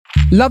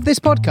Love this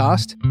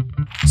podcast?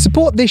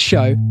 Support this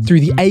show through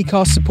the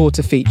Acast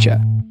supporter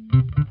feature.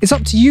 It's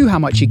up to you how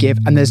much you give,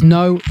 and there's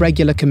no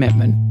regular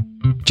commitment.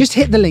 Just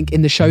hit the link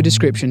in the show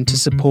description to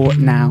support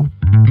now.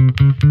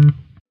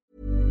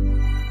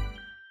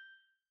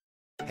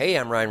 Hey,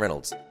 I'm Ryan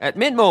Reynolds. At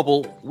Mint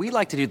Mobile, we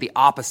like to do the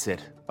opposite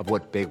of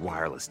what Big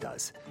Wireless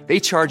does. They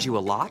charge you a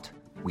lot,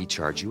 we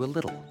charge you a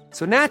little.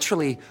 So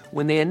naturally,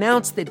 when they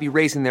announced they'd be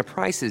raising their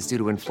prices due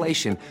to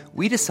inflation,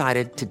 we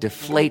decided to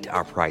deflate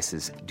our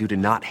prices due to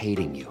not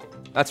hating you.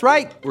 That's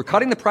right. We're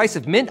cutting the price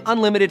of Mint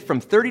Unlimited from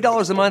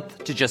 $30 a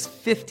month to just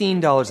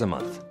 $15 a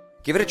month.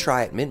 Give it a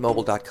try at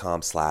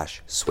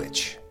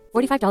mintmobile.com/switch.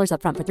 $45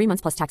 up front for 3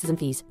 months plus taxes and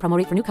fees. Promo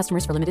rate for new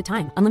customers for limited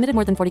time. Unlimited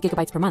more than 40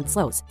 gigabytes per month.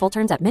 Slows full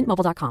terms at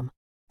mintmobile.com.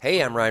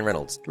 Hey, I'm Ryan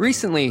Reynolds.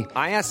 Recently,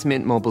 I asked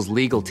Mint Mobile's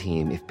legal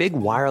team if big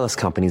wireless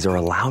companies are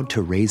allowed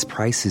to raise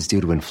prices due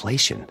to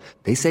inflation.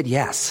 They said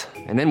yes.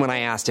 And then when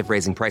I asked if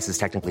raising prices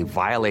technically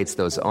violates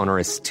those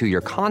onerous two-year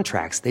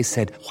contracts, they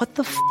said, "What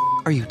the f***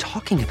 are you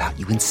talking about,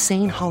 you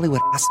insane Hollywood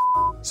ass?"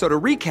 So to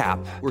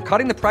recap, we're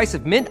cutting the price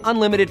of Mint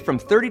Unlimited from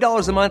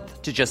 $30 a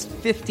month to just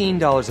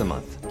 $15 a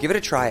month. Give it a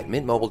try at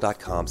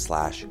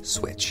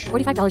mintmobile.com/switch.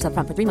 $45 up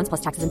front for 3 months plus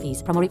taxes and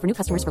fees. Promo rate for new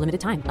customers for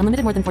limited time.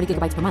 Unlimited more than 40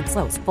 gigabytes per month.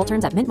 Slows full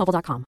terms at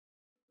mintmobile.com.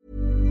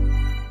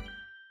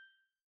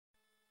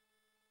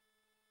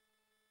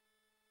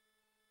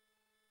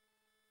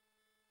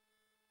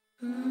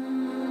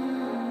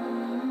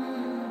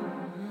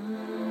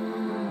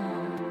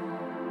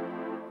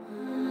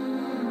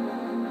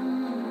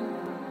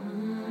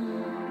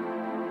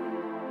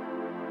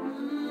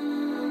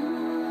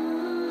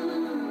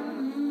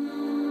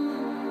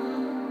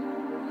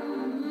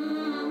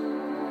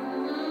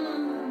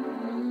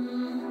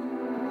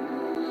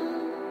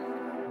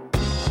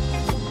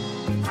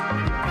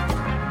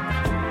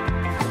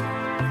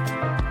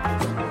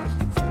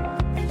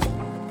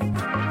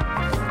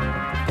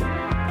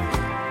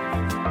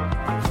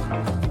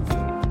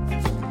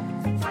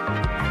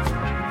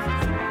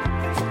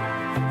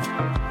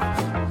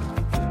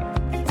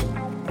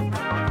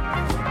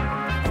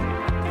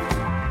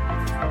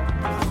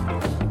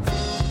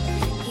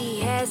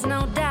 There's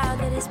no doubt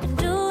that it's been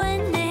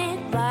doing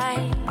it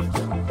right,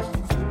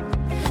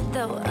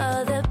 though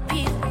other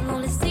people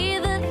only see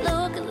the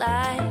look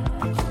alike.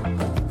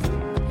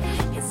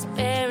 His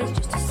parents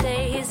used to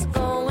say he's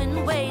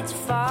going way too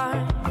far,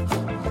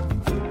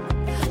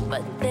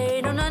 but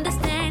they don't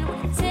understand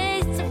what it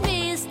takes to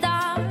be a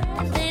star.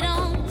 They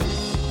don't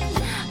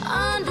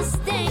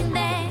understand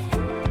that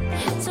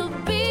to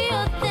be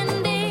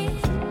authentic,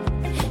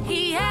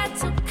 he had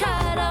to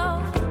cut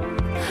off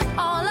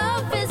all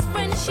of his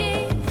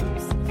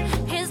friendships.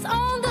 He's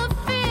on the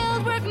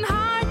field working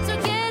hard to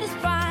get his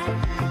prize.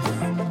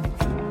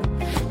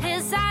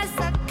 His eyes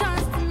are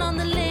constant on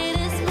the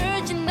latest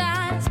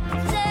merchandise.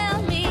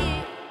 Tell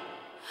me,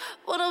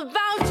 what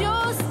about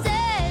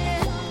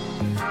yourself?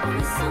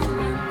 Always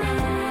someone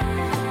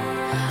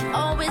else.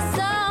 Always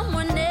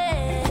someone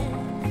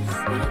else.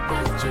 What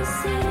about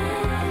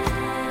yourself?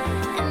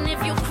 And if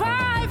you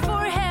cry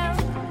for help,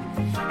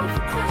 if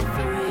you cry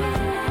for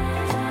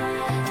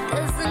help,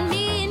 doesn't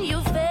mean you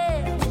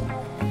fail.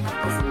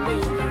 Doesn't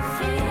mean you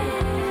fail.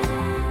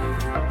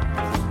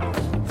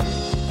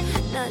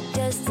 Not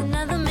just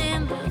another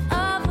member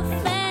of a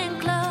fan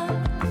club.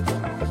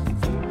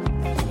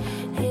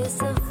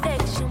 His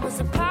affection was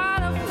a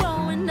part of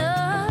growing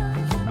up.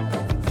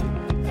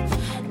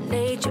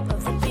 Nature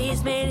of the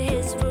beast made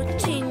his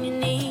routine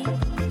unique.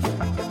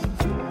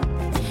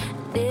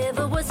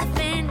 Never was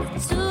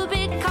offended to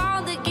be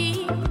called a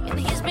geek, and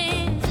he's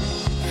been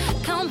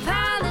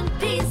compiling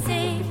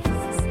pieces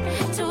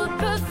to a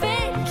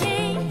perfect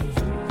king.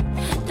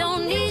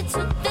 Don't need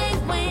to think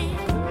when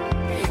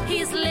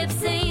he's lip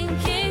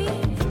syncing,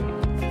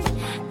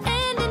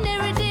 and in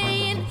every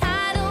day in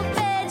idle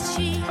bed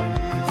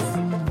sheets,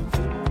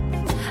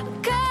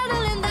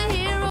 cuddling the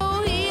hero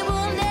he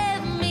will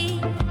never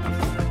meet.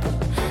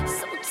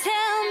 So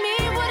tell me,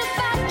 what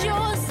about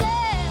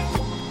yourself?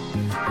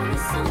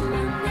 Always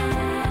someone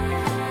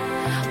else.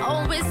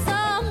 Always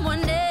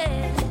someone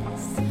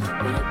else.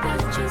 What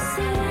about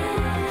yourself?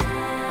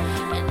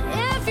 And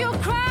if you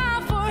cry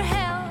for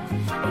help,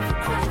 if you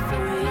cry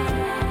for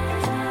help,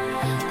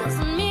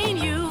 doesn't mean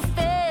you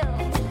fail.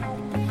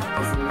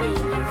 Doesn't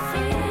mean you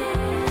fail.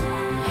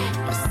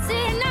 You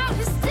see now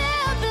you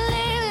still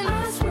believing.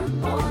 Us were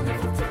born of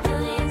 50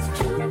 billions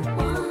to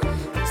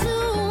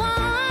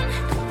one.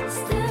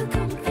 Still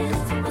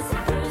convinced he was the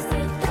first to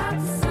adopt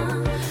the sun.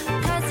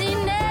 'Cause he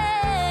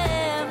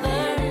never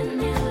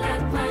knew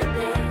like my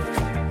day.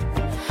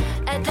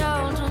 I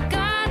don't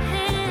got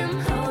him,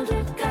 hold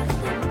you got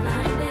them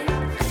blinded.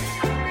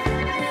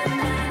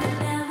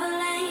 Never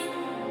late.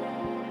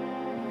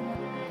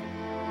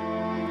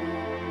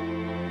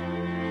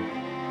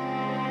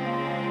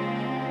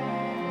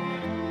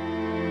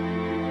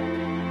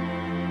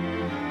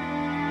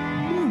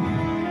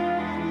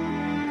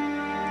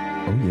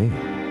 Oh, yeah.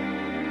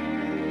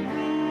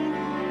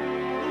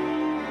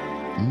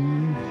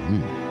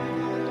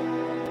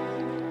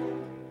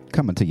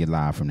 Coming Coming to you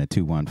live from the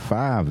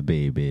 215,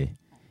 baby,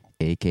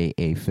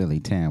 a.k.a.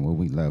 Philly Town, where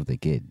we love to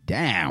get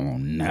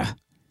down.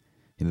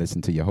 You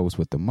listen to your host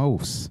with the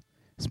most,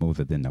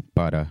 smoother than the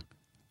butter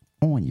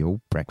on your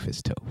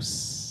breakfast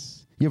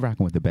toast. You're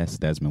rocking with the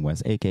best, Desmond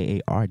West, a.k.a.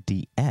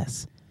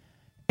 RDS,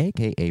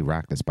 a.k.a.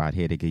 Rock the Spot,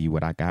 here to give you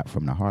what I got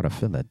from the heart of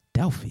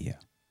Philadelphia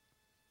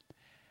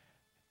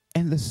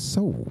and the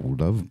soul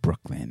of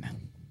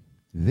Brooklyn.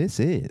 This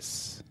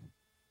is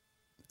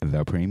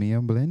the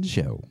Premium Blend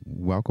Show.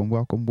 Welcome,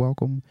 welcome,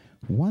 welcome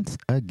once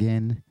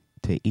again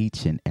to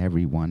each and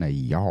every one of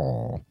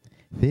y'all.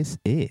 This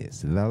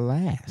is the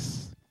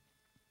last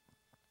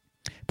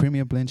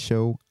Premium Blend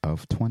Show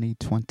of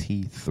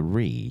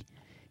 2023.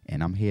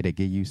 And I'm here to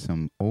give you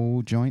some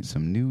old joints,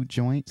 some new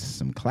joints,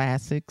 some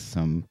classics,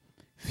 some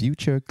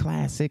future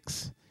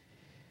classics.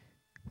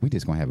 We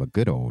just going to have a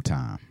good old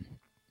time.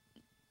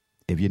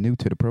 If you're new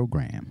to the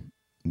program,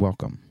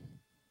 welcome.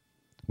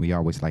 We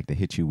always like to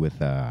hit you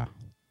with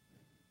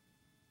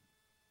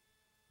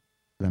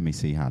let me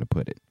see how to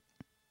put it.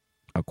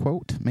 A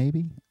quote,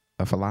 maybe,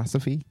 a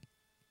philosophy,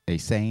 a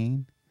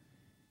saying,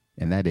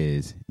 and that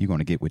is, you're going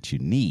to get what you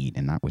need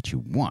and not what you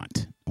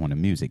want on a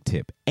music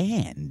tip.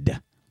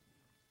 And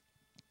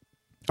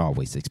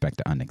always expect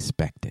the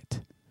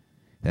unexpected.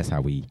 That's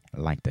how we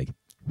like to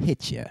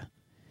hit you.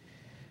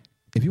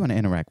 If you want to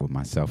interact with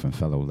myself and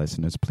fellow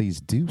listeners, please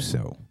do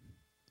so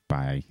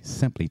by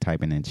simply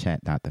typing in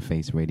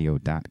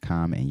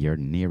chat.thefaceradio.com in your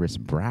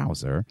nearest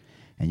browser,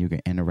 and you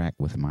can interact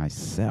with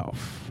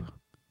myself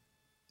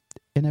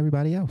and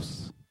everybody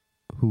else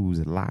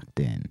who's locked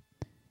in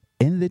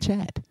the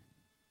chat.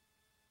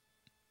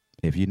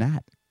 If you're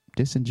not,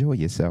 just enjoy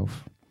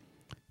yourself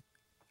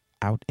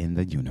out in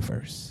the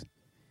universe.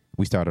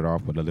 We started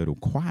off with a little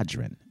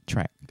quadrant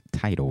track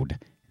titled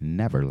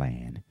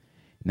Neverland.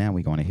 Now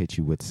we're going to hit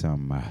you with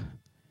some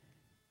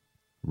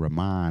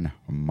Ramon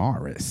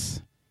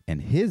Morris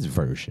and his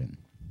version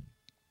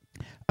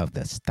of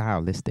the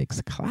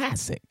Stylistics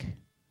classic.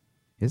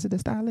 Is it the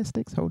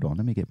Stylistics? Hold on,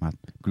 let me get my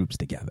groups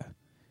together.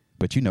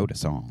 But you know the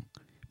song.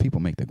 People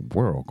make the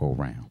world go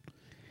round.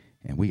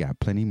 And we got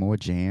plenty more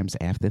jams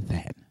after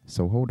that.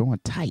 So hold on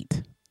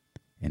tight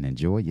and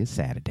enjoy your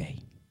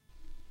Saturday.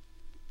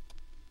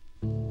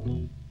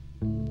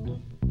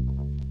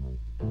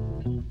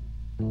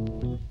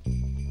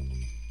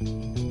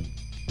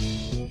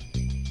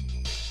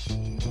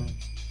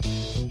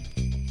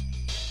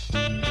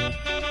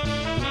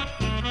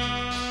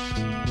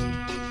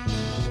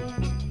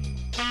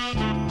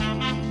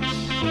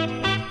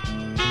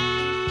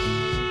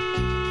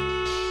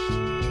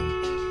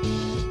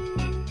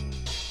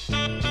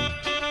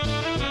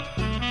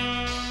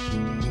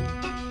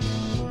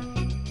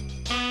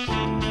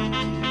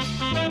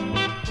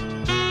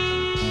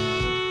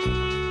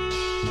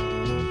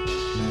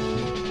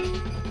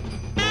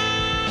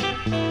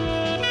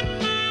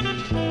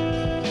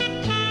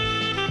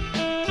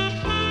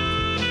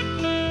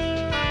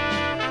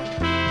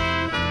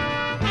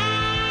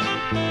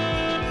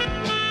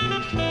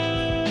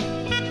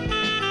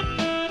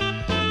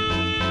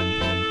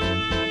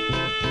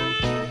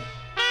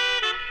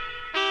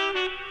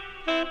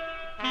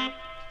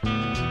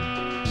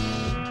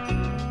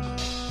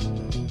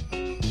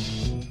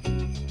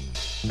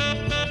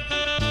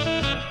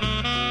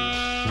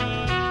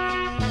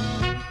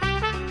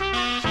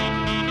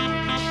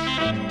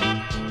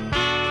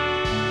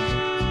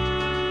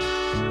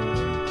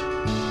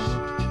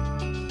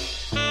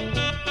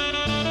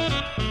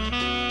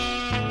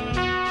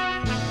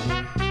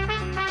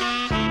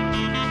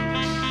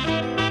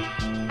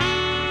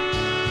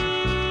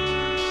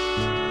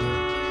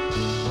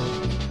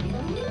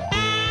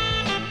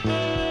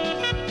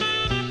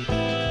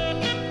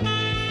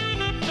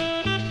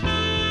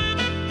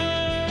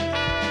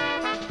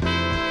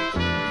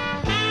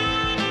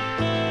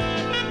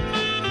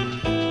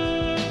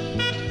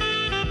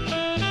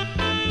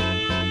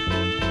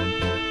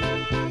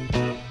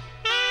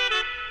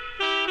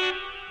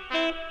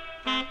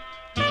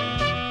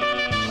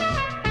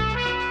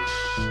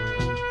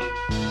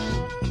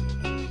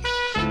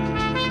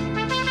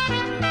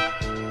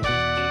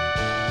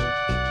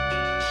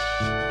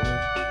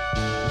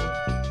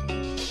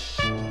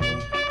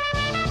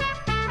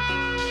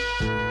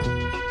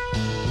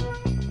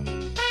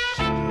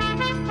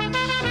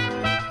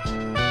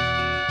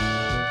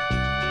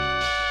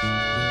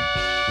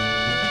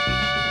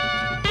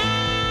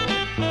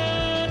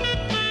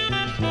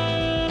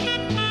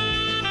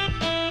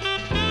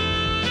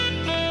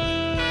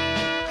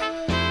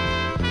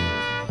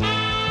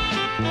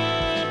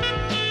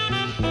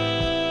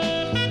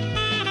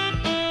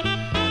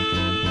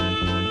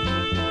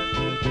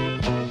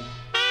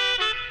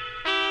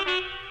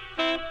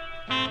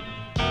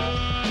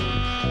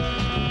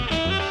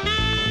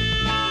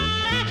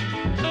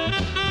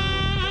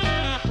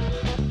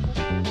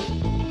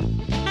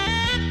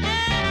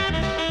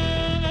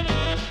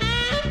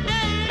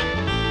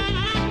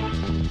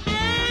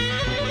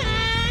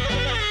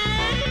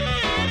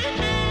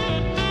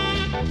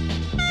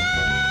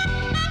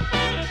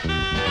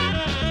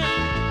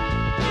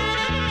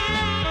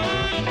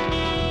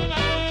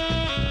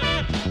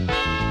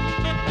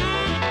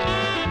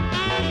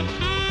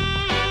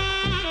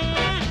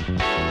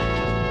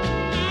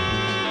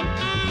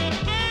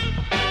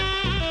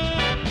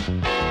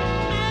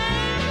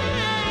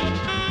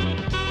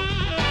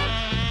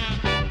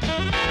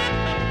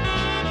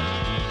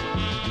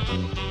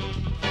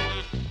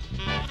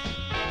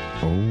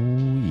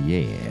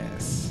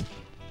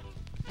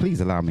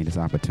 please allow me this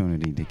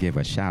opportunity to give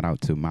a shout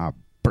out to my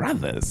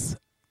brothers,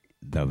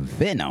 the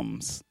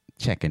Venoms,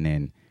 checking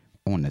in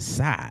on the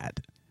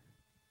side.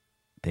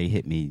 They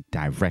hit me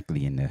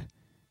directly in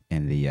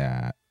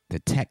the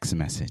text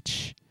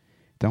message.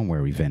 Don't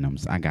worry,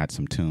 Venoms. I got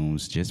some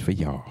tunes just for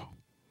y'all.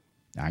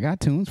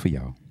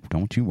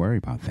 Don't you worry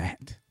about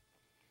that.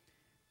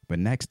 But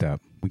next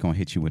up, we're going to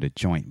hit you with a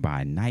joint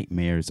by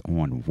Nightmares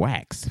on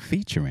Wax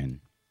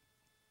featuring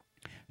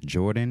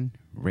Jordan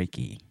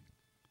Reiki.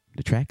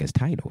 The track is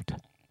titled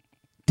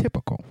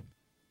Typical,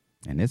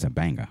 and it's a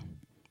banger.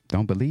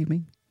 Don't believe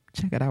me?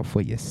 Check it out for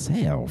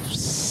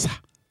yourselves.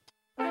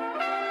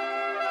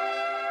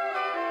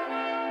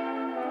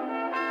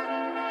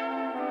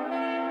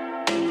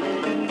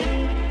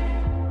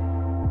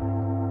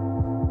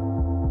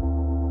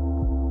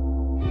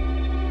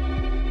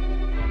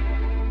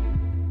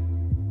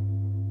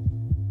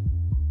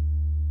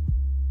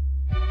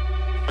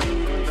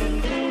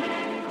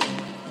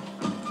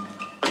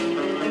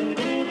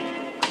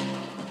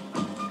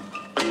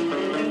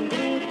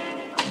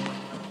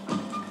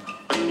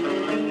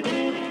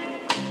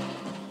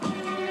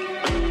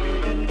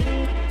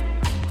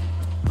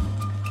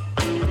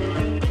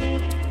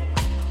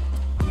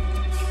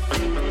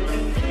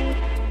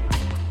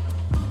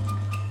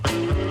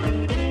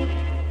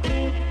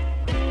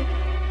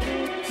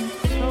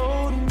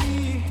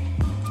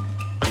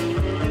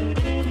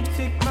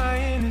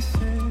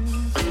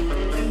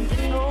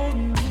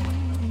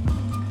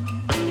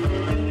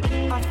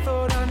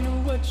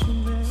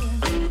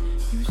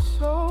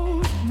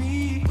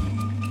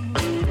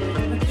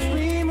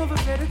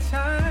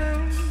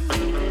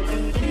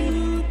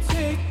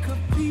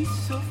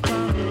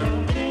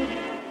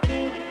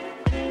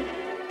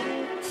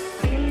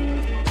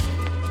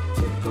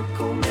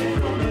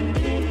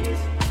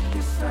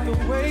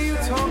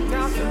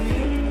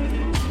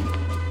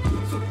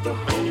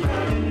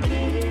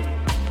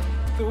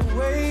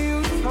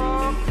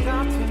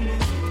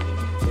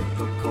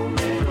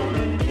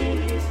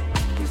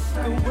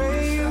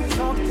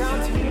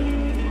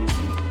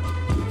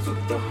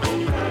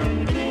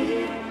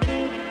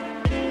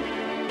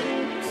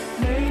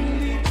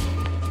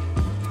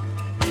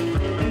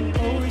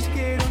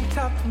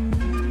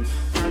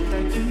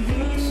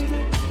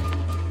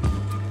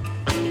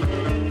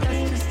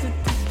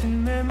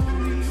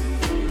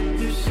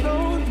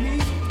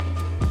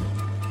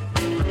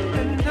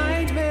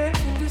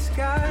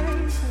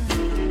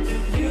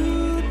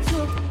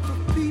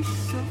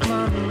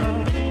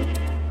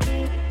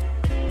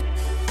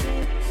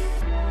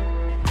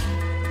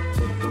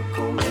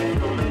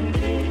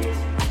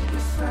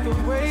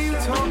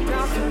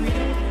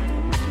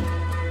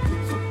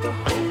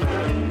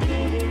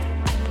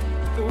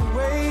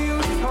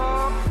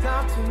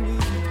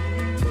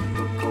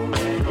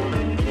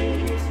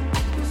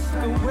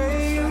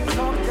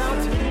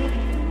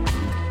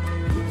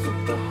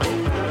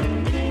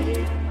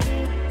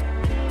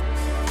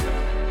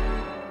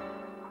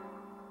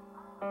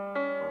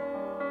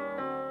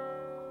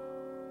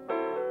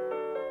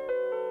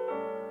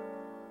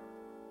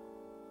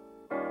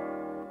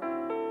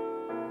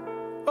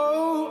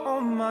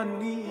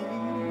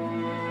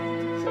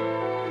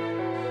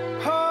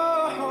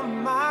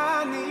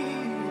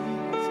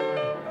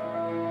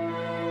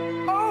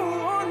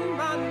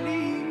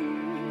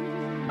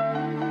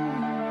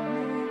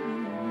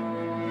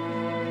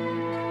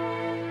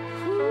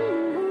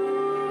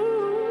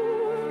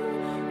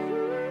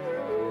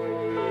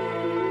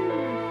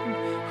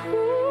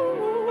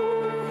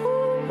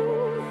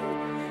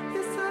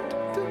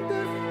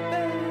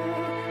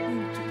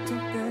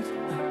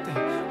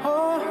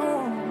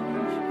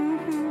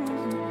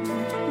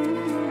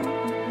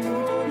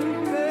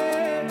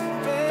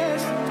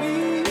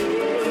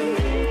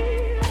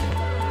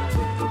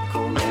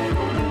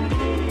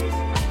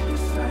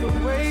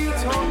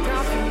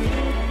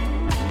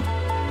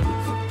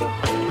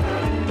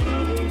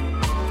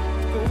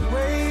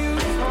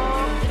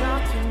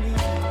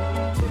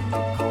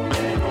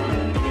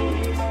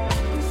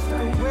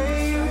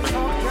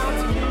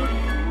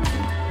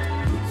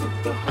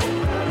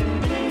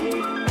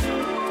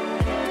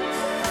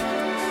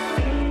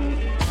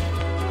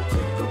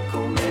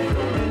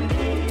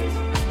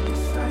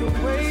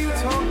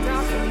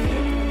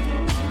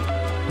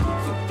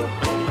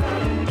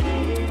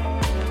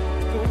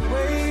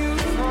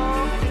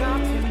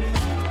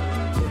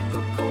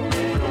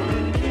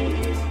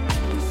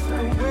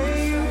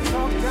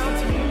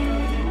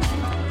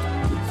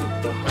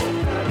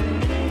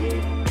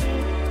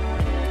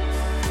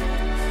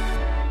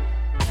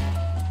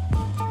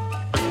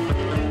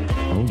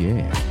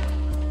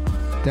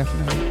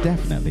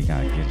 Definitely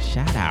gotta give a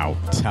shout out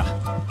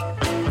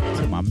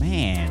to my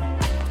man,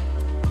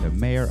 the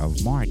mayor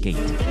of Margate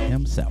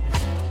himself,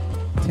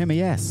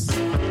 Timmy S,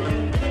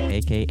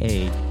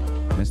 aka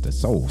Mr.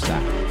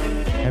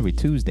 Soulside, every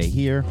Tuesday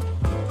here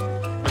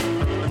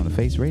on the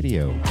Face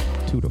Radio,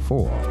 2 to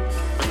 4.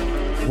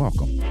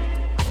 Welcome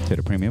to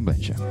the Premium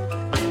Blend Show.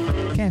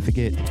 Can't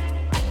forget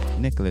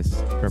Nicholas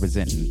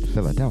representing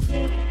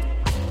Philadelphia.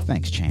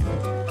 Thanks, champ.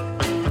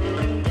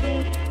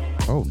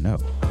 Oh no,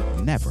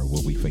 never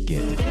will we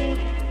forget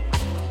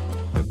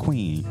the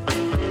queen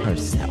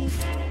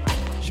herself,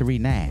 Cherie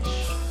Nash,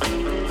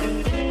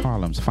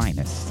 Harlem's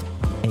finest,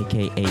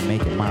 aka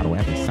Make It Model,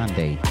 every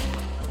Sunday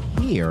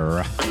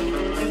here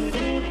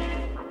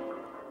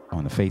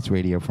on the Face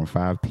Radio from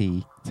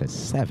 5p to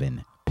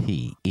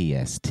 7p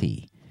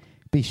EST.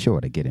 Be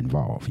sure to get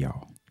involved,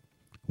 y'all.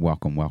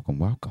 Welcome, welcome,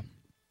 welcome.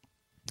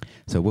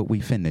 So what we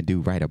finna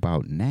do right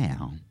about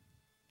now.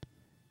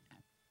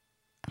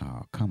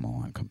 Oh, come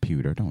on,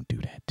 computer. Don't do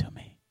that to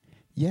me.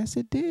 Yes,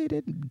 it did.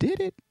 It did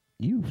it.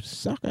 You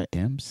sucker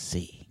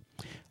MC.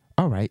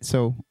 All right,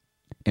 so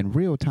in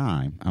real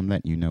time, I'm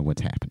letting you know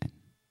what's happening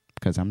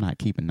because I'm not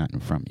keeping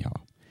nothing from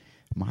y'all.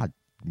 My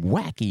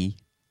wacky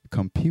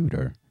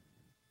computer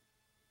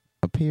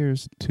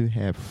appears to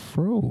have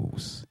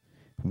froze,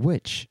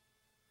 which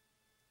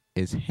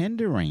is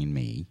hindering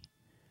me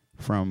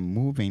from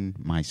moving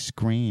my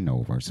screen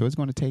over. So it's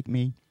going to take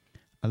me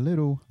a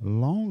little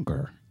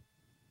longer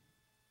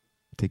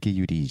to give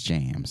you these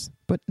jams.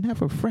 But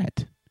never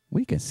fret.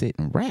 We can sit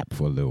and rap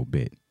for a little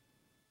bit.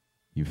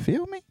 You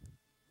feel me?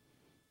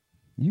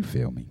 You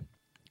feel me?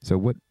 So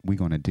what we're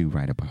going to do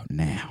right about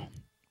now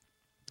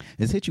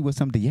is hit you with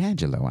some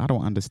D'Angelo. I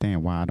don't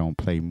understand why I don't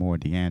play more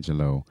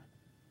D'Angelo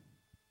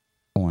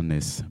on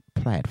this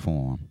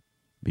platform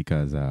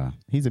because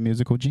he's a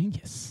musical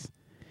genius.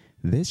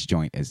 This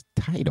joint is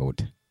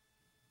titled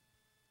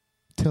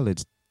Till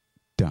It's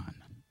Done.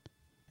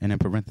 And in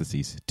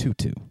parentheses,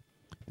 Tutu.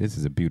 This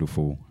is a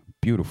beautiful,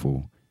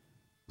 beautiful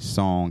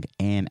song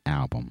and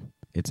album.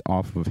 It's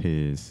off of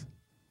his...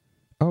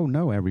 Oh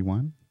no,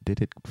 everyone.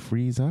 Did it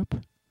freeze up?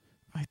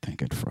 I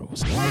think it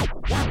froze.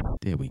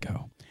 There we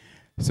go.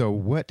 So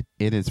what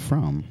it is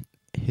from,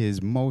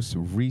 his most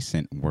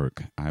recent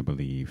work, I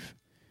believe,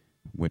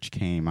 which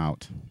came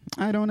out,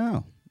 I don't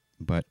know,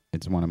 but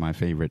it's one of my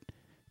favorite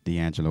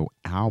D'Angelo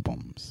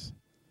albums.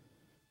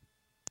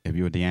 If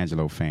you're a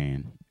D'Angelo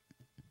fan,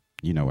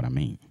 you know what I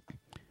mean.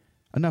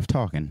 Enough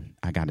talking.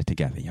 I got it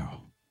together,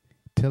 y'all.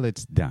 Till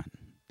It's Done.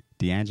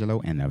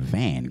 D'Angelo and the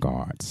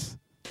Vanguards.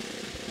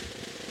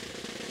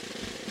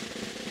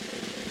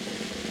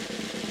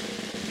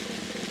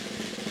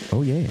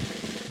 Oh, yeah.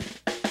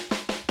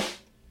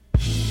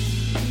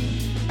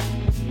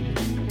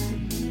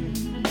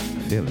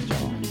 Feel it,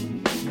 y'all.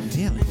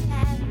 Feel it.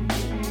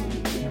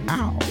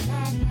 Ow.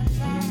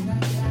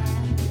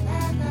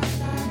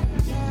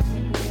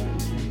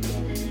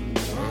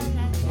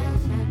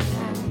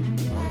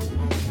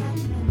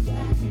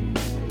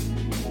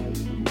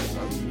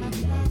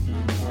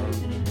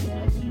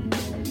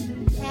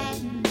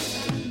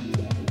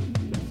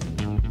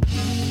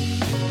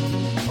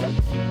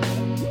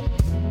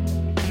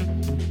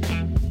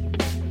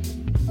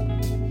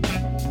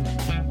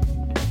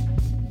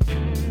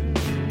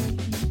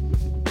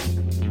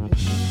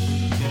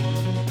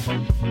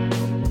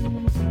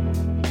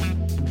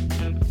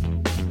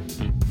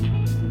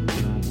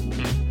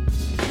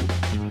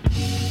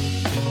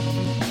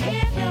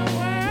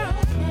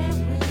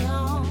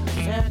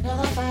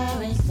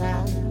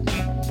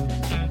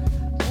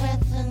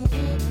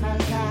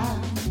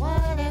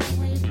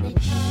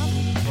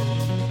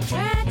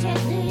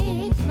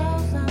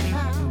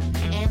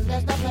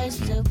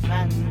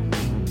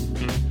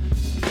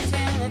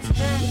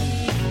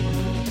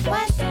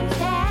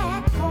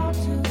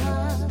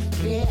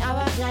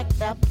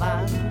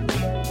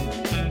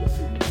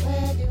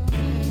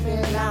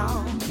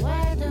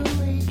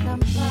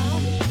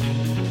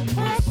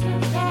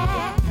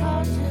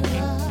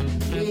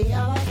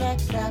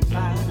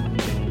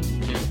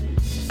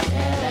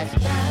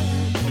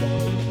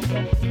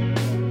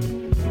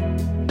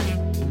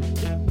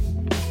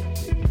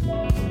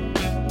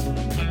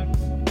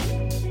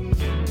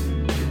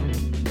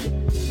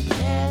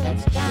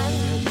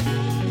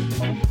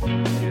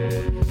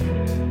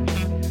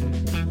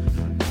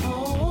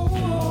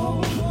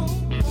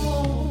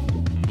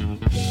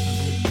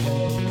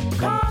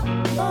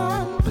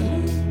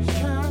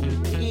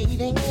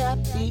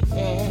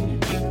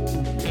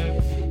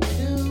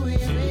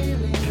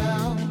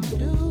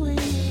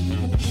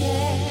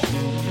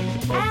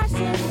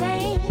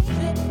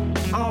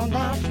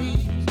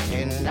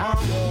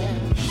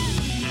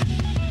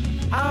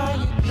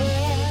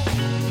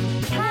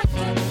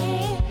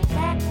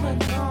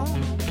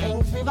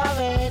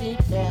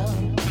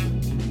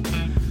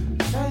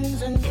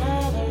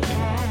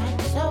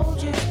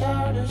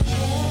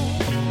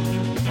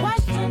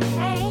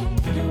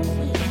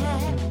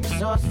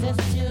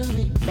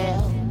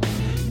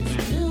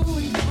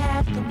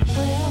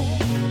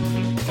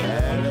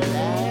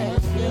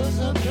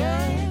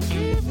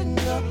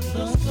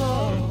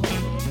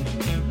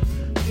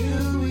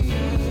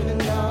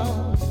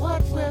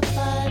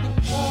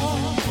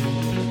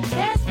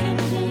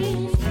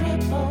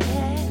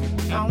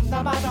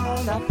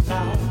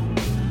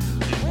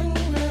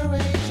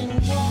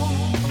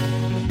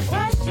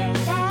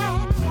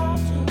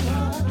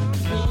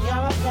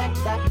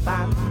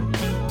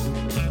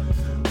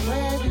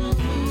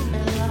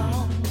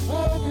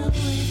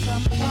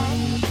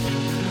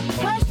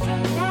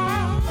 Question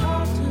that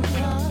all to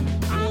us.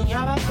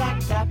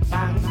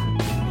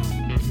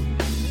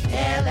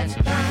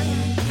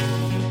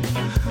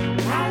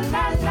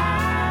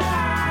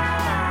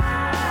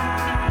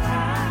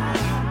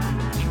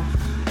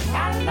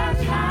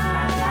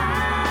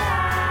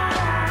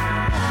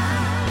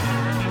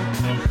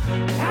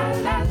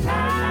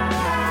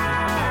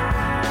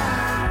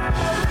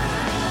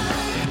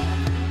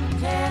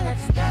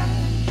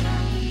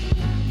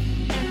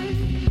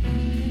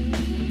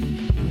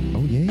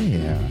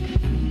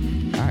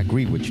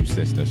 with you,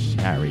 Sister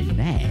Shari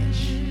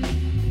Nash.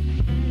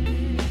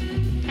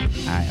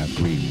 I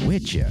agree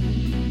with you.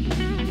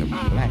 The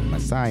Black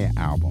Messiah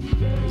album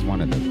is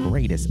one of the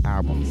greatest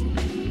albums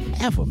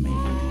ever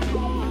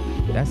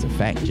made. That's a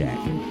fact, Jack.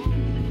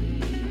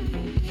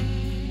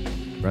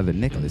 Brother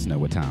Nicholas know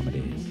what time it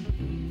is.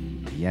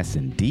 Yes,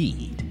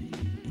 indeed.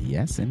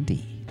 Yes,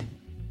 indeed.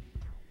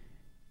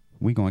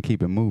 We're going to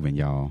keep it moving,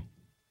 y'all,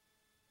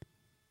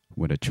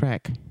 with a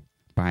track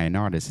by an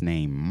artist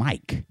named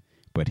Mike,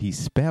 but he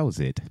spells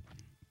it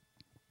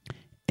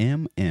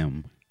MMYYKK.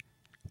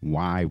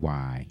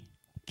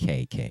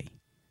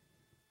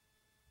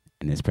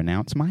 And it's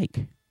pronounced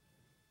Mike.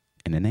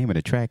 And the name of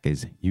the track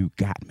is You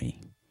Got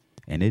Me.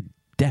 And it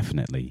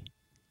definitely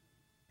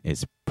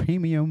is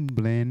premium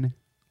blend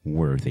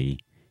worthy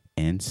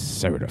and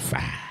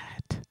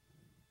certified.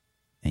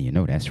 And you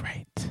know that's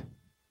right.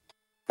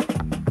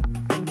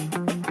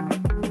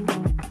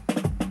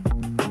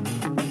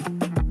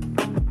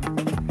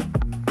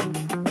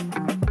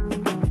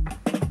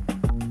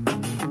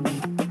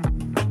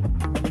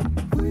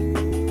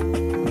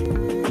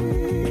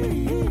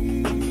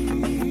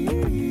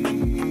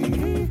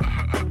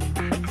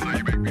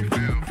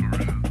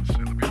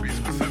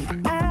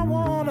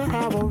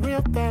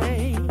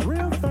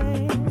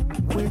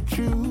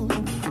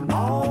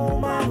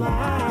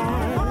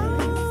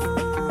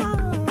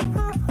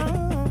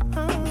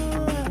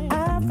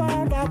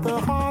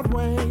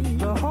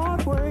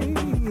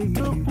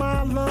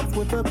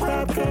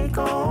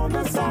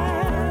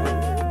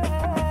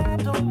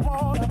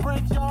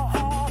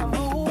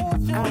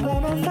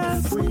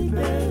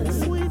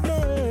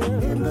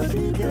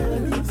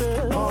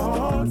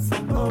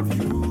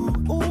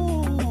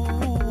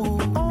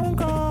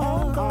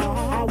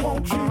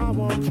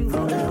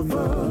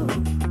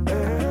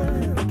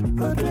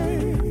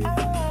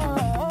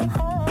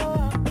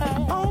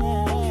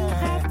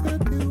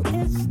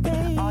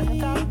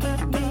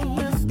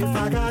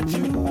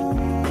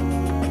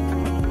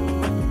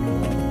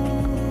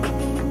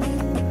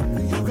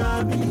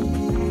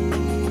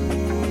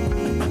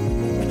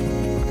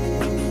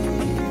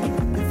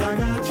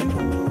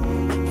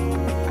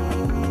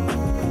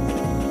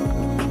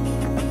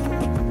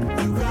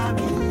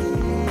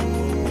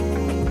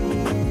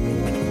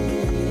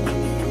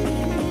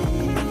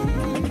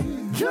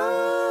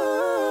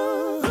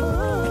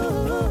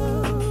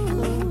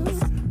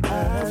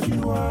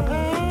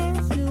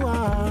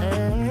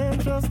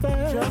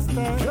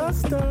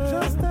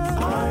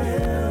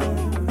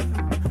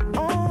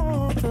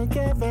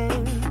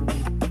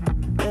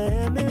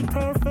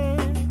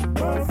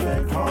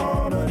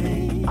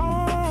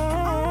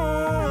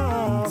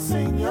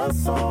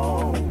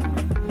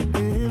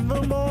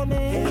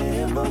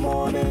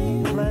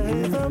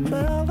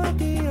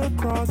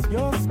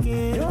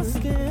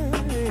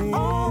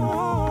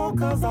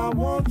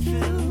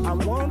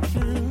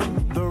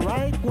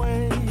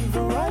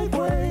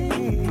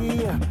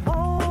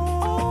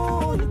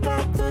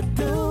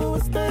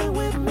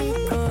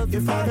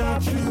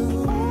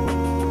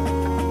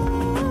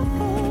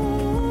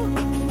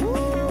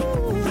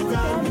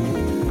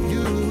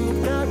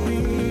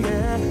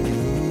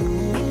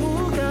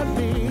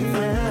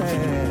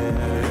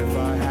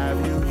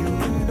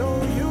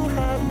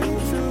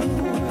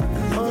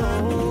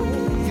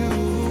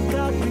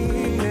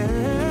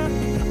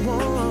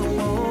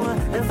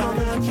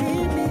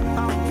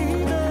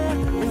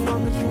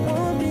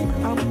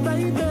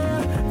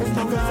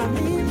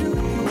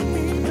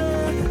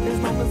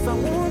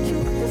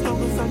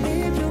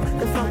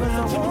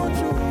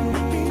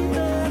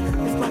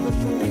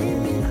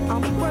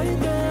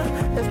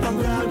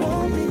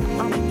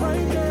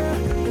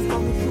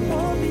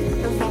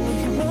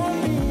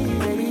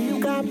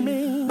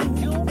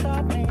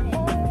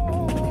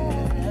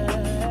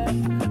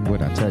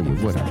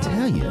 What I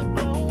tell you?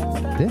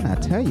 Didn't I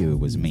tell you it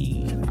was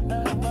me?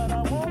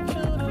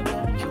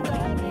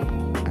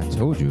 I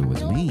told you it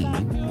was me.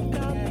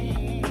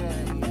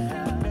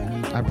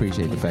 I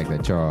appreciate the fact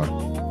that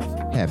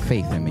y'all have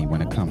faith in me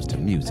when it comes to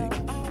music.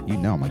 You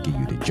know I'm gonna give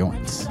you the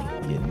joints.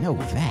 You know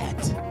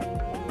that.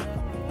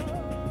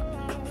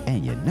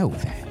 And you know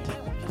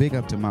that. Big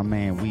up to my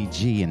man Wee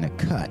in the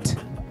cut.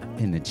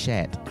 In the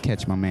chat,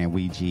 catch my man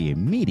Wee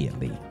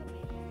immediately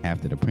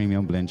after the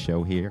Premium Blend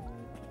show here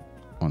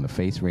on the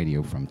Face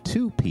Radio from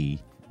 2 p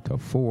to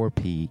 4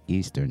 p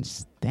Eastern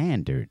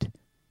Standard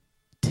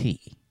T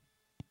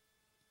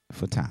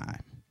for time.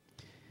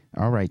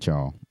 All right,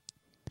 y'all.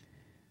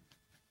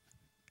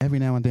 Every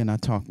now and then I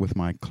talk with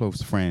my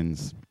close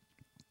friends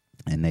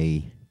and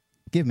they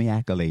give me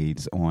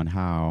accolades on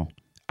how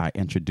I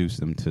introduce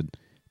them to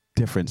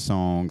different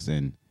songs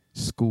and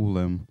school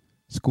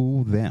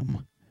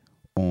them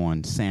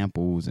on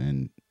samples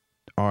and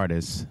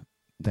artists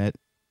that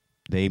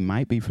they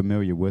might be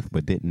familiar with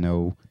but didn't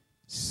know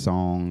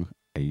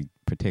a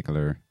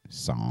particular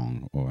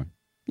song or,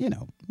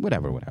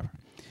 whatever.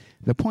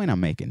 The point I'm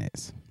making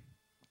is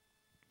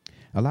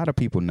a lot of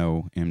people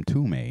know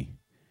Mtume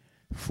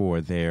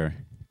for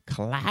their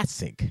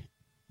classic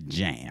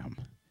jam,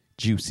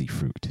 Juicy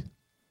Fruit.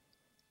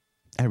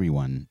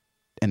 Everyone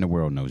and the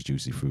world knows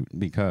Juicy Fruit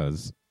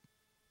because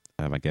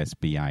of, I guess,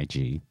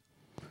 B.I.G.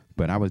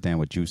 But I was down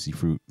with Juicy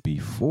Fruit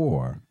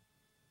before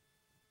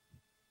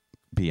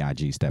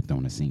B.I.G. stepped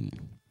on the scene.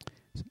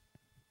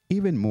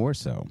 Even more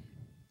so,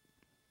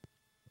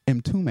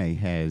 Mtume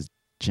has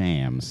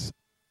jams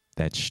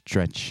that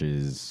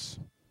stretches,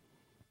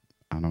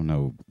 I don't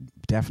know,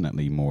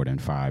 definitely more than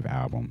 5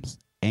 albums,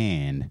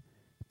 and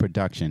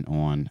production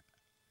on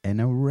an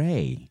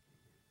array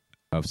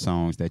of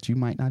songs that you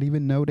might not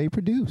even know they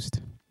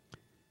produced.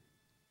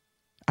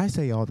 I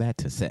say all that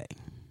to say,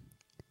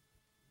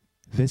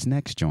 this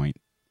next joint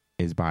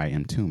is by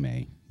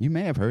Mtume. You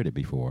may have heard it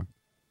before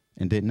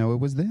and didn't know it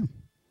was them.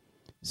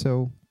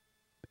 So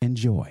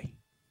enjoy.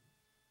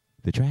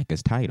 The track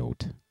is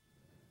titled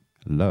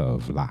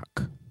Love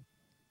Lock.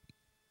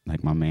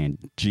 Like my man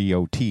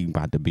G.O.T.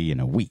 about to be in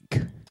a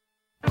week.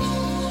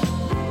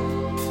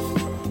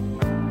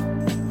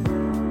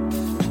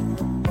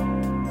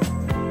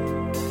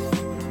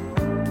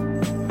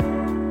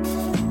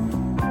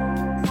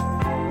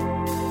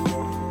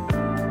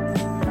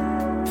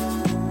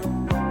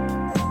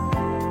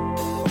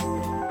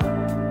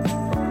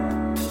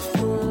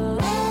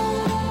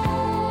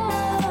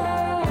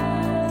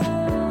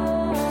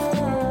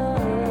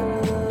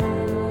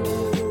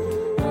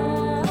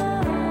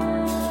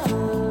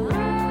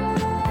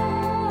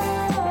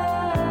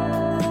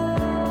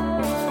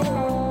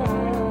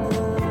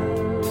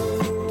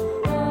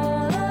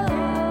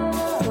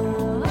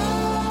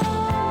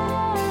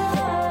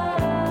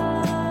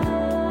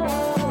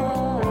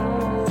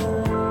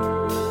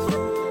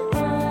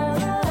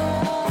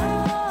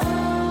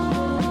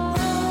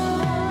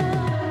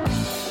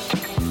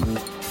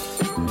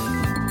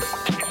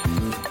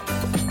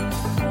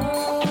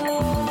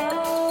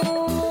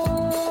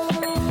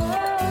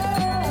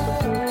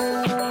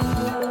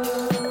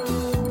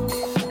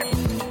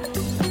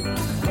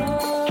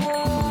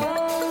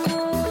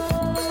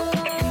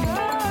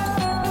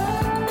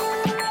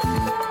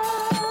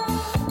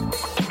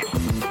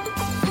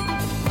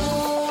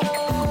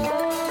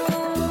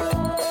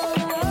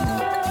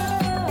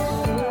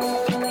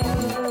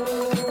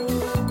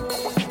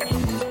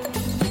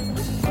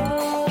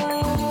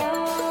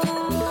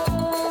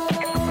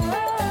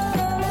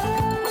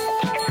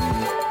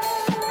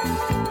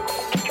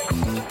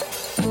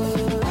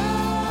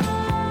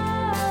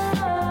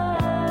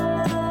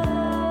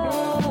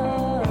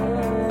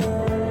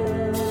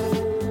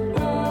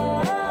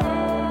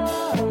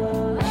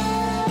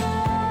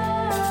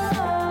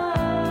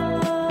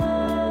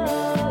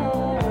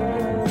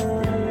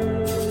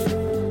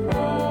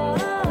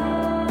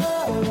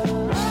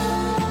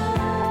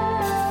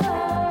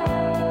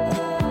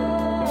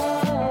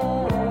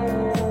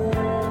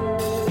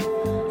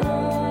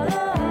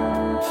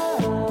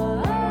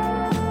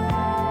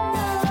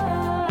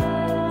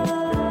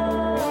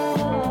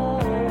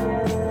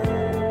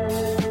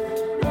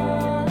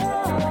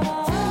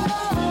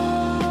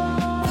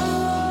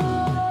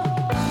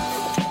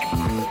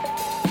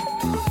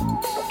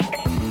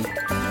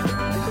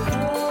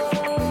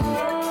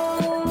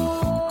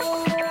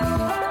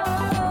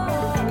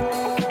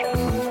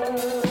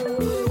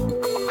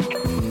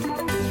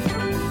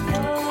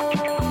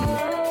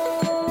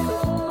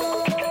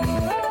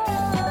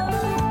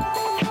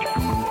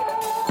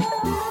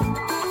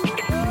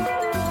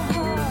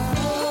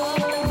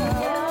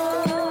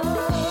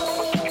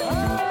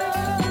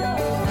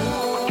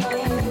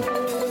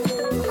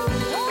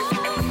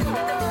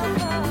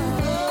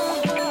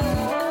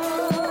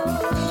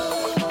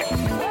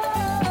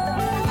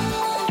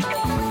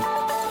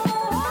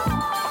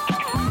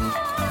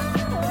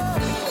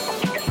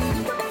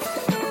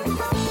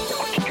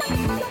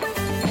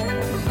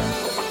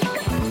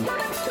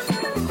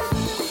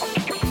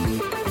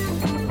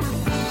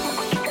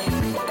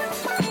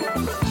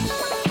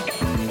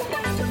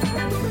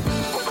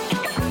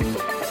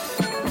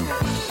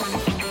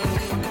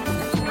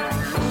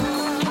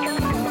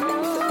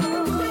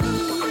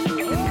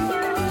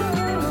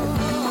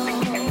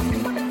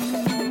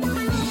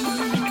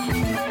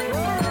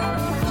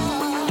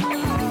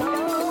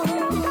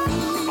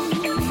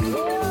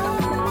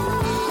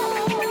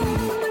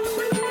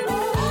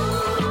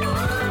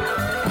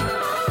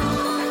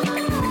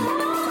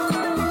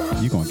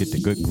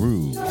 Good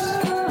grooves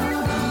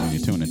when you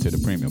tune into the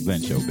Premium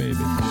Blend Show, baby.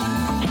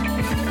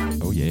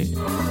 Oh, yeah.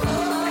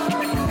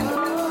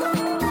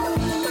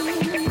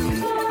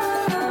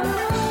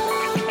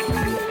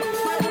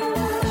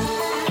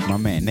 My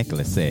man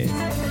Nicholas says,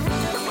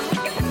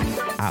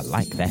 I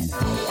like that.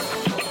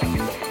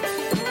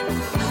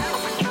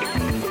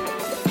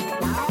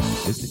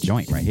 This is the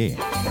joint right here.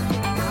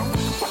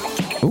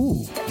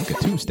 Ooh, you can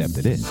two-step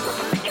to this.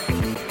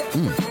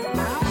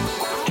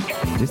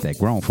 This that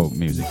grown folk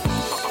music.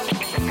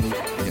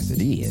 Yes,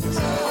 it is.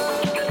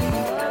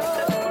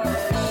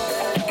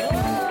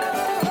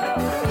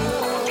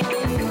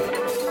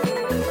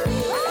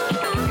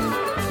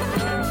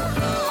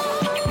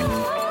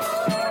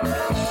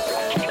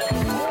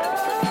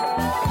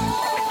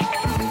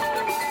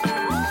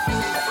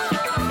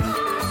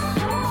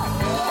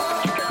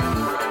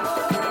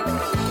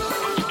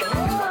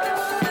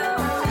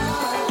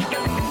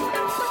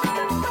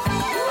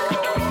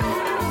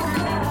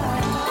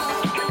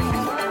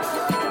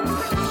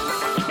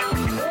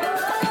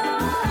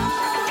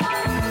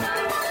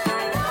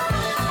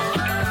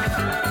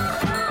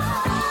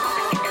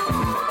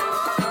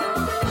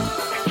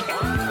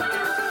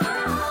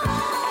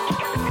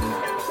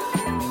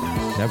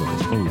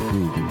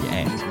 ooh,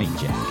 ask me,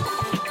 Jack.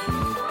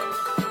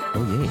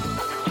 Oh, yeah.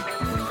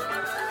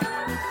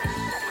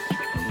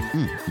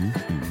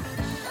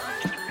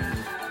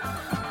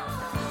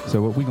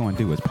 So what we're going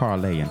to do is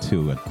parlay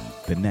into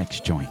the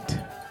next joint.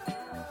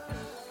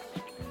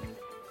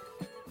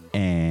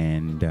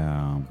 And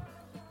I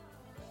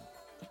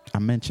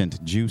mentioned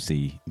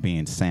Juicy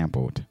being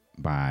sampled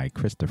by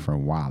Christopher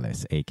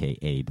Wallace,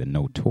 a.k.a. The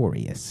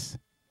Notorious.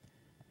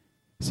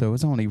 So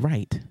it's only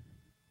right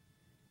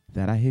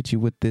that I hit you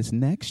with this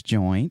next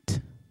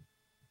joint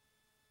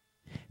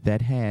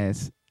that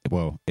has,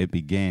 well, it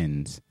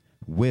begins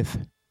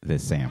with the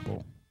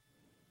sample.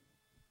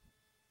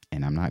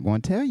 And I'm not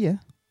going to tell you.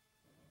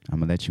 I'm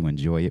going to let you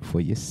enjoy it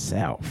for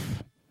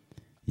yourself.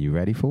 You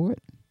ready for it?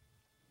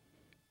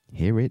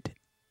 Here it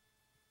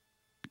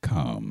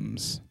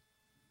comes.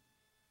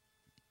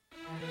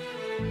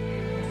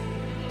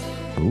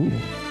 Ooh,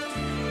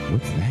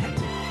 what's that?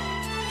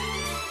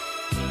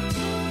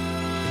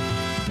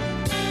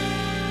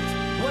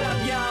 What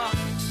up, y'all?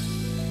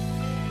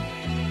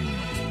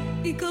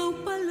 Ikaw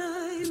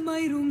pala'y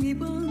mayroong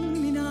ibang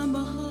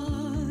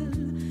minamahal.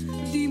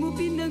 Di mo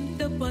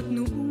pinagtapat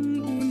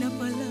noong una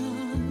pa lang.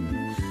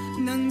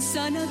 Nang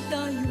sana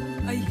tayo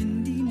ay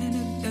hindi na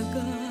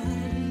nagtagal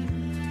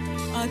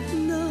at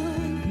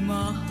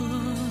nagmahalan.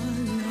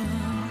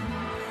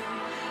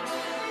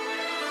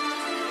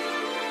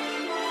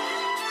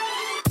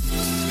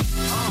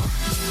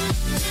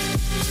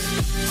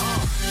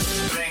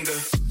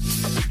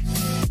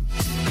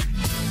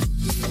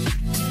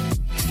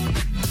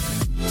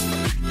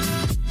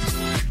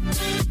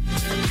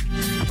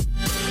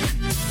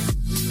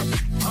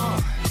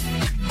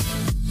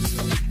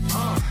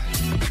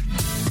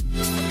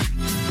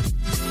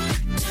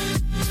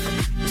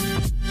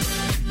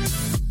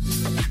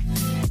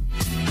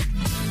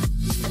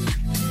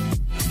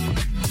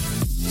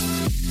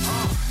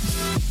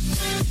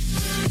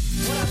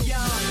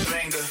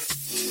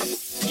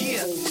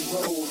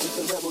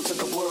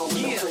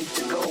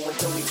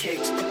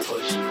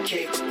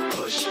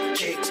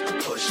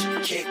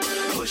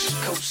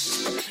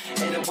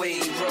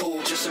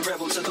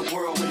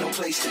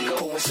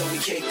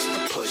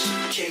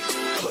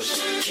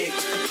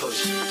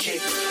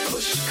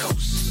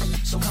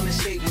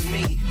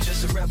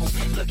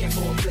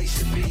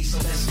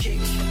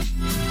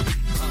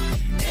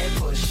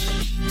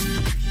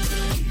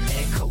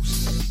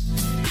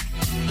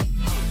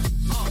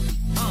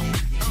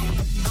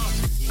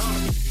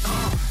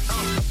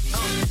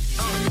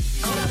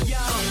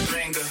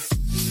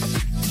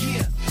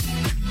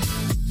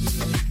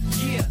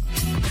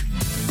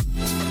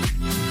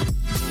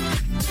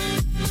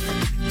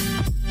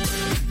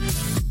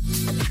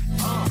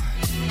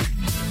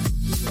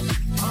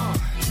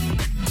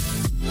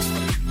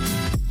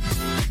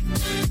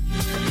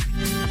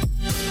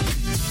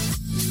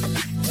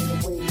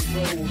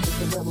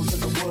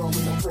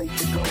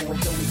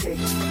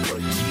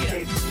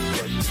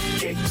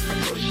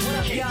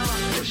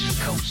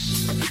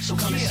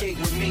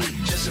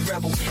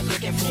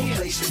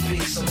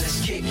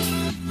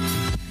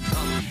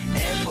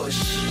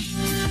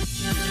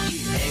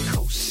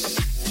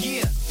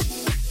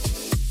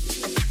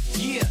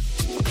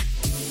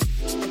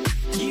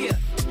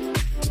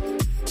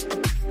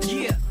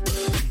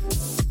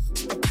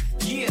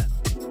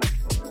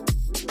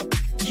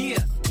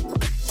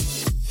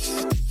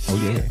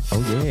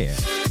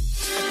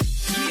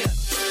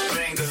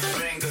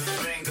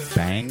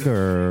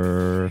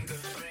 Banger.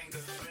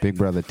 Big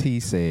Brother T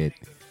said,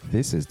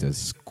 this is the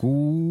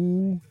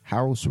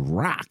schoolhouse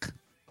rock.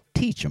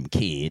 Teach 'em,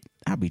 kid.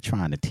 I'll be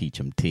trying to teach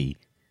 'em, T.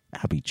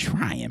 I'll be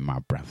trying, my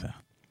brother.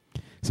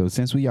 So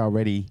since we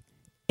already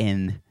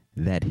in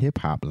that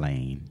hip-hop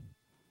lane,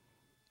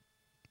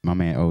 my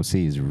man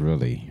OC is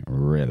really,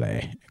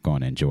 really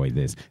going to enjoy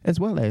this, as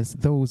well as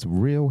those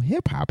real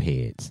hip-hop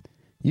heads.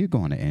 You're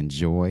going to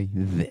enjoy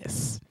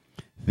this.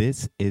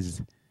 This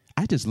is,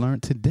 I just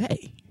learned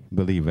today,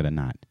 believe it or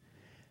not.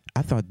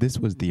 I thought this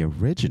was the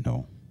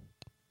original,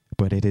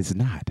 but it is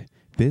not.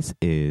 This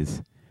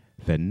is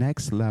the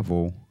Next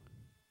Level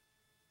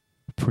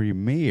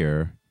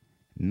Premiere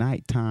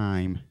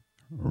Nighttime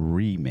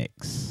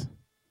Remix.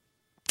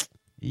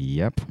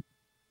 Yep.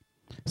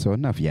 So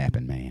enough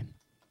yapping, man.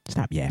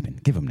 Stop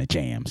yapping. Give them the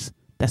jams.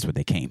 That's what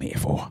they came here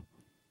for.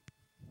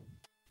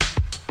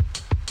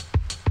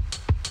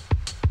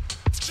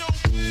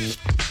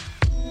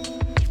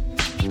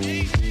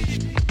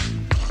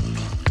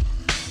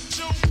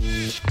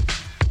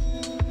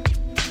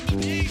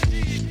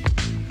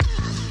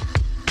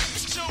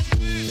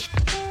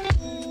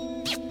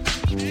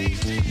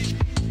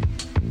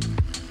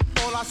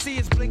 All I see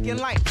is blinking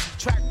lights,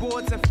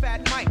 trackboards and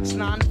fat mics,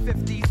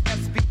 950s,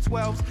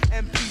 SB12s,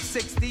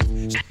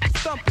 MP60s,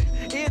 thumping,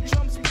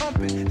 eardrums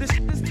pumping. This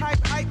is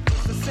type hype,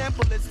 the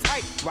sample is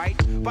tight, right?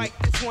 Bite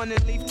this one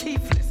and leave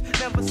teethless.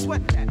 never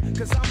sweat that,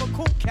 cause I'm a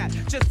cool cat,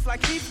 just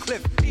like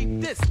Heathcliff.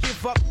 Beat this,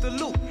 give up the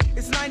loot.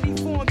 It's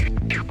 94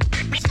 and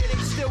shit,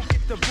 they still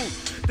get the boot.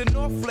 The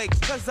North Flakes,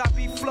 cause I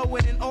be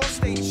flowing in all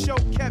states. Show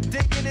kept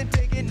digging and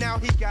digging, now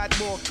he got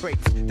more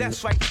crates.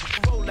 That's right,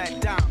 roll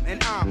that dime,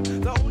 and I'm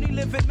the only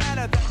living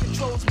matter that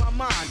controls my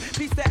mind.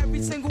 Peace to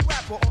every single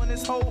rapper on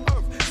this whole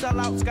earth.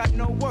 Sellouts got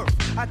no worth,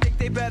 I think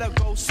they better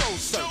go soul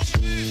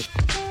search.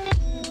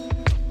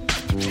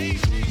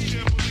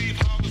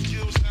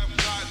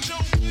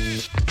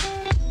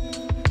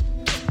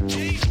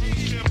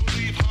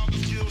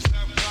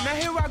 Now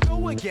here I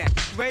go again,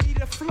 ready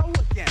to flow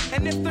again.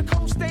 And if the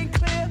coast ain't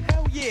clear,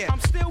 hell yeah, I'm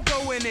still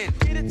going in.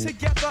 Get it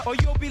together or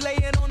you'll be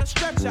laying on a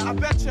stretcher. I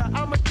betcha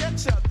I'ma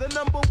get ya, the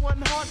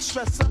 #1 heart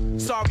stressor.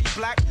 Sorry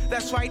black,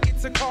 that's right,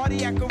 it's a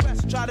cardiac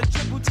arrest. Try to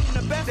triple team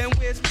the best, then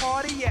where's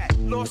party at?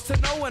 Lost to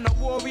no one, a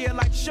warrior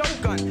like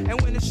Shogun.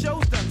 And when the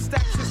show's done,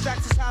 stacks and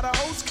stacks is how the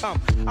hoes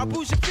come. I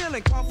boost your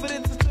feeling,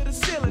 confidence is to the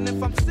ceiling.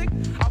 If I'm sick,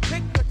 I'll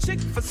pick a chick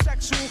for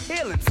sexual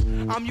healings.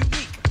 I'm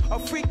unique. A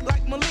freak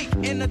like Malik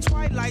in the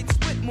twilights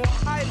with more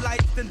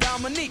highlights than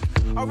Dominique.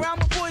 Around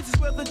my boys is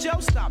where the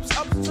jail stops.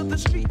 Up to the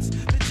streets,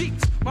 the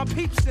jeeps, my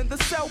peeps in the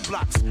cell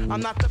blocks.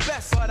 I'm not the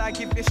best, but I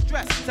give you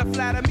stress. To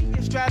flatter me,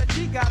 your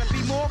strategy gotta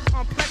be more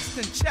complex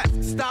than chess.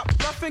 Stop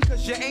bluffing,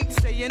 cause you ain't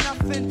saying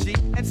nothing, G.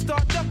 And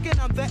start ducking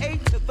on the A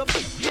to the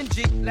f***ing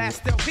G.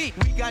 Last LP,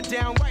 we got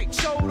down right.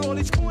 Showed all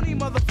these corny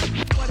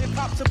motherfuckers what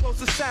hip-hop's supposed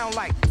to sound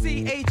like.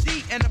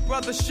 CAG and a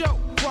brother show.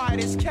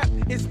 Quiet is kept,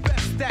 it's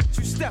best that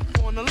you step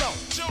on the low.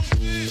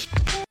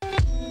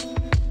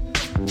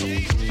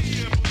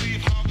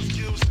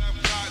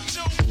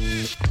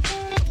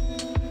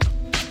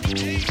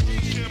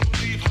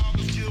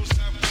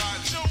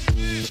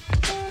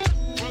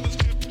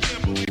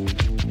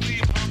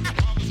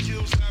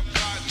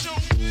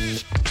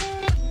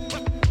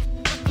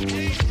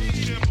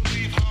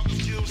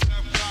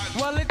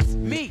 Well, it's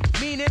me,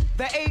 meaning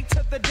the A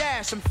to the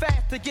dash. I'm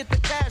fast to get the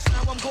cash,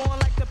 now I'm going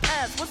like the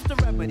past. What's the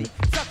remedy?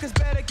 Suckers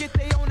better get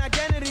their own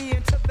identity.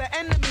 And to the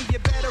enemy, you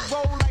better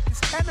roll like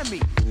it's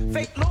enemy.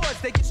 Fake lords,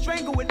 they get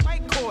strangled with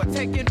mic cord.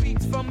 Taking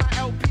beats from my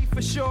LP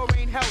for sure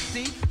ain't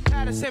healthy.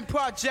 Patterson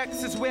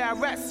Projects is where I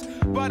rest.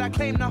 But I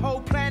claim the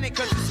whole planet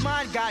cause it's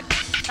mine, God.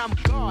 I'm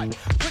God.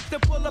 Quick to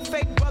pull a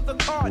fake brother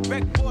card.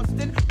 Wreck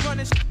Boston,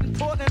 running shit in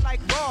Portland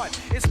like Rod.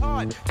 It's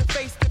hard to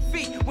face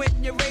defeat when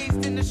you're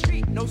raised in the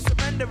street. No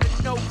surrender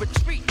and no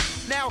retreat.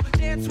 Now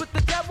dance with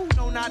the devil,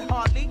 no not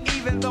hardly.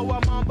 Even though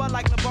I'm mamba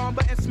like La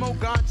Bamba and smoke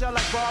ganja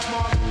like Bob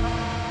Marley.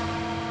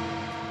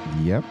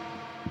 Yep,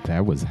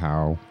 that was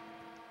how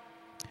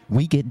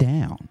we get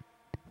down.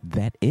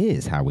 That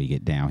is how we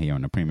get down here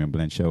on the Premium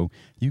Blend Show.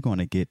 You're going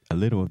to get a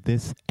little of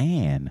this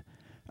and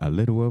a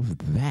little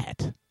of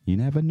that. You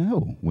never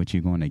know what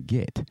you're going to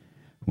get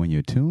when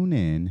you tune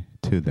in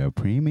to the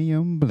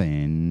Premium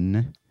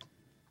Blend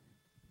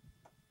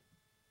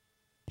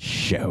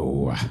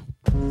Show.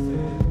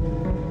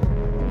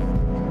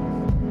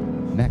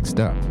 Next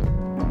up,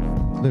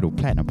 Little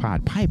Platinum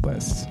Pod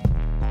Pipers,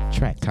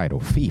 track title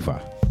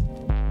FIFA,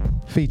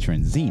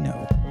 featuring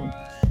Zeno.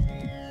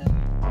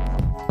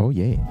 Oh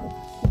yeah.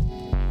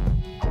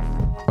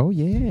 Oh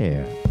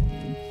yeah.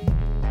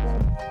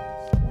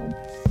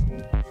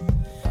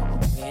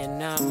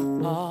 When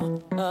I'm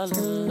all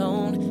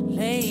alone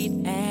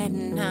late at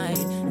night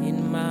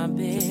in my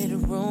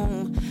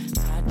bedroom,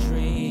 I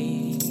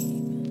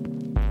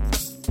dream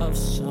of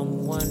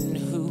someone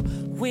who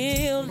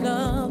will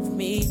love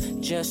me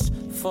just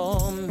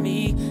for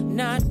me,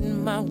 not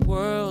my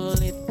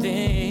worldly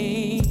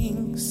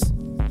things.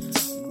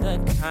 The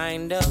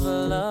kind of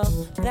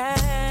love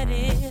that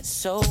is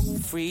so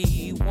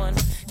free, one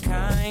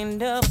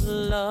kind of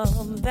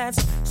love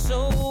that's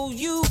so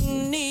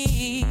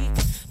unique,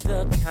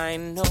 the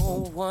kind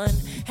no one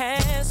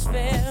has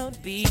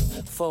felt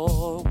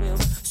before will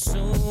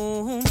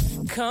soon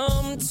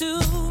come to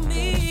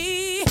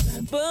me.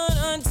 But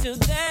until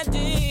that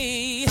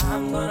day,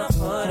 I'm gonna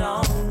put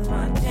on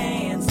my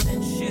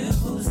dancing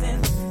shoes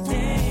and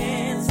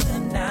dance the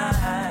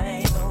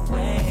night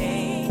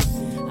away.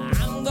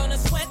 I'm gonna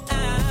sweat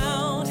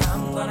out,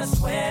 I'm gonna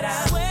sweat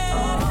out,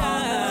 all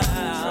the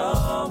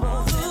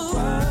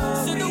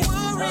troubles and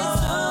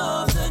worries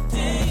of the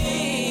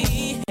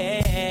day.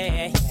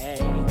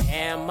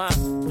 Am I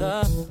the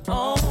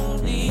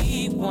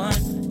only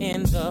one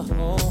in the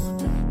whole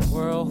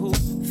world who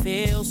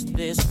feels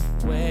this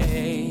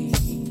way?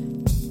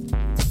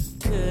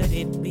 Could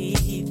it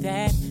be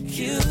that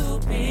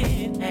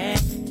Cupid and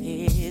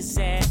his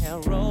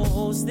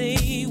arrows,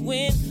 they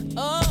went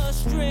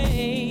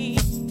astray?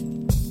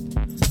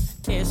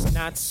 It's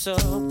not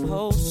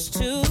supposed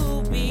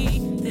to be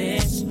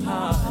this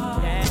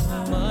hard.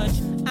 That much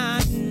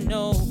I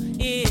know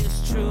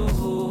is true.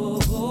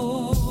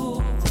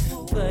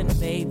 But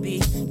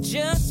maybe,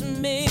 just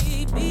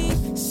maybe,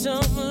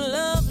 some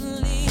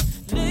lovely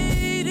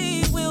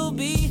lady will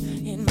be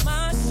in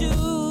my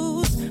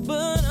shoes.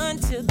 But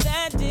until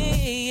that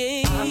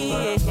day, I'm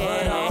gonna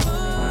put on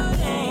my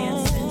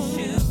dancing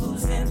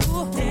shoes and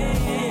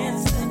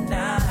dance the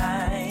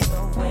night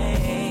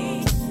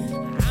away.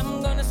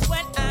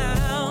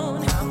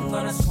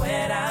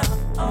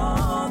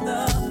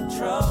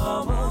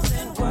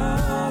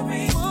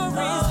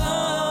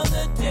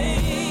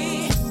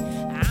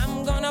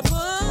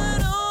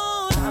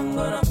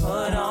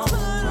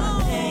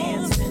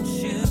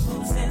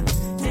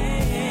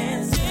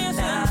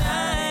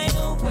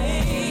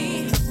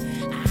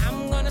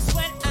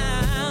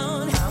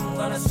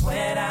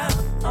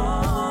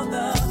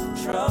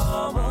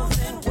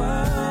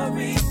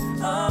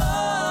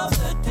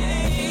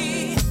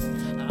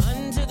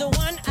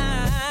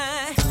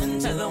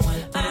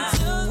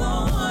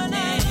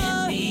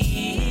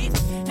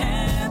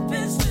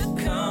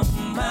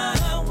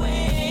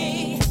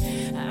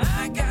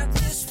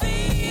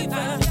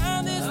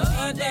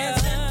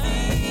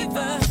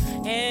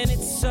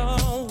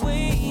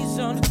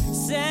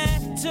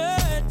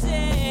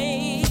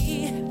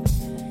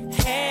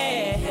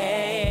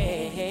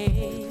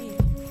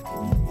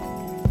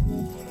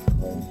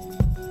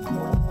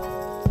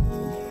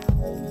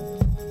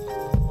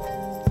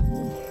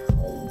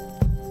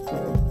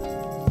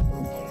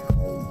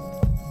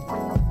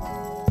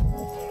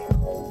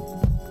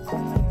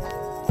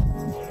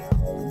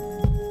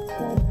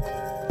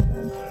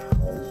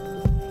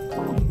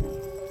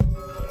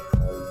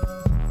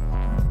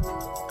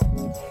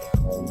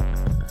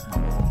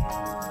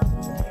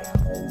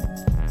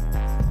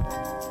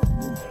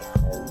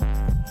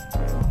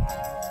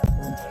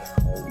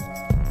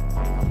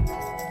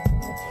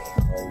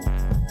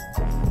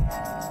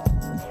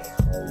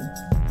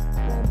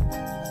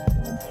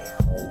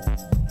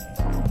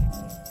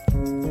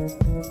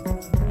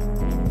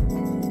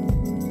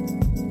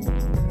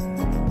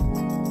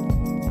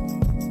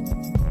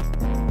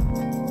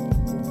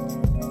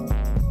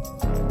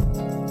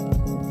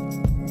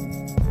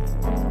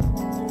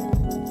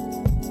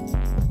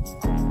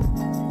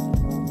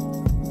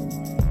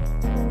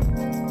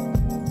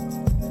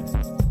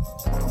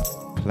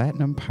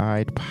 Platinum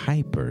Pied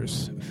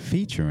Pipers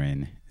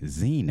featuring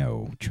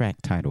Zeno,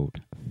 track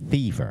titled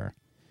Fever.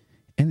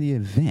 In the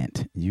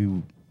event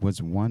you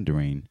was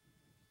wondering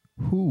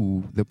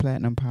who the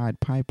Platinum Pied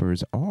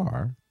Pipers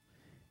are,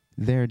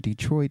 they're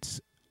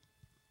Detroit's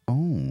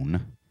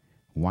own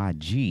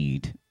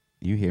Wajid.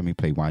 You hear me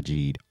play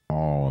Wajid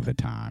all the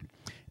time.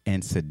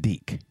 And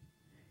Sadiq.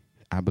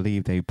 I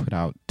believe they put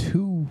out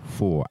 2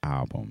 full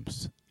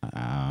albums.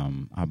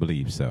 I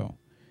believe so.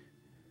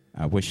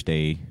 I wish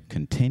they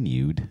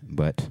continued,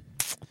 but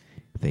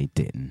they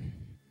didn't.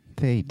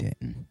 They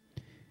didn't.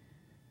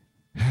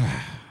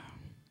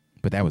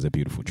 But that was a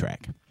beautiful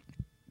track.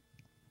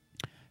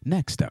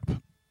 Next up,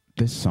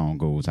 this song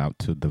goes out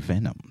to the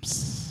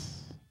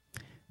Venoms.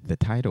 The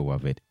title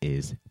of it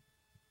is...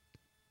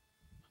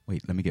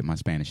 Wait, let me get my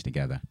Spanish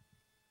together.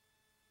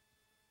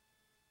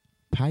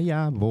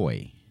 Paya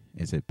Voy.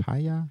 Is it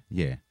Paya?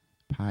 Yeah,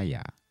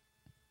 Paya.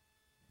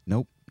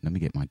 Nope. Let me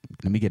get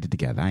it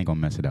together. I ain't gonna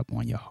mess it up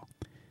on y'all.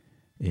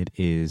 It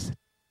is,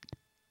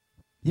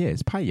 yeah,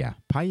 it's Paya.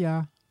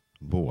 Paya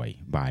Voy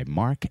by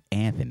Mark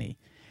Anthony.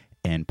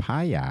 And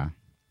Paya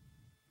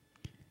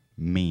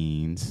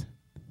means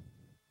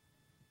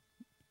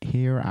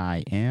here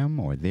I am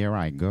or there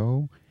I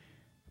go.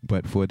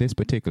 But for this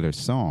particular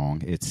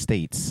song, it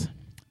states,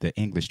 the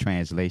English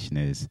translation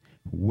is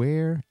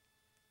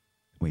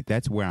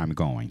that's where I'm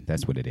going.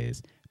 That's what it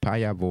is.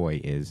 Paya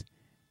Voy is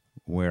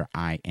where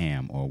I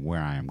am or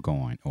where I am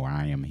going or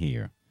I am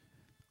here.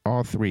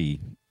 All three,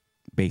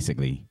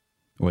 basically,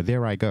 or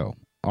there I go.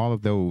 All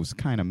of those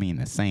kind of mean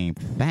the same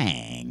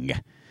thing.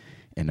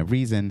 And the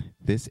reason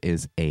this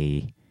is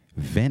a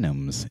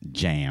Venoms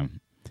jam,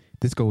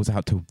 this goes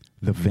out to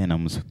the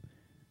Venoms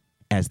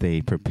as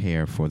they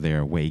prepare for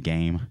their away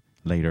game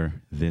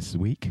later this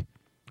week,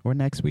 or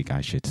next week, I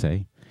should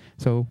say.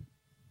 So,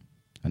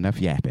 enough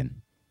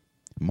yapping.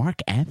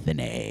 Mark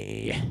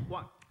Anthony.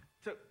 1,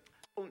 2,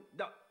 1,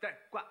 2, 3,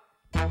 4.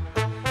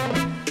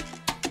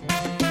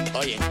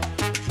 Oye,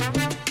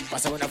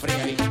 pasa una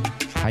fría ahí.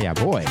 Hiya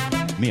boy,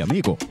 mi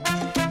amigo,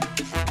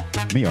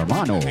 mi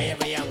hermano. Me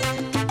llamo.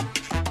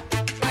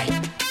 Ay.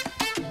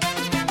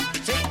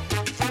 Sí.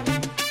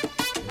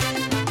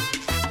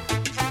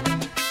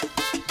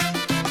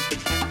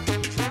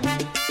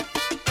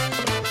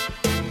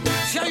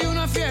 Si hay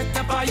una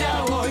fiesta pa'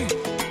 allá voy,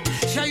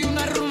 si hay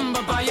una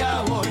rumba pa'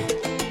 allá voy,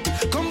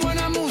 con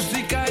buena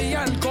música y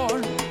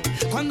alcohol,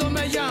 cuando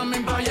me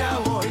llamen pa' allá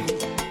voy.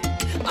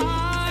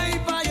 Ay,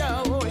 pa'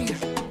 allá voy,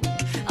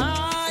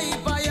 ay,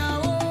 pa' allá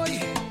voy,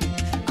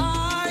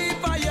 ay,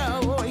 pa' allá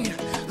voy,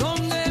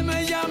 donde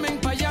me llamen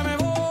pa' allá me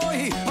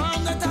voy. Pa'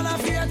 donde está la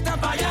fiesta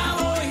pa' allá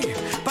voy,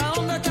 pa'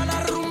 donde está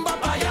la rumba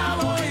pa' allá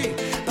voy,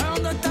 pa'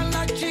 donde están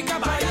las chicas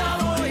pa' allá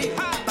voy,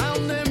 pa'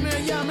 donde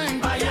me llamen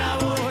pa' allá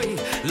voy.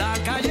 La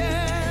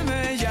calle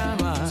me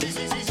llama,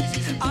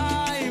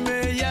 ay,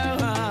 me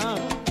llama.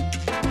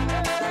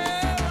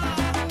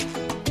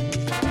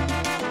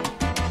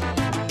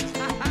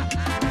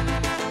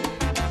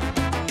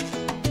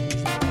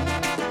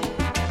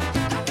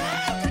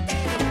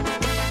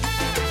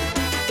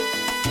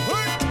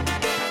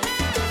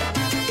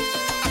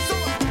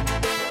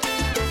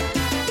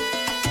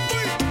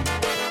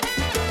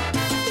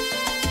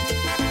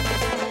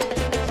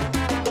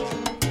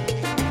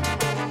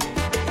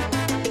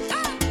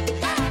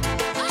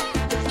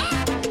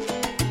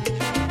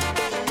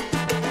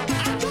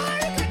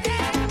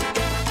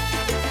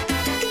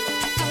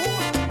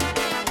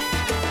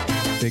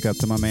 Big up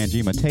to my man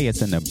G.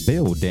 Mateus in the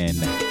building.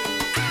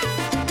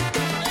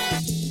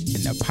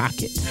 In the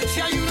pocket. Si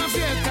hay una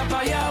fiesta pa'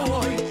 allá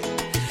voy,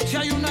 si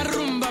hay una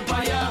rumba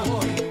pa' allá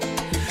voy,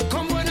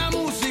 con buena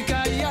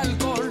música y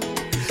alcohol,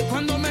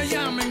 cuando me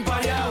llamen pa'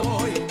 allá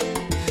voy.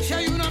 Si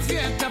hay una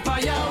fiesta pa'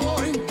 allá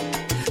voy,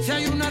 si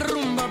hay una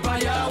rumba pa'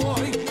 allá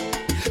voy,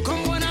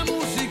 con buena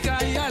música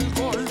y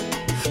alcohol,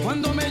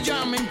 cuando me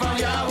llamen pa'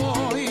 allá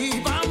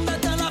voy. Pa' donde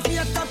está la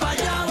fiesta pa'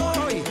 allá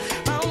voy,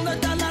 pa' donde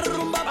está la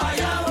rumba pa'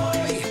 allá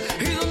voy,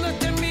 y donde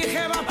esté mi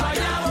jeva pa'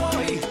 allá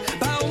voy,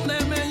 pa'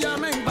 donde me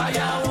llamen pa'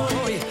 allá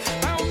voy,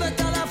 pa' donde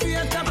está la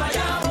fiesta pa'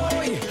 allá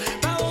voy,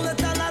 pa' donde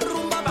está la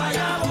rumba pa'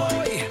 allá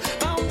voy,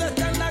 pa' donde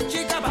están las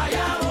chicas pa'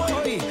 allá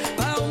voy,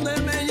 pa'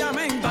 donde me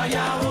llamen pa'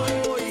 allá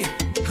voy.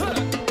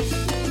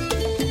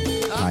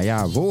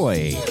 Hiya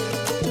boy,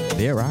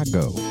 there I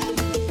go.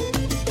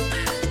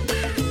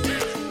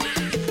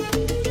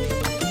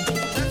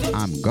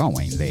 I'm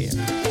going there.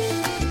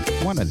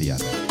 One or the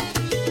other.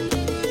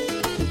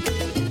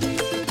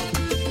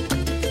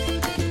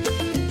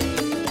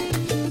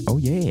 Oh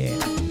yeah.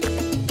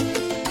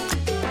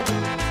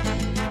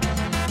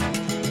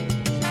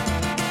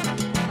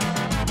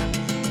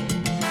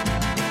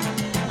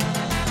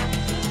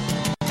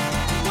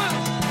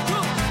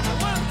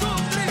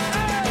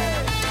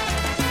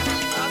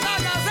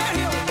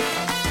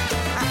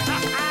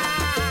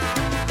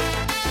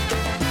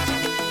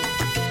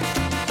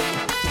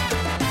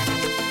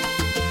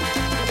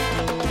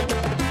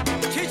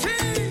 Si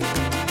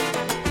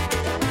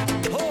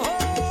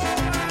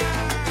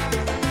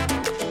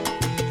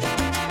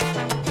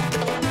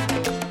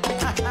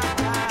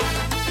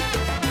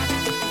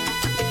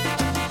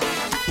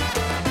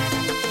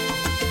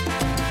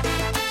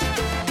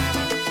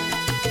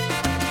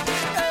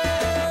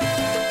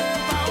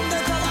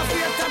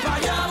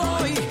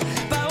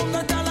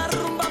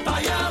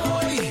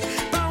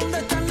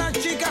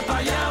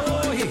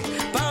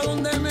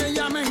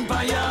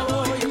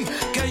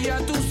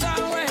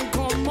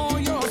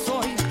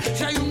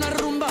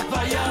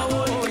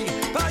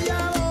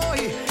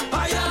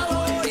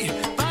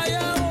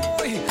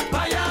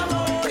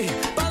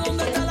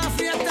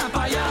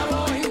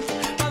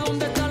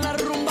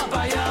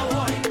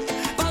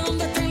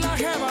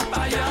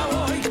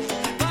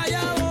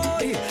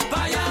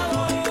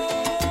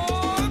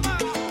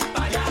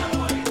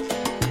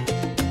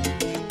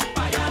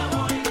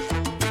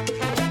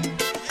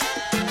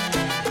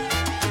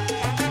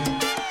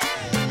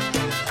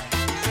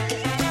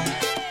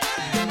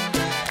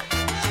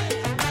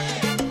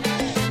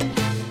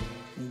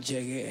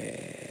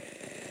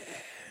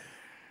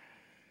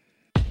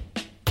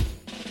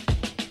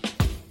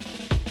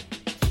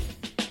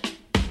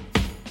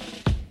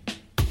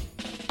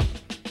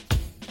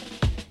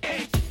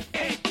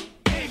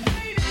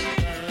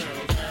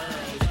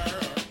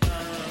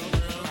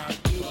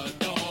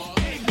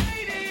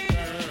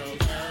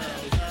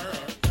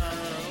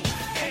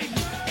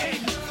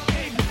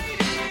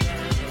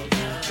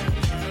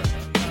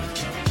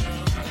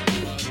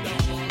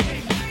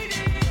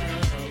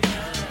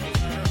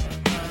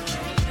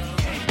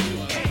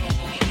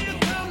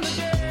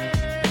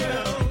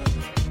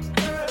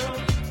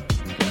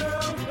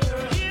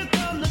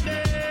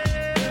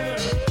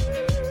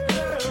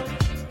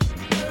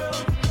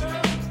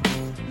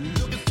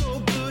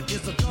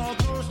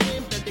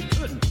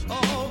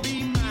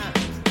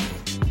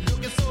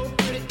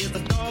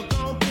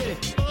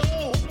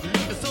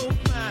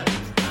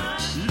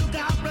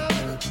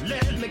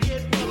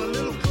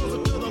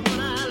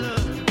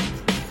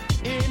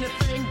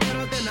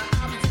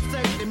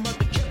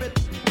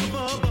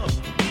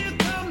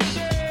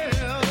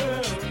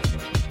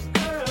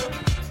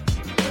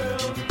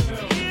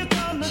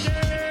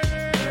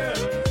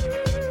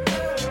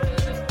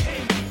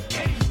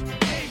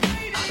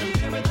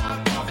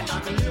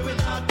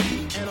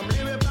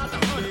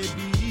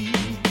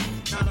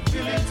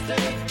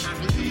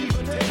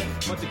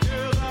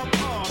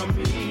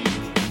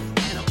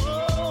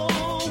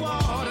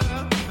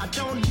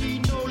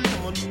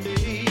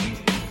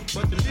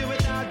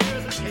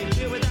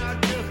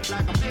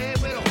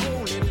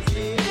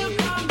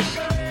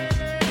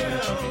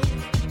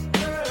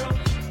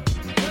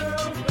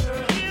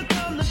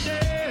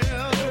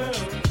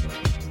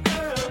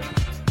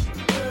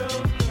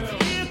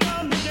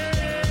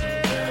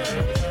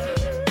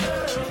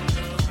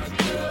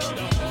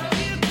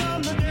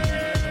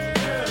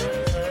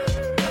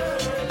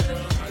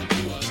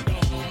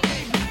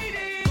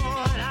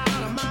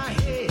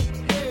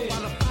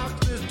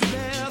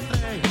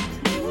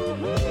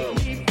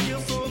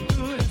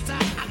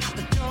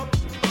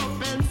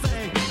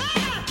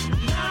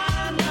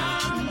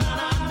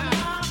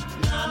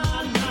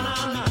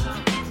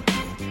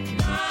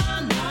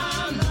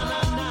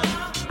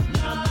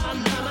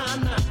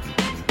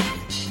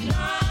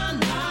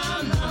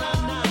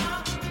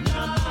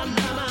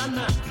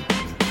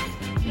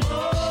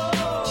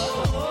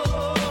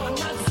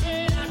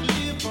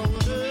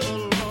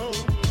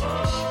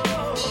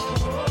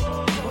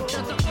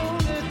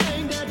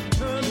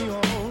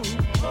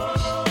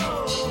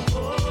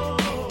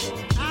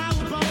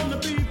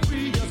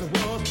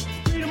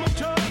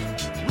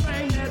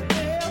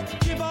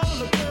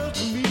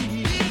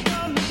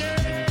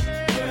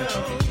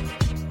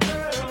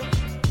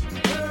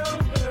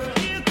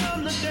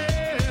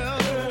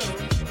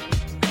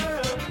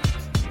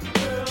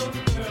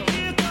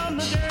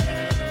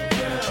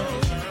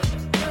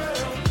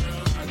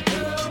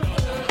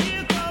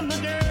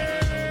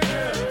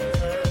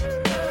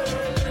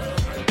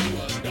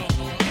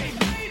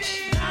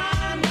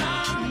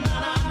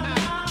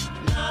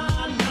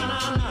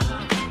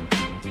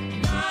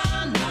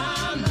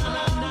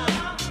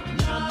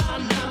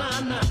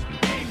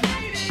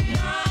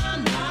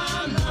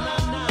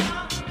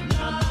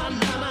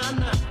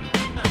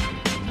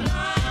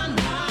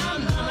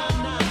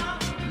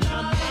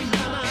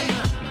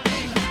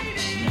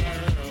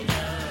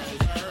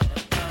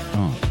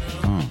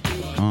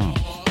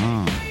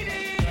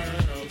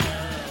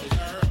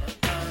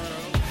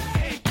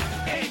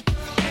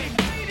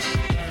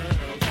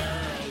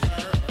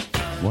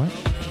What?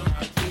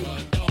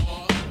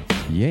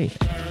 Yeah.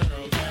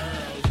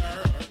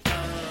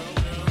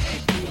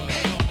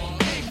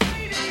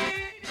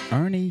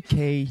 Ernie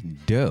K.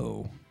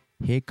 Doe.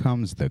 Here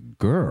Comes the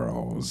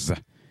Girls.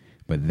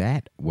 But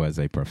that was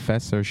a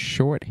Professor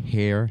Short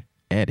Hair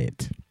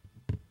edit.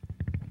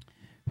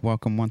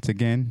 Welcome once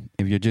again.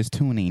 If you're just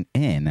tuning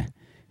in,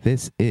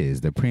 this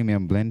is the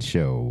Premium Blend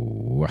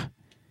Show.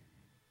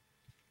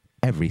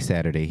 Every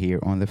Saturday here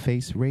on the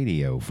Face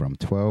Radio from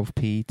 12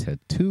 p to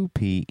 2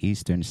 p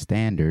Eastern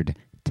Standard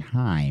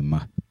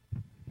Time,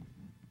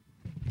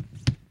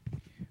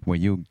 where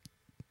you're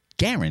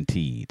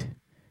guaranteed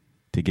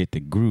to get the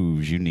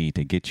grooves you need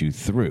to get you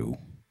through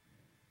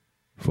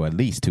for at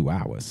least 2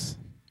 hours.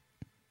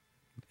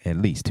 At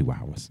least 2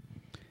 hours.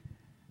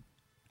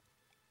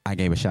 I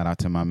gave a shout out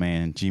to my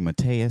man G.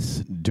 Mateus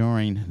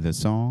during the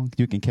song.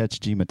 You can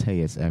catch G.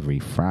 Mateus every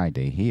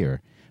Friday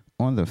here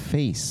on the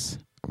Face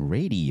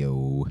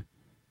Radio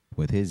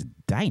with his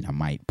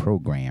dynamite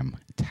program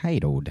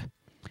titled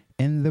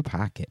In the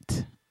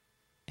Pocket.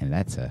 And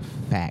that's a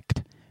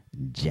fact,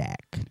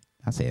 Jack.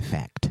 I say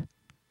fact.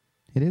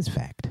 It is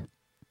fact.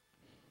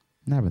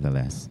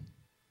 Nevertheless,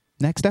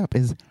 next up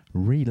is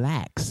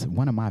Relax,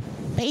 one of my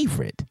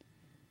favorite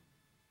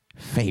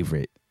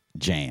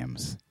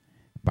jams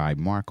by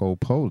Marco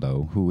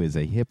Polo, who is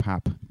a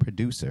hip-hop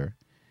producer,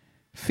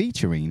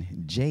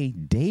 featuring Jay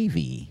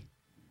Davy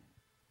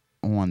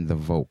on the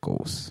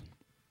vocals.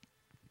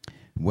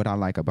 What I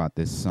like about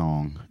this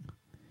song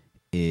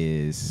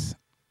is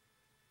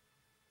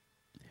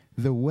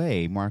the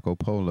way Marco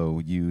Polo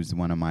used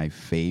one of my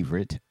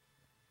favorite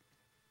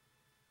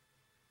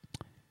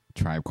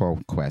Tribe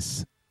Called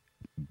Quest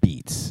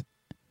beats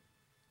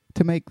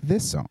to make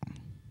this song.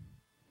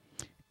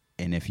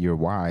 And if you're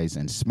wise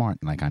and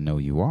smart like I know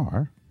you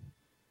are,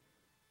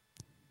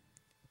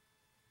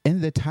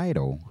 in the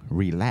title,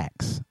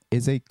 Relax,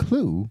 is a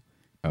clue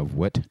of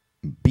what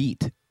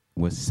beat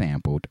was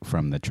sampled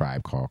from the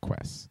Tribe Called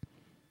Quest.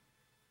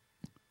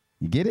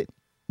 You get it?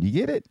 You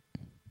get it?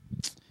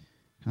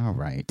 All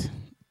right.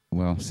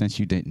 Well, since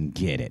you didn't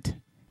get it,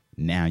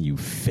 now you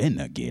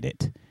finna get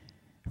it.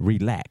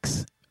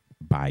 Relax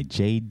by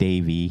Jay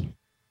Davy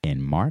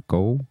and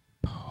Marco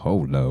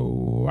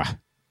Polo.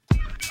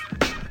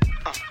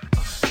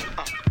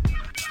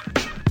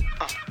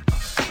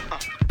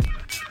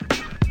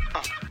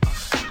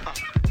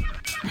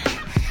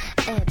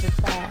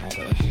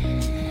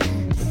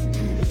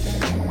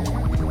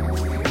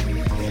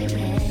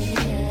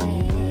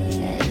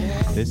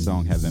 This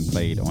song has been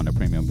played on the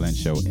Premium Blend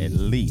Show at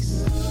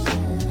least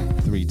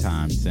 3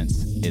 times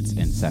since its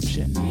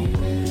inception.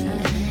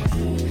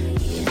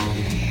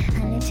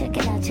 Honey, check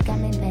it out, you got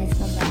me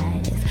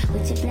mesmerized.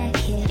 With your black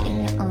hair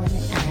and your almond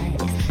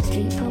eyes.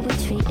 Street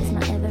poetry is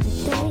my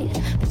everyday.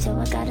 But yo,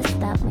 I gotta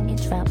stop when you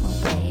drop my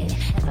weight.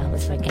 If I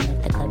was working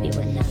at the club, you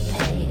would not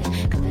pay.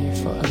 Come here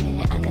for a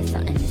minute, I got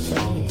something to say.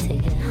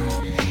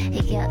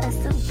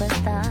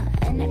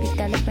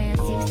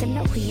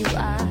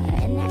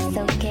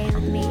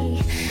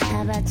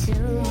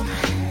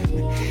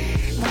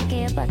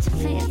 about your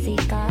fancy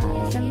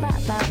cars and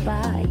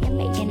blah, you're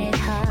making it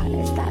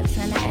hard. Stop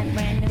trying to act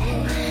brand new.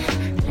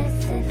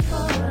 Listen for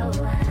a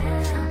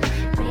while.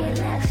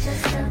 Relax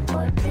yourself,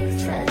 boy,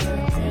 please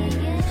hesitate.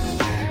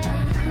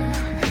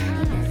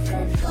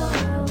 Listen for a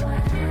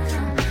while.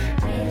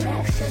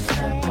 Relax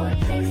yourself, boy,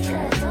 please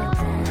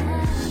hesitate.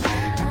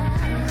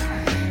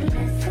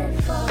 Listen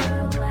for a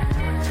while.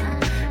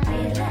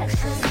 Relax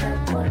yourself,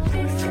 boy,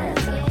 please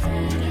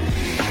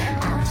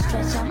hesitate. I'll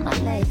stretch out my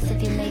legs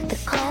if you make the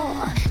call.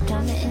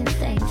 Drive me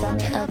insane, drive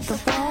me up the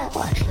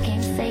wall.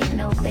 Can't say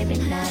no, baby,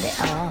 not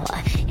at all.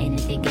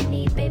 Anything you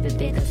need, baby,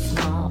 big or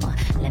small.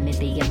 Let me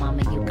be your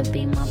mama, you could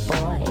be my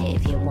boy.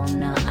 If you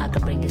wanna, I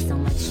could bring you so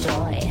much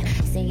joy.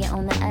 See you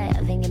on the app,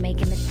 and you're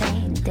making me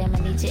think. Damn, I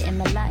need you in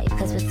my life,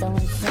 cause we're so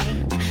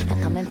insane. I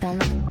come and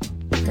pound to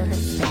the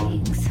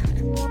things.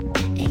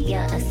 And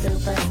you're a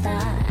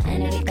superstar,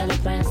 and every color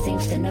brand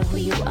seems to know who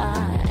you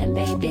are. And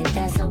baby,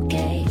 that's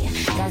okay,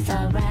 that's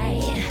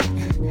alright.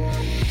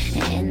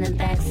 And in the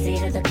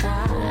backseat of the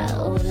car,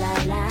 ooh la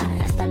la,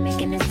 stop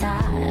making it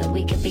hard.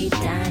 We could be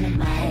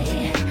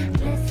dynamite.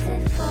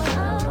 Listen for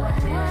a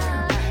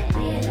while.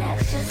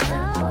 Relax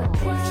yourself, boy,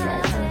 please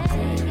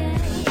hesitate.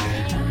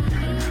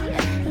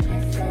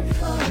 Listen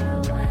for a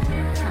while.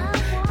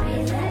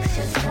 Relax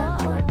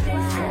yourself, boy,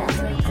 please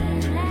hesitate.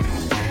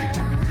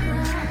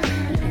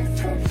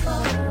 Listen for a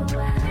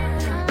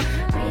while.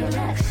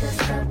 Relax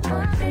yourself,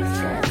 boy, please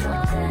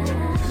hesitate.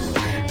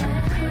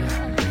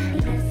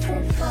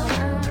 Listen for a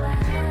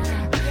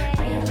while.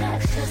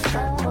 Relax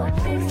yourself, boy,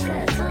 please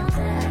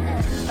hesitate.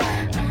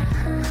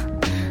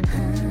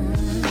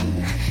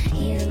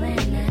 You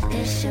and I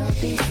could sure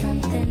be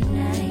something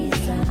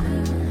nice.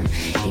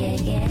 Yeah.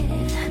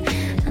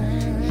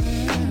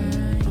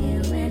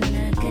 You and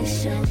I could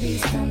sure be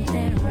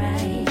something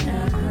right.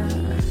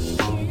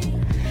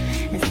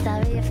 And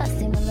sorry if I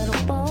seem a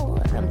little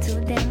bored. I'm too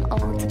damn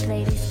old to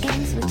play these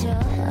games with you.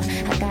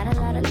 I got a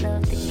lot of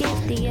love to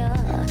give to you.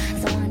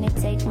 So honey,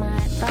 take my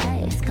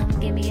advice. Come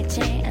give me a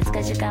chance,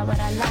 cause you got what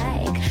I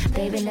like.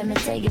 Baby, let me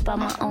tell you about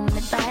my own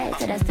advice.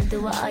 So that's to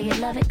do with all you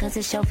love it, cause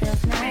it sure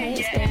feels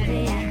nice,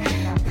 baby.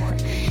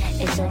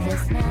 It sure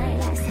feels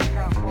nice.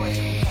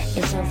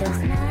 It sure feels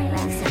nice.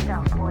 Relax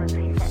yourself, boy,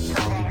 please settle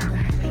down.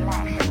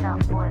 Relax yourself,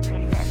 boy,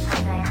 please settle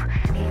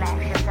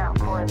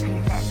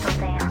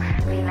down.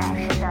 Relax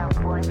yourself,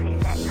 boy,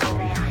 please settle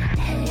down.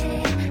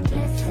 Hey,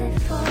 listen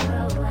for a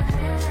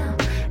while.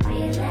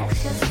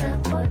 Relax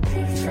yourself, boy,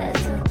 please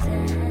settle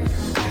down.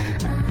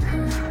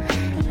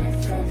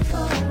 Listen for a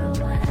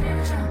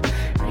while.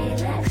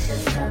 Relax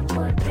yourself,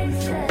 boy,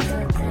 please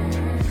settle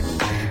down.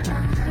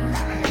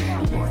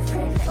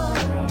 Listen for a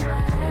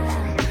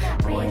while.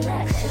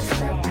 Relax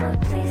yourself, boy,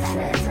 please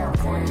settle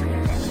down.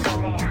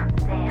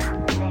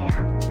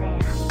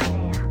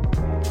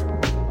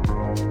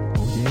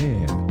 Oh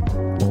yeah.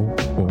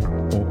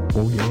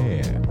 Oh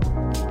yeah.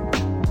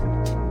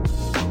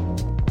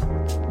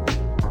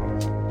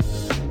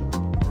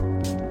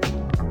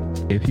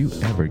 If you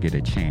ever get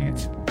a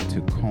chance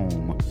to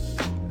comb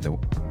the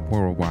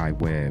World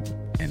Wide Web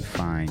and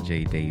find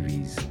Jay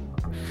Davies'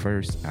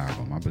 first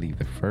album, I believe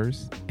the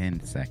first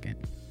and second,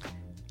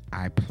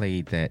 I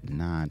played that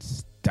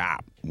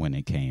non-stop when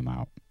it came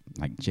out.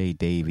 Like, Jay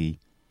Davy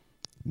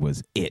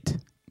was it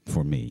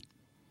for me.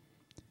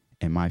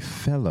 And my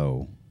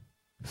fellow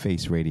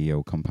Face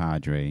Radio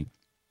compadre,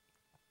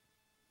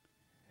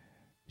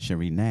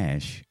 Cherie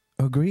Nash,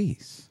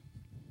 agrees.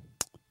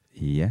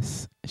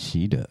 Yes,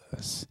 she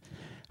does.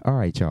 All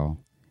right, y'all.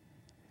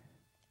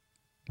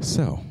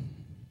 So,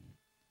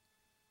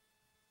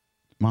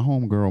 my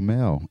homegirl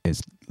Mel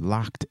is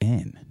locked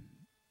in.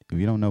 If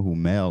you don't know who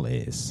Mel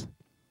is,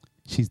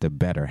 she's the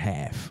better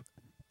half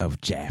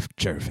of Jaff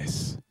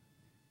Jervis,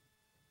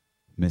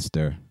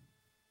 Mr.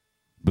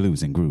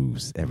 Blues and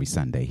Grooves, every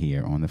Sunday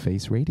here on the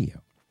Face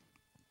Radio.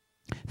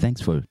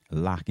 Thanks for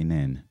locking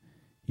in,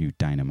 you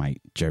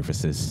dynamite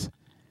Jervises.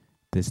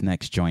 This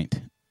next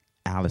joint,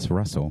 Alice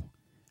Russell,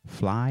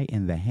 Fly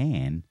in the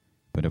Hand,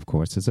 but of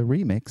course it's a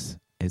remix.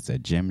 It's a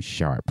Jim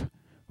Sharp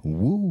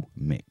Woo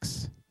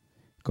mix.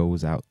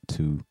 Goes out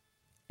to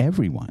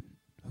everyone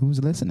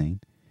who's listening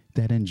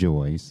that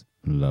enjoys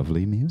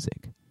lovely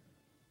music.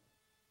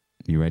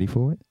 You ready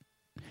for it?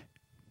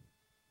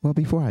 Well,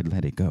 before I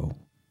let it go,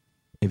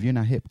 if you're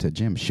not hip to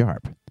Jim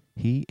Sharp,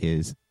 he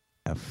is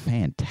a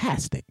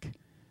fantastic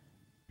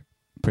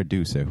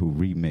producer who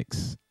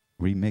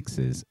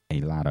remixes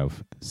a lot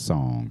of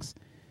songs.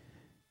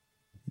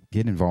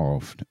 Get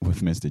involved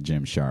with Mr.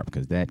 Jim Sharp,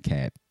 because that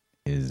cat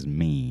is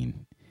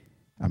mean.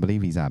 I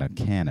believe he's out of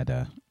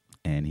Canada,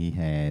 and he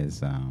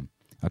has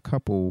a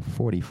couple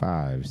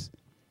 45s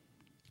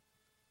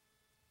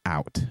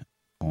out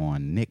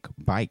on Nick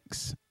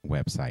Bike's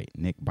website.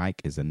 Nick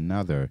Bike is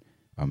another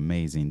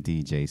amazing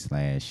DJ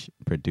slash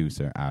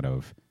producer out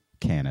of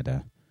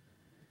Canada.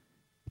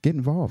 Get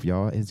involved,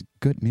 y'all. It's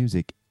good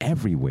music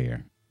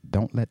everywhere.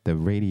 Don't let the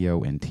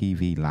radio and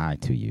TV lie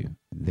to you.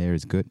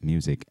 There's good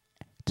music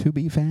to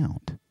be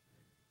found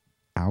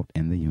out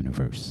in the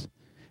universe.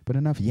 But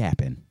enough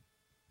yapping.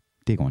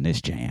 Dig on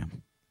this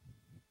jam.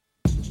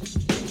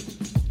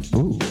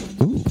 Ooh,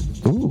 ooh,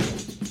 ooh.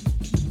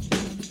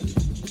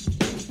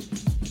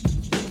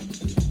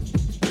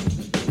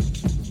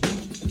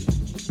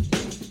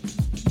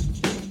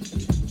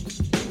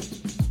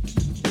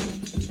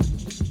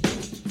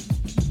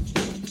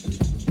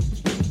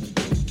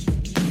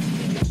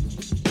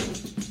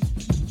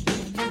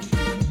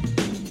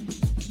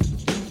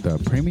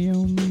 The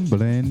Premium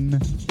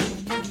Blend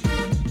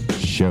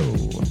Show.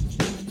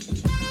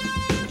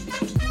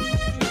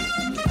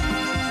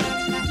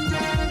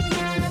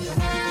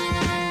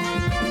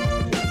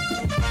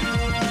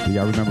 Do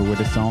y'all remember where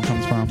this song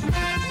comes from?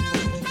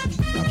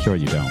 I'm sure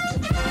you don't.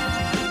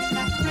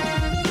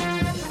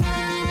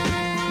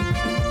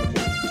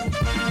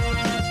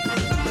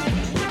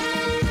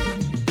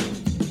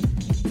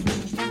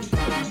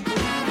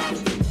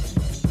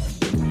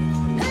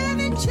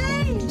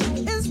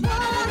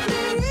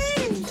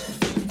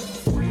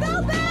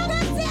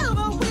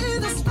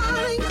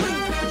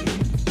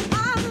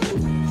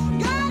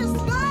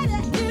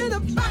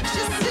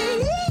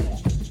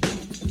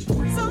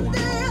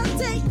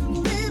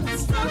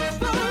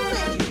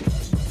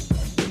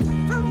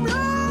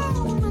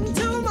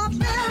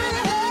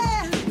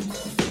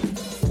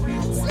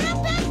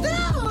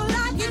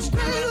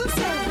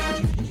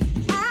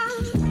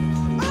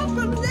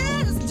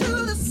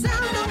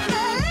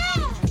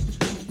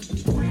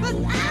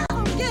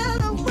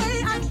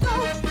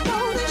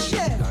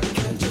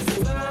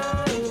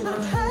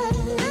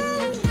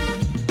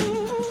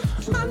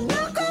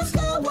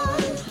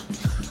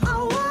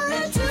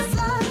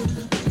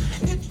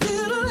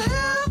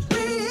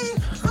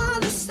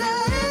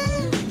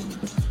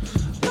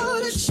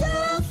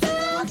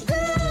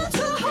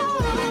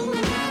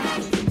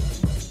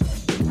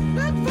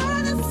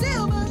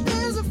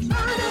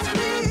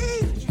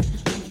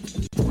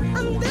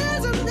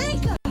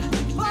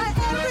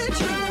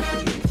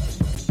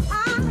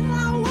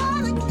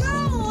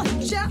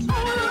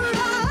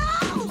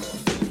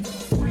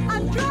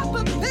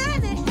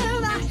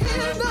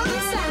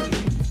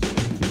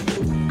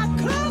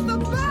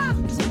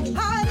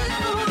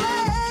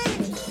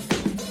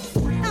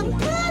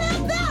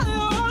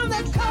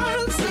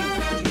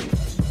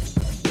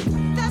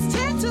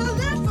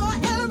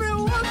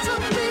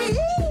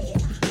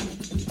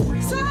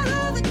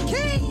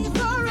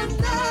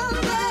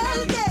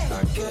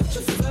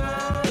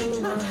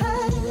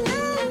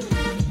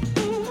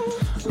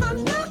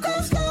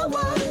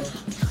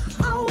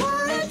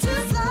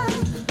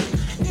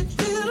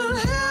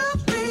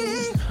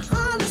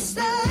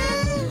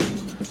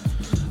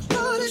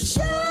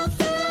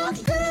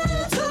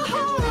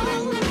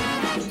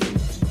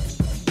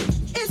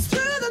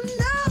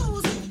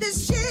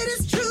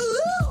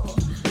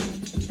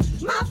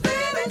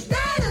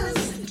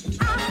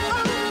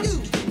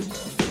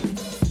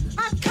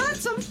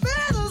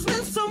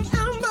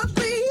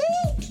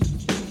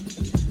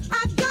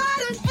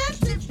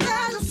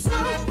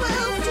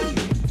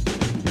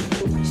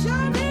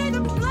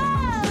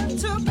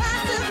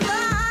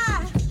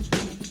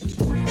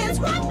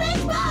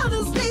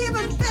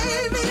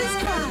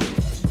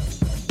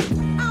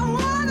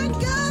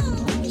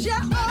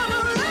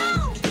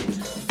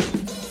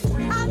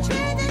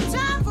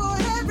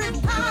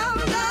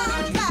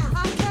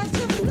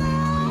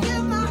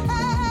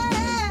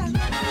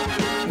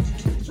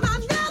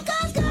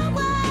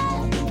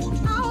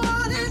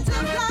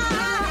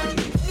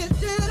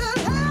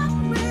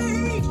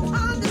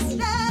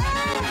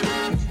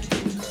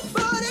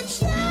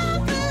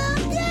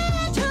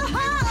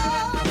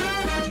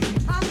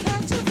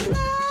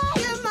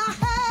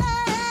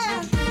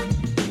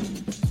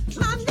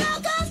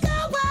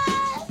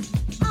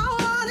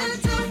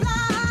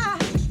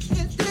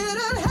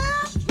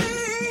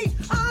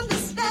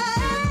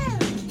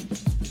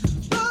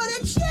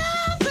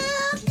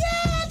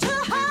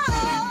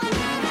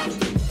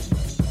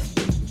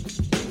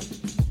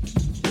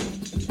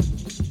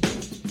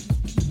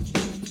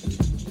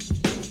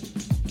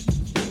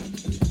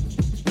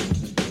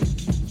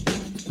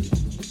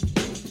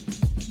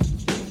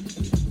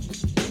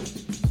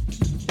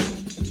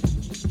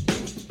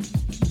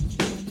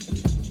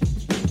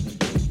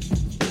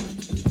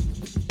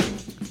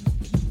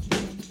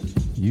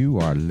 You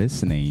are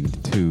listening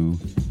to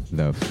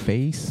the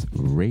Face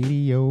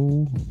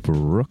Radio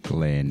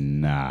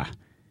Brooklyn.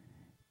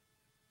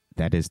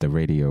 That is the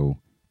radio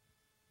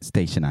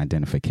station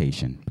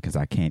identification because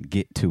I can't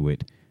get to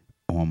it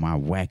on my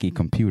wacky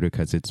computer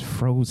because it's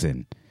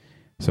frozen.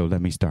 So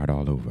let me start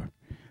all over.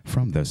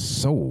 From the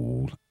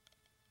soul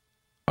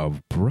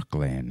of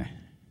Brooklyn,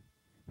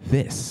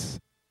 this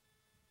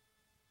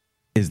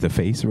is the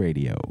Face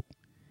Radio.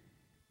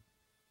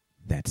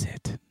 That's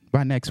it.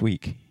 By next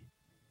week,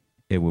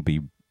 it will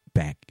be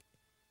back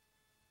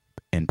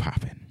and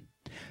popping.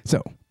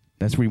 So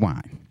let's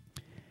rewind.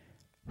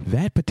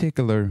 That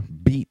particular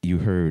beat you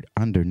heard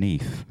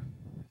underneath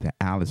the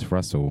Alice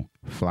Russell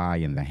Fly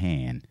in the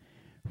Hand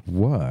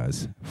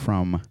was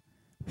from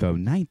the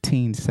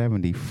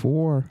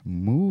 1974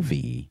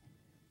 movie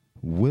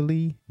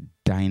Willie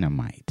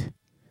Dynamite.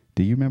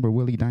 Do you remember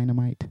Willie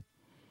Dynamite?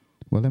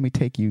 Well, let me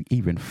take you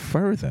even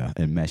further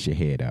and mess your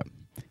head up.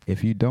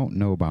 If you don't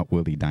know about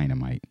Willie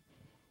Dynamite,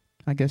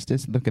 I guess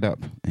just look it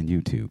up on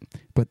YouTube.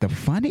 But the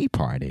funny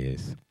part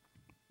is,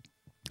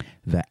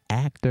 the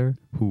actor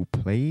who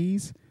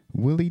plays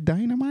Willie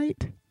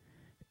Dynamite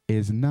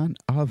is none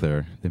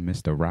other than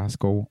Mr.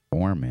 Roscoe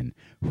Orman,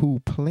 who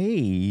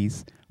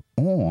plays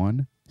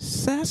on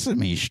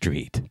Sesame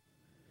Street.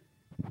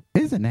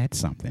 Isn't that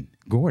something?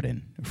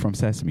 Gordon from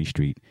Sesame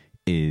Street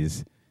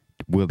is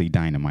Willie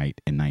Dynamite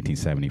in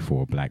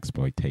 1974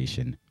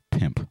 blaxploitation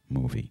pimp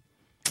movie.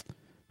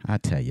 I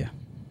tell you,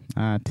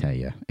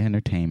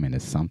 entertainment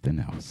is something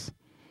else.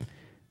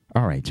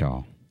 All right,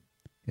 y'all.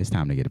 It's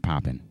time to get it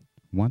popping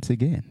once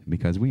again,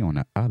 because we on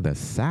the other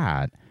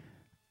side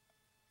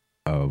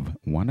of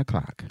 1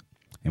 o'clock,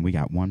 and we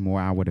got one more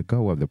hour to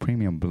go of the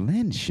Premium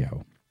Blend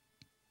Show.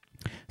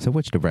 So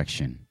which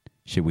direction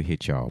should we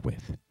hit y'all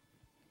with?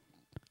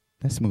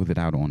 Let's smooth it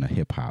out on a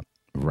hip-hop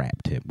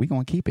rap tip. We're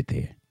going to keep it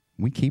there.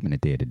 We keeping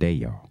it there today,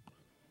 y'all.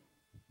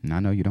 And I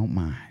know you don't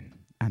mind.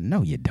 I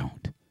know you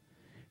don't.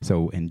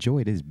 So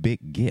enjoy this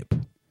Big Gip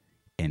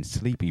and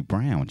Sleepy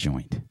Brown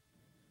joint.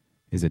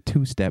 It's a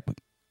two-stepper.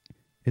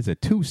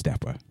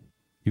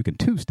 You can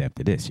two-step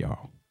to this,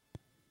 y'all.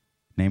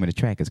 Name of the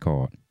track is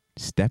called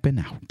Steppin'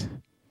 Out.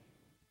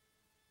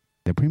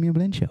 The Premium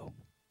Blend Show.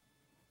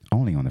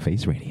 Only on the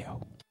Face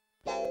Radio.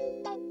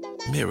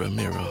 Mirror,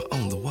 mirror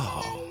on the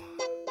wall.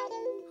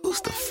 Who's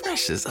the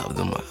freshest of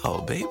them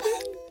all, baby?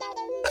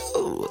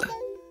 Ooh.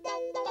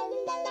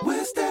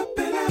 We're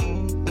stepping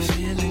out.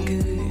 Feeling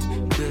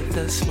good with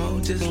the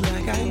smoke just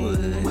like I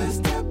would. We're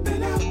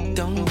stepping out.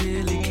 Don't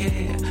really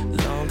care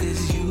long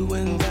as you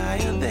and I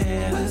are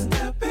there. We're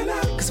stepping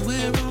out. Cause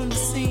we're on the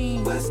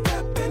scene. We're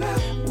stepping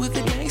out. With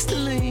the gangster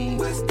lean.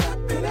 We're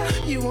stepping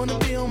out. You wanna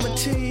be on my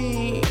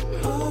team.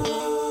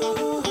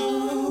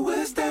 Oh,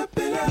 we're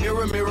stepping out.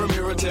 Mirror, mirror,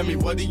 mirror, tell me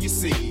what do you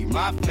see?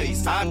 My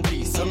face, high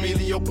piece,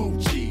 Emilio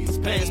Pucci's,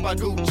 pants by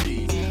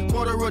Gucci.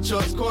 Quarter a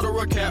chucks, quarter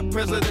a cap,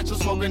 presidential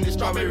smoking this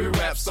strawberry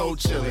rap so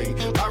chilling.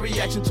 My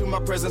reaction to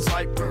my presence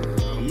like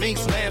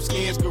minks,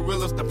 lambskins,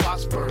 gorillas, the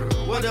phosphor.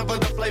 Whatever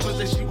the flavors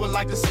that you would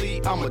like to see,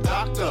 I'm a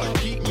doctor.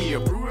 Keep me a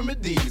brew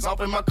remedies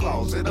off in my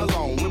closet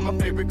alone with my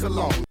favorite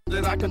cologne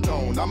that I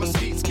condone. I'm a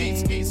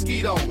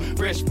skeet on,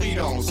 fresh feet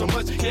on. So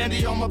much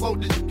candy on my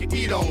boat that you can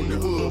eat on the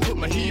hood. Put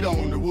my heat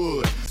on the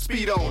wood,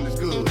 speed on is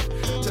good.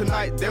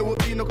 Tonight there will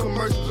be no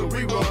commercials or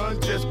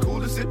reruns, just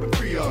cool to sipping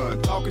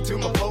Freon. Talking to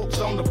my folks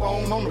on the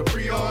phone on the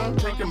Freon,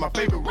 taking my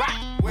favorite rock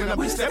when I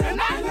be stepping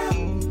out.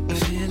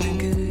 Feeling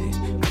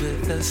good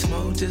with the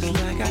smoke just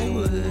like I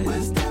would.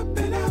 We're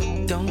stepping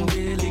out. Don't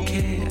really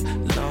care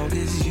long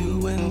as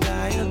you and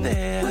I are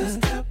there. We're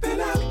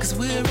stepping out. Cause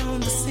we're on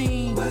the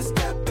scene. We're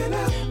stepping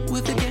out.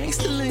 With the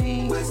gangster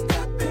lean. We're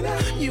stepping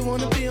out. You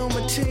wanna be on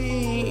my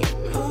team.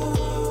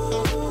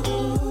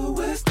 Oh,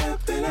 we're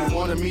stepping out. You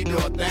wanna meet the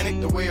authentic,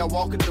 the way I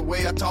walk it, the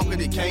way I talk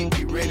it, it can't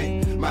be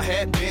rented. My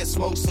hat bent,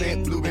 smoke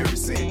scent, blueberry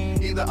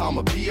scent. Either I'm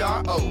a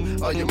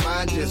PRO or your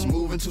mind just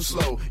moving too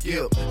slow.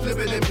 Yeah, flip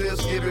it and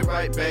bliss, give it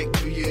right back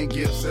to you in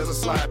gifts. As I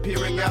slide,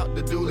 peering out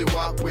the dually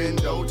walk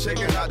window,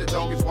 checking out the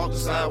donkeys walk the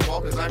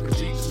sidewalk as I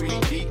critique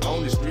sweet heat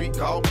on the street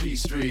called P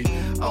Street.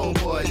 Oh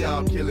boy,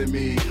 y'all killing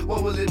me.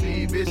 What will it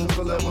be? Vision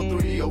for level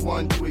 3 or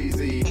 1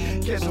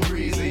 Tweezy. Catch some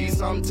breezy,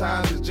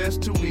 sometimes it's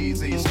just too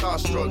easy.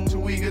 Starstruck,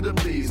 too eager to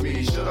please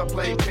me. Should I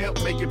play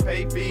pimp, make it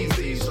pay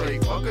fees?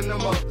 Straight fucking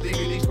them up,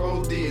 leaving these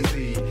crows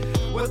dizzy.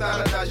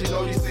 Without a doubt, you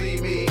know you see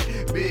me.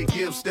 Big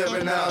Gift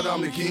stepping out,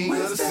 I'm the king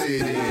of the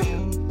city.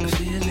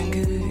 Feeling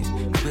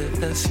good with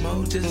the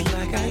smoke just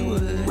like I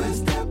would. We're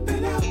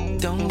stepping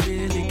out. Don't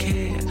really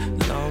care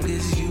long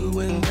as you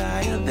and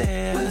I are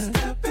there. We're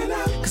stepping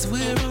out. Cause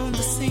we're on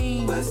the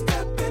scene. We're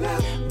stepping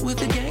out. With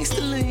the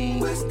gangster lean.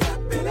 We're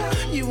stepping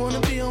out. You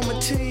wanna be on my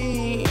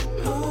team.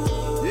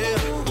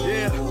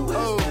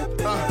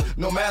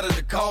 No matter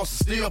the cost,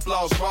 still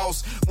floss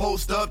Ross.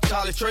 Post up,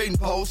 Charlie trading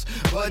post.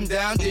 Button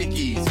down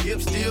Dickies,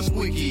 hip still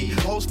squeaky.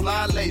 Post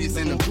fly ladies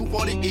in them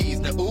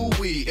 240Es, the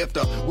ooh-wee. If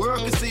the world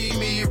could see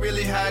me,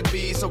 really high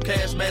be. So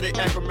charismatic,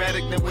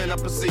 acrobatic, then when I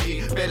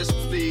proceed. Better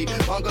speed,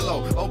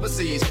 bungalow,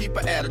 overseas. Keep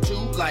an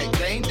attitude like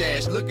Dame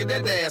Dash. Look at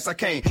that ass, I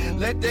can't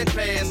let that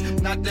pass.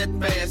 Not that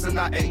fast, and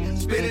I ain't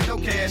spending no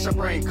cash. I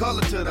bring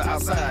color to the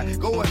outside.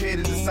 Go ahead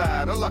and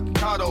decide. Unlock the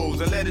cardos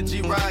and let it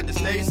G-ride to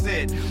stay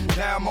set.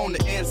 Now I'm on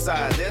the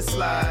inside, let's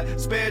slide.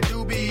 Spare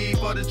doobie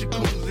for the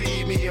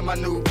jacuzzi. Me and my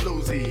new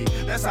bluesy.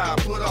 That's how I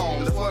put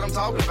on. That's what I'm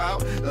talking about.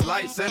 The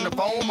lights and the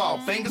foam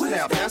off. Fingers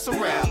snap. That's a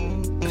wrap.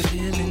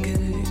 Feeling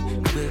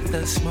good with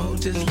the smoke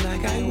just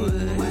like I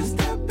would. We're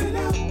stepping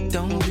out.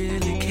 Don't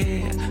really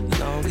care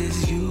long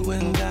as you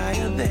and I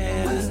are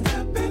there. We're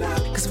stepping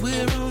out. Cause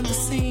we're on the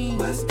scene.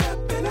 We're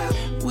stepping out.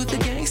 With the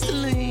gangster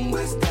lean.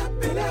 We're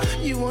stepping out.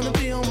 You wanna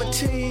be on my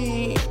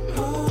team.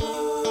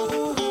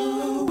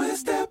 Oh, we're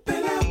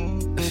stepping out.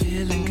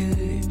 Feeling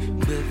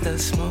good with the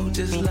smoke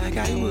just like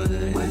I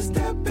would. We're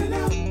stepping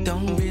out.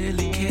 Don't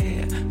really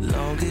care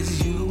long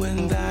as you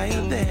and I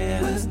are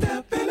there. We're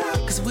stepping out.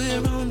 Cause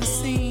we're on the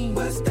scene.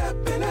 We're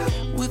stepping out.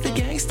 With the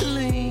gangster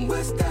lean.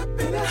 We're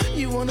stepping out.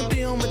 You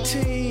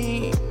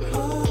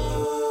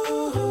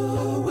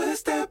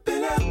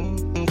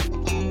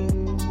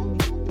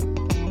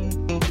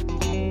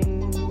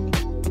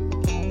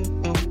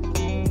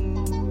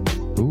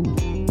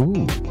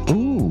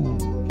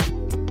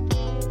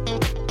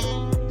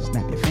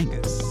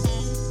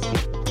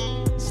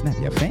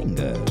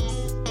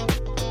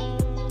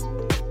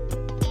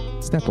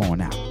Step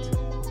On Out.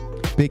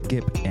 Big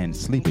Gip and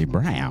Sleepy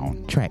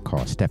Brown, track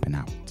called Stepping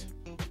Out.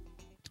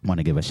 Want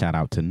to give a shout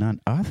out to none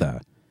other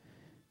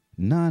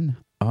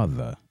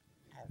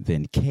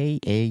than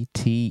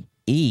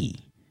K-A-T-E.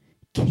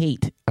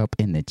 Kate up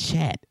in the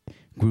chat,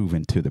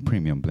 grooving to the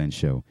Premium Blend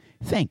Show.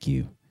 Thank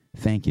you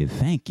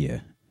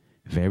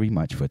very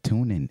much for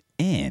tuning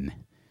in,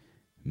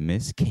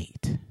 Miss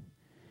Kate.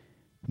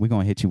 We're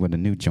going to hit you with a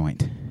new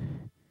joint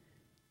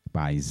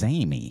by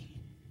Zamie.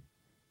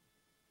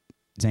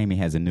 Zamie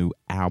has a new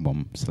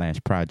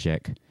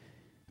album/project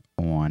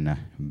on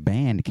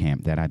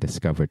Bandcamp that I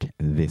discovered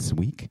this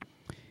week.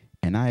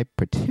 And I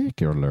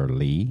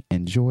particularly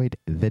enjoyed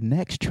the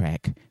next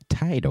track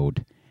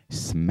titled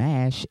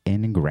Smash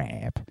and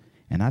Grab.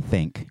 And I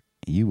think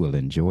you will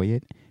enjoy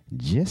it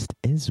just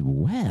as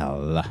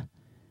well.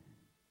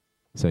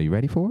 So you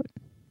ready for it?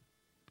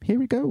 Here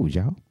it goes,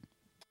 y'all.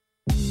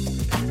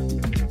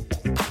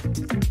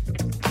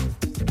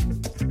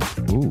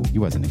 Ooh,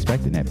 you wasn't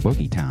expecting that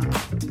boogie time.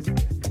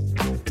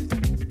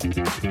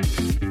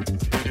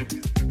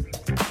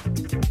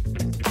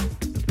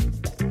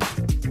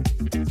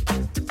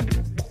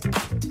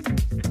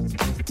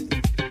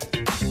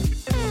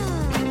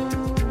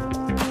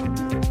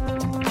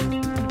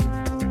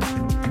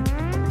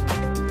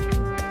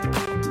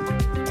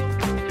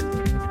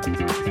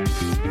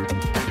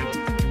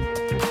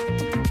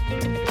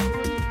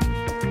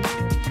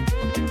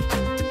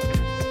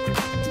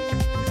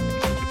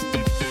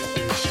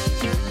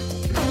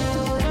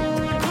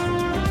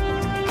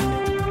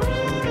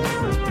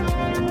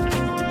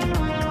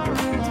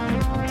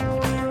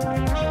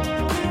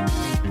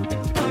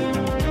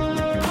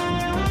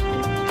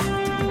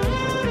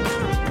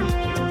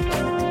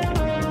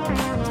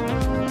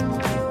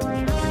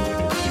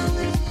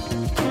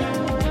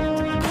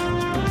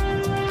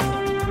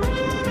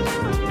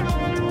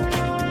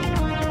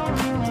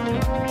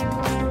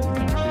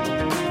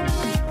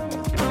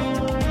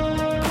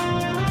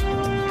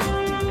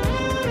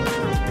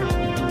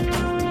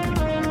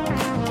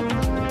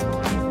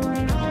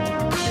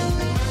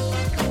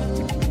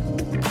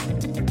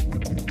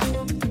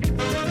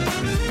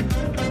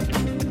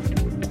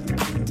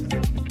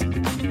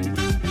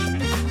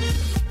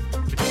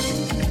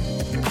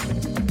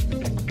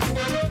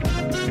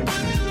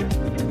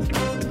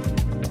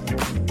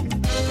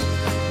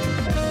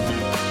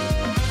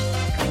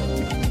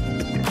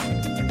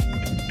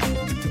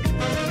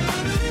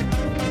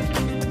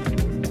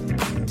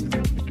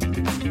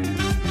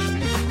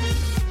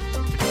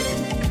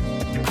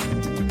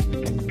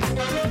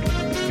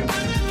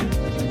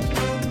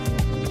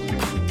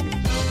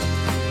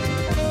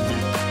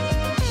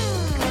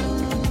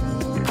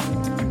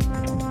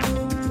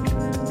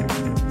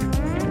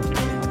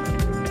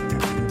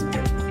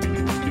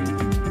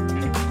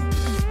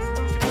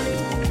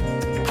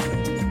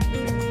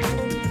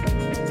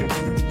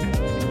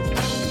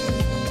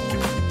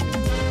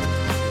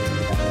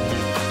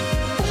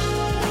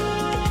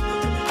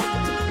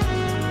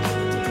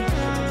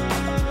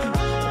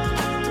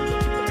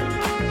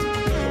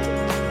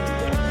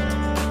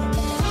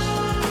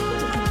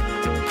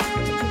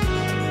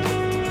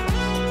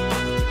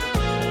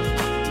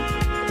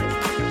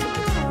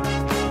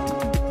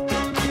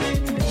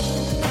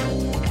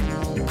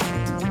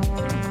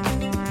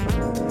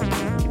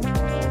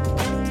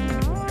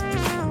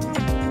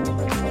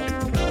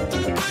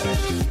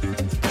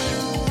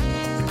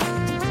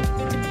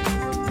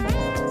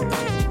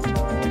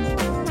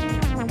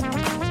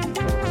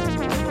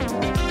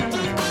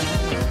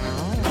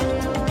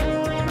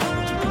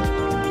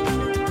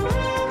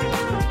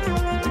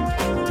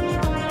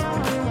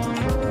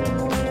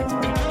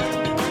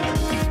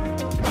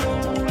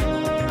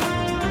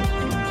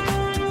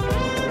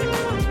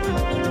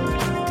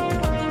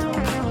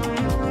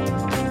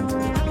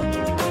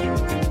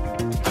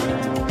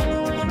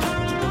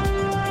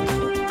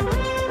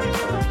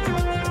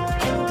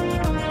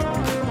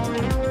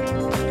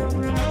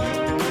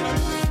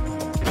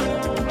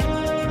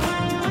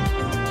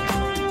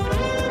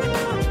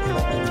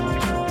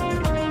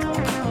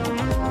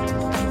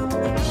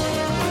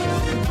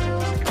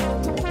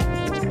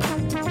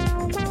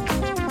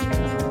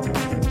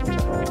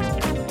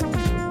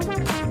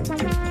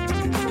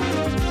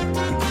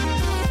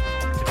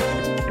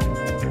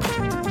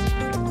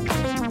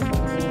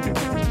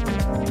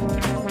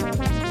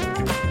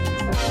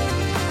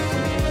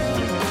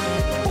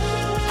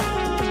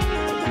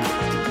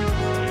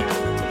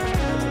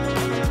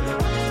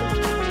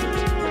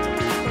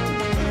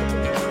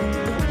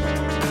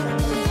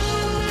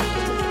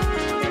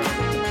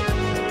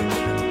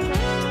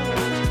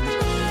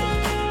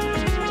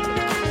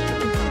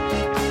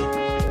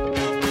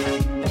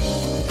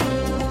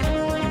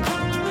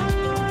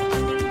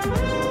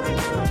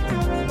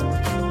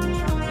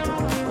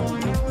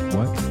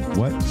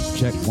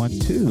 Check 1,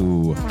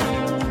 2.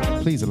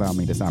 Please allow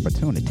me this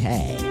opportunity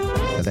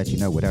to let you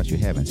know what else you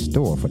have in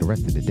store for the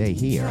rest of the day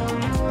here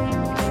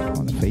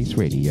on the Face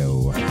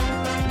Radio.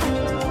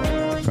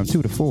 From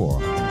 2 to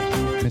 4,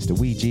 Mr.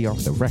 Ouija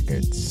off the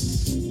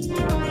records.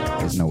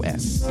 There's no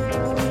S.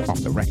 Off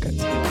the record.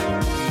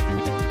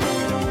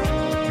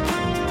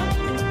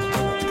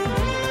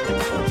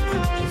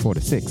 4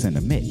 to 6 in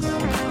the mix,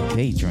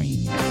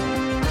 Daydream.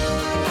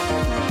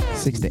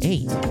 6 to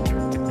 8,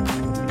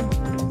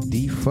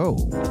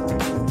 Defoe,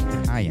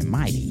 High and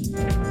Mighty.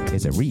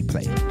 It's a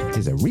replay.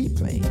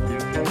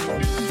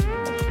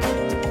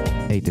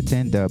 8 to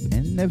 10, Dub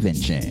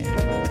Intervention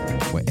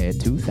with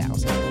Ed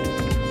 2000.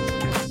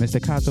 Mr.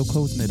 Kazo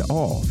closing it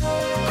off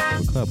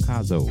with Club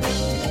Kazo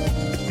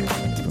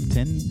from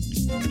 10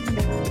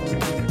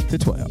 to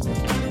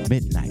 12,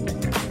 midnight.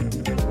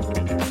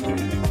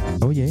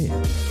 Oh, yeah.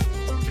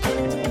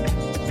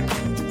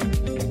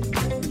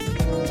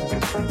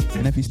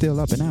 And if you're still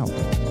up and out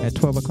at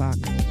 12 o'clock,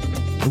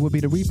 it will be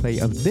the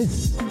replay of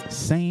this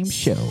same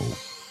show,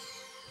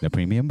 the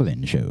Premium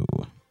Blend Show.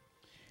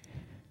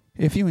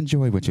 If you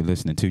enjoy what you're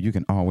listening to, you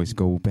can always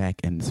go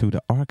back into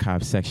the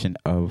archive section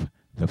of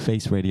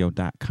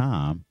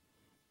thefaceradio.com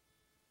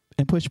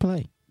and push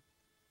play.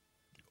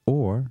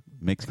 Or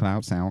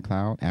Mixcloud,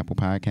 SoundCloud, Apple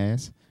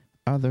Podcasts,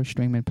 other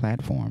streaming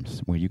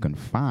platforms where you can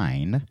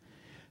find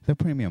the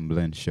Premium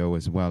Blend Show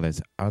as well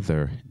as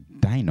other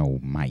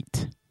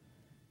dynamite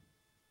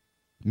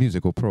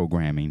musical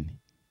programming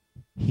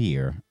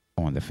here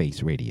on the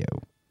Face Radio.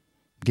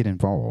 Get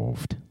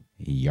involved,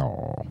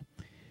 y'all.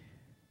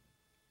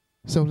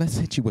 So let's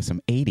hit you with some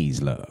 80s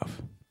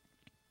love.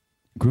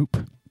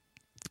 Group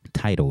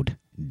titled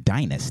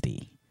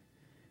Dynasty.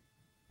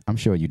 I'm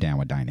sure you're down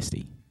with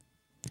Dynasty.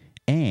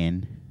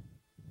 And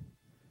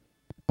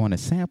on a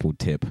sample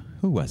tip,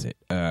 who was it?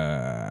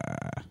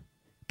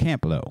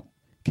 Camp Lo.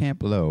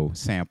 Camp Lo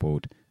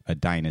sampled a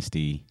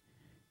Dynasty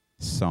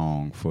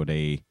song for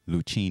the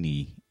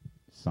Lucchini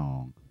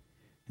song.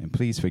 And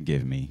please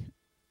forgive me.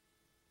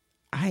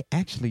 I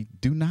actually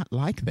do not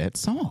like that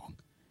song.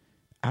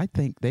 I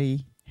think you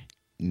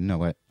know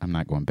what? I'm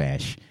not going to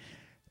bash.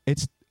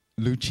 It's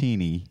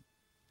Lucchini,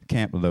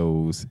 Camp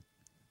Lo's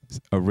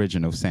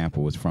original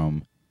sample is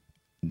from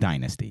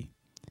Dynasty.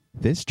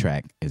 This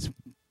track is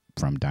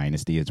from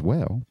Dynasty as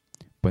well,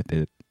 but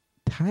the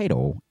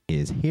title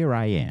is Here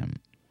I Am,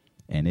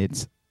 and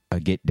it's a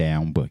get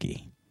down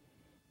boogie.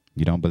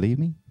 You don't believe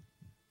me?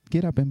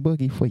 Get up and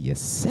boogie for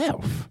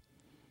yourself.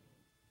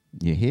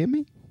 You hear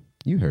me?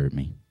 You heard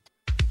me.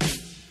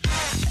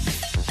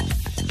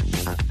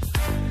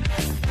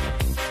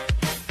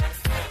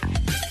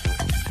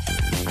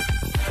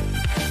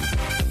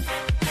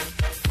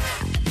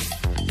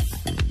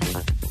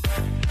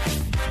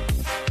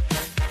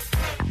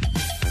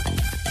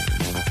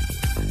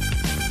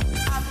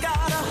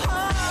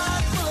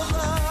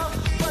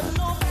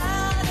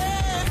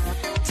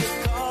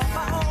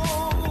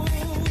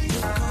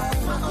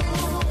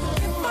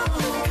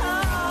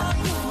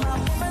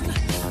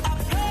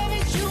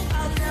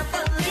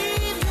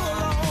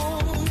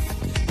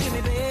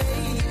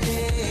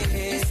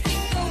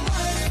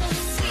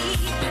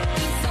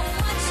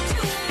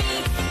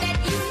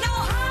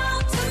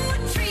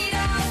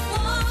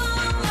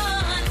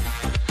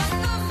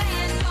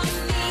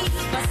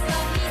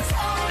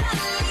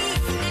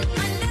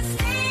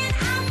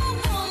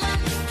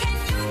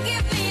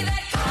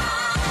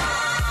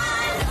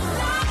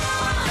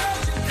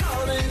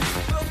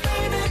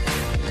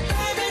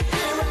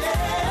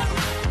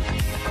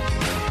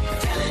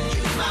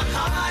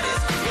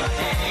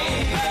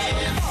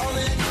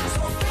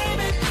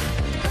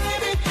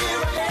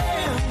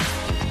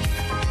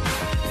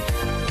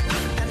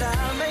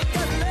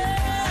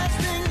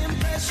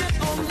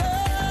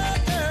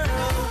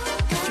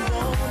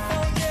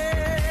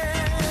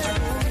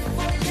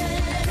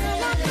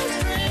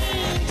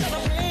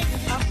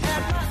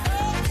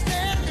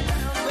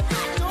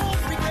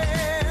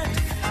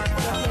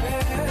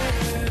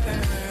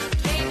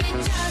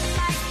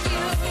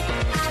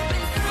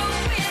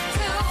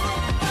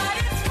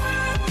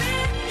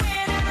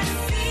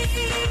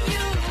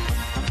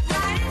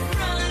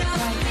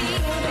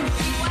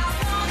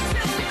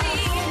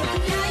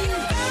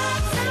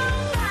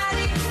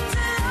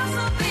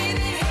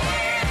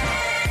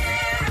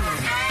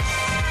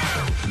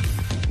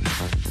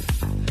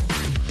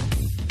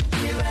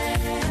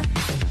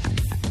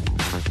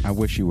 I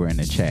wish you were in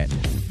the chat.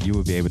 You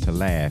would be able to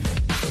laugh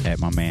at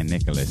my man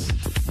Nicholas.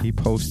 He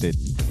posted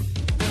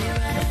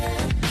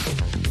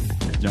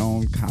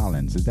Joan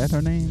Collins, is that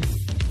her name?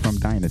 From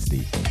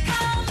Dynasty.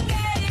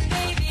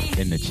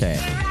 In the chat.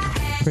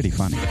 Pretty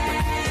funny.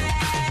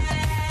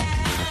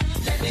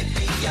 Let me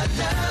be your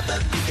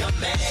lover, be your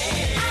man.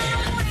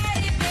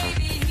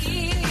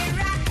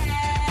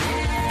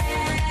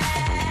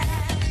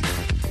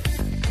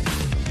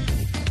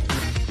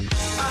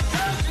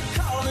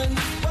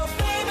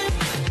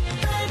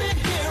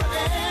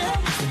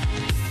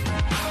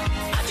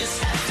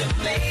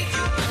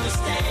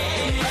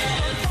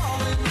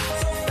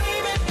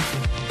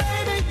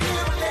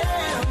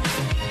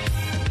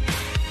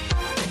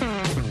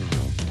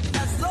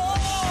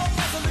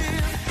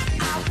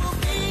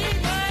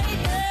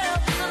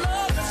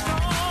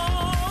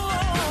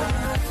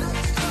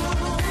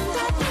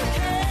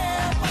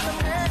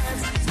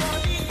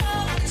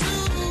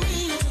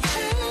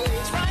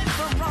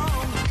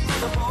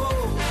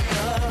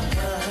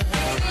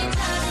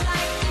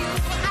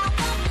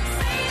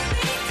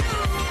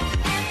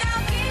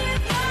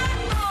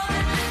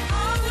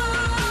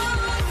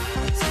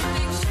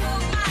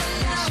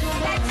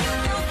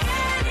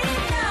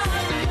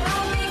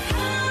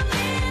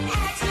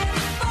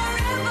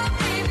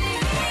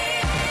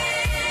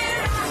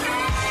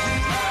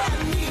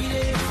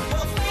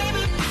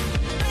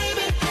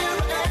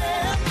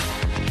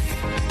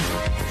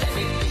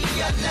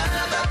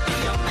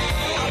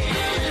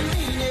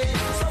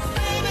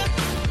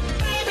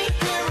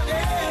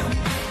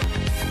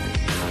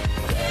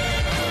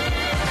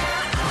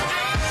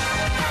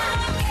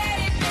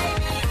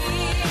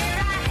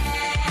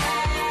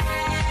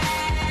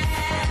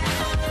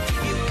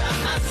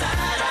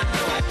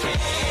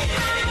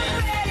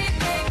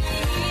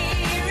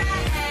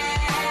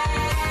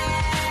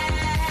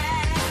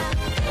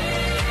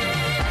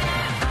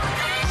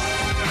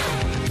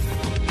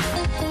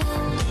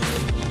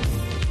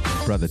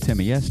 brother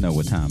Timmy S know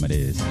what time it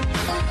is. Telling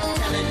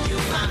you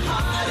my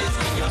heart is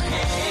in your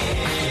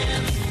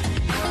hands.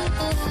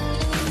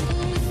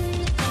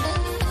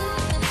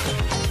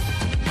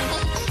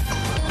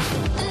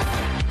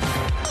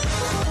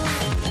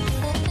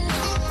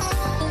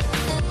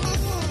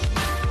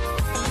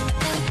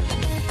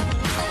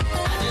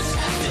 I just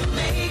have to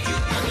make you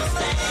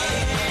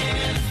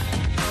understand.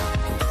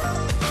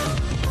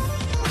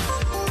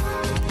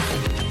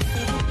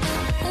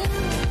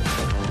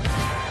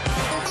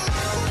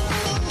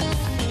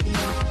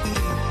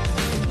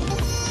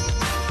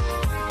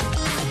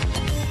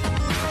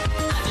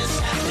 I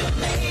just have to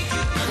make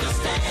you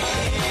understand.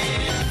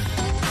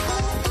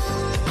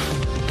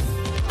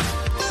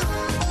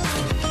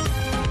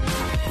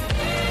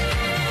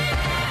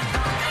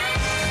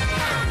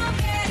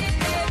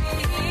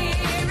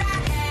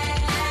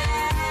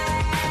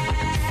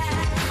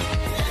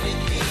 Let me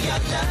be your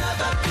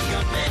lover, be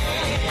your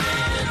man.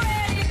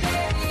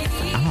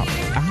 Ow,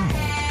 ow.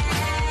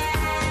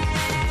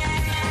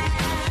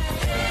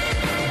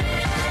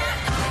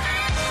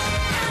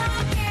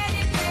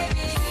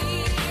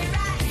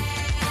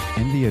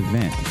 In the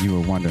event you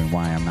were wondering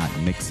why I'm not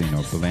mixing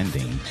or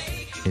blending,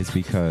 it's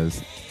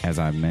because, as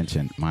I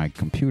mentioned, my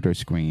computer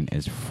screen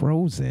is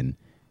frozen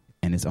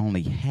and it's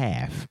only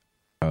half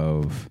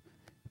of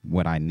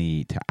what I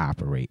need to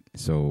operate.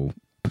 So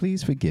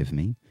please forgive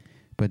me,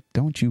 but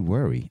don't you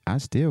worry. I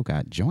still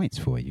got joints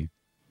for you.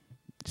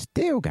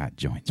 Still got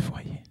joints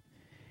for you.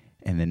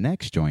 And the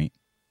next joint,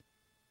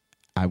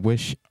 I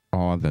wish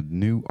all the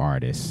new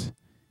artists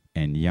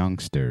and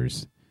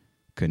youngsters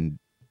could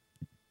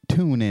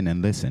tune in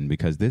and listen,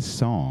 because this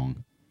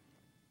song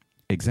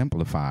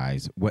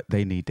exemplifies what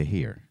they need to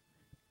hear.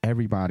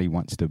 Everybody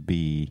wants to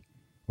be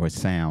or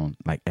sound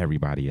like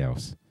everybody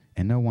else,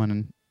 and no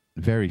one,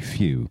 very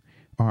few,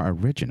 are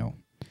original.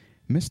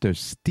 Mr.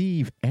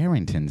 Steve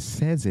Arrington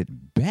says it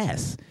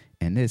best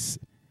in this.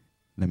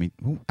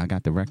 I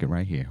got the record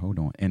right here. Hold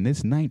on. In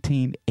this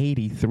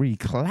 1983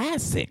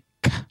 classic.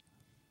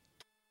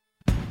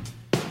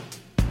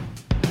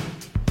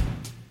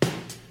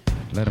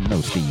 Let him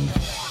know,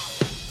 Steve.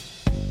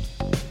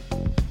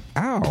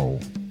 Ow.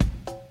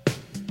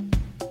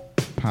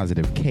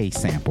 Positive K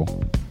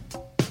sample.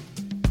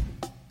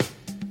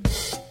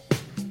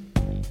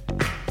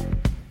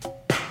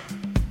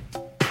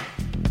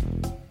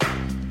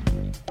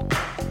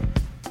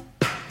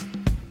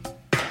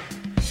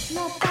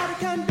 Nobody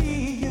can be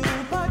you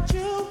but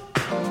you.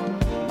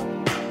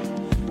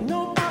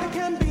 Nobody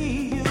can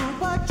be you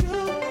but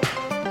you.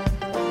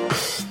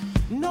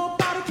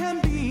 Nobody can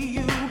be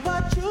you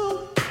but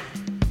you.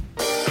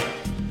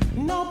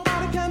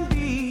 Nobody can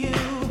be you.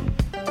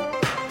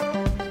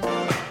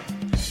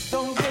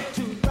 Don't get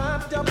too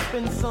wrapped up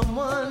in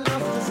someone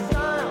else's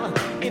style.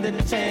 It'll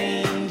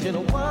change in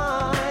a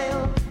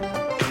while.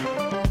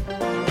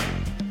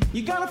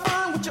 You gotta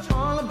find what you're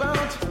all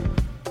about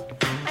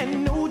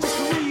and know just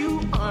who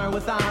you are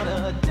without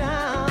a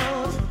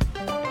doubt.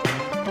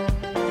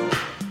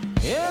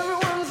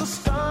 Everyone's a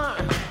star,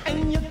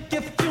 and your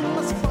gift you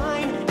must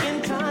find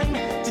in time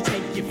to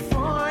take you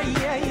far.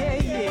 Yeah, yeah,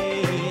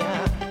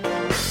 yeah.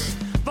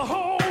 The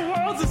whole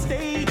world's a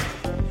stage,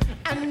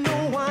 and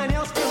no one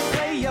else can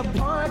play your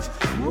part.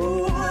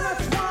 Ooh,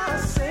 that's why I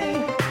say,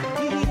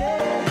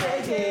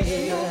 yeah, yeah,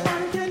 yeah.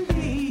 Nobody can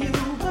be you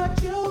but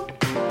you.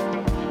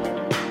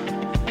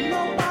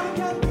 Nobody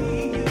can be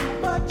you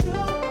but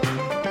you.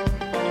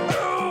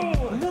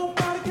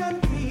 Nobody can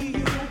be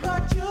you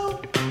but you.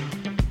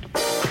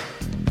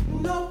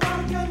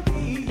 Nobody can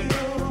be you.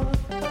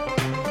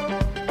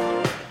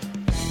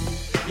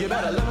 You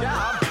better look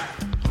out.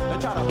 They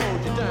try to hold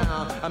you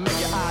down and make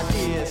your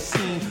ideas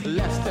seem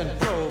less than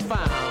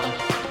profound.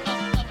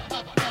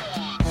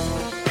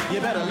 You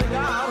better look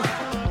out.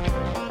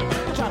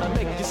 They try to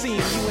make you seem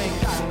you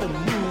ain't got the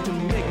mood to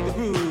make the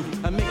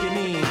groove and make it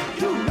mean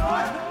you know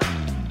it.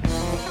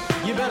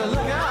 You better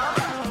look out.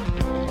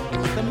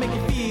 They make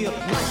you feel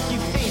like you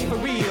ain't for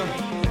real.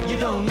 You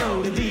don't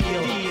know the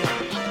deal.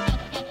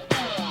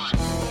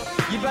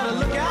 You better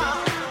look out.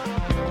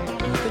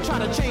 They try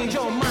to change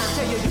your mind,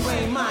 tell you you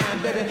ain't mine,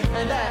 baby,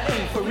 and that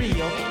ain't for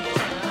real.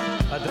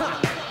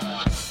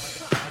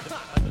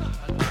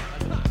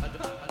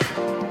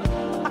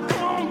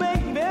 Come on,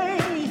 baby.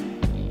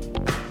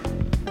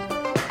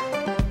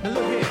 Now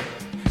look here.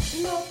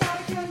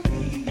 Nobody can be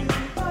you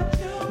but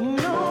you.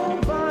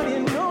 Nobody,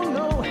 no,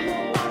 no.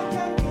 Nobody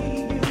can be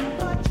you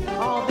but you.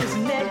 All this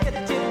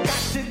negative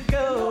got to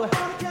go.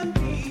 Nobody can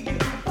be you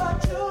but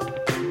you.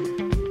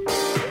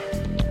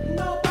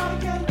 Nobody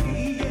can be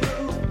you.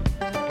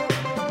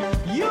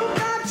 You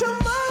got to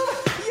move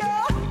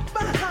your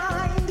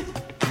behind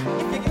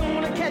if you're gonna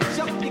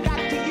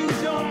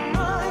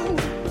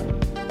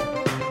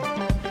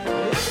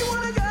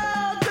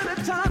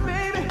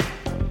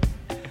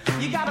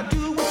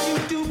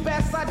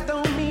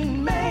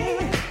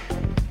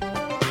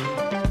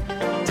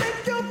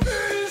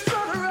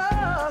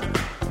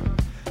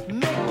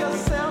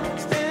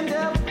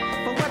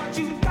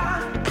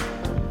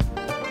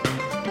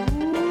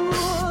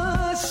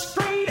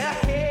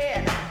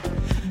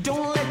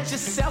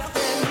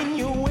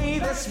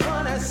just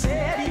wanna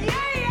say,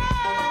 yeah,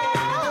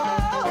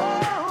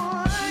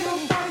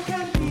 nobody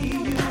can be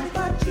you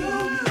but you.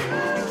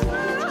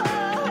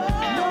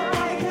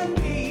 Nobody can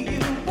be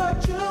you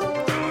but you.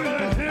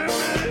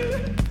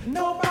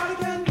 Nobody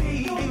can be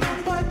you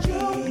but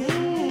you.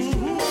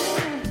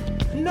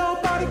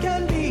 Nobody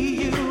can be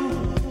you.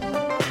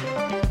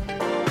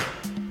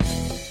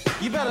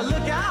 You better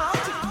look out.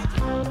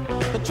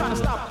 They're trying to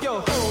stop your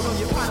hold on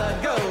your pot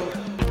of gold.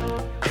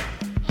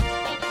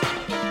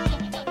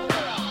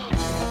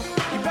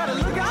 You better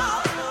look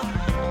out.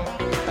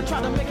 They're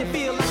trying to make it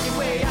feel like you're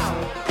way out.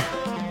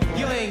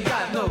 You ain't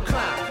got no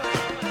clout.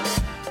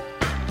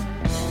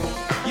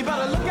 You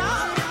better look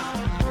out.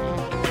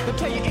 They'll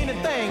tell you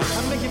anything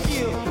and make you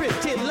feel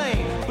pretty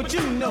lame. But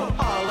you know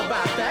all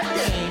about that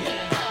game.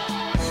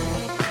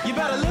 You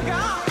better look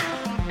out.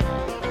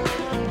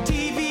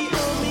 TV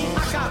on me, I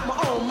got my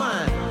own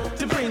mind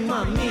to bring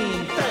my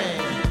mean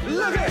thing.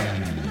 Look at it.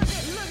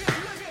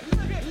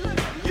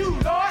 You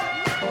know it.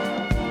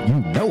 You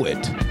know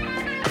it.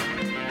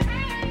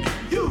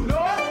 You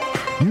know it.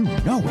 You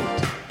know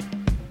it.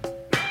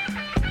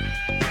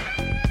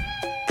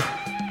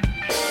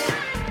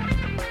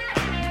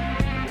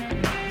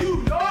 You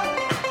know it.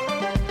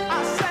 I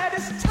said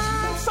it's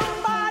time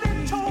somebody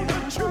told the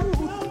truth.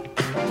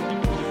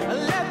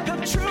 Let the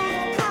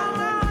truth come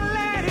out,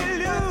 let it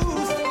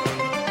loose.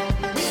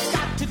 We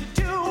got to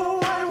do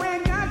what we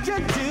got to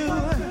do.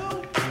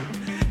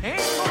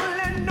 Ain't gonna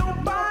let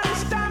nobody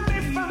stop me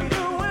from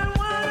doing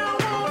what I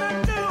wanna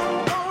do.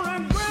 Gonna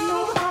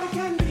groove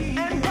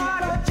and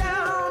ride it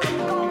down. I'm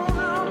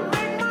gonna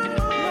make my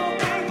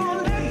move. Ain't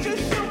gonna let you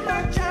shoot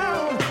back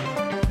down.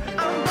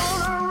 I'm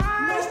gonna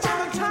rise to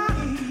the top.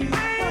 Ain't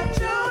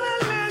gonna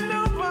let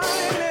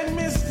nobody let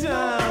me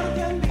stop.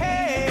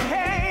 Hey,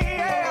 hey,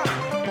 yeah.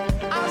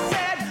 I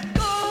said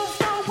go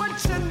for what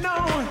you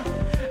know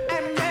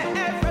and let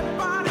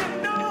everybody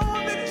know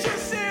that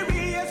you're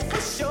serious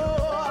for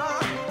sure.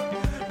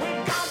 We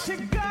got to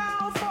go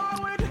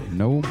forward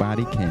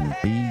Nobody can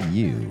be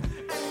you. and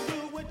do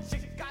what you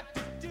got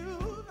to do.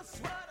 That's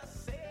what I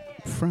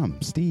said.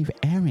 From Steve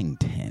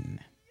Arrington.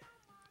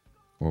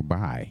 Or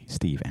by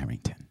Steve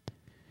Arrington.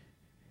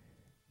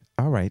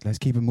 All right, let's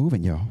keep it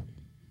moving, y'all.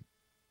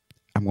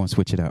 I'm going to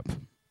switch it up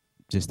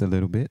just a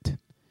little bit.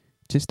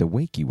 Just to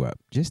wake you up.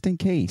 Just in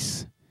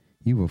case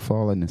you were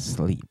falling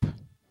asleep.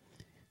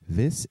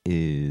 This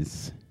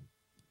is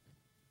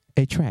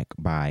a track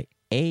by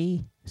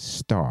A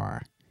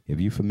Star. If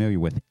you're familiar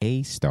with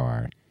A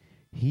Star,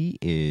 he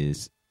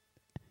is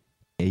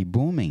a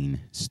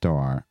booming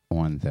star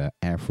on the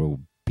Afro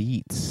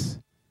beats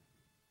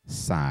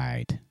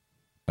side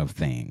of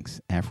things.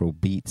 Afro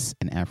beats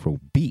and Afro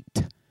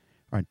beat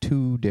are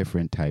two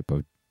different type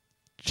of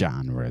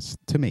genres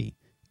to me.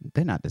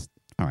 They're not this.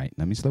 All right,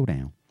 let me slow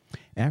down.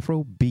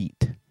 Afro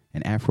beat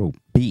and Afro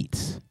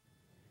beats,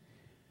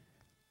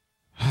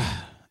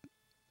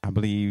 I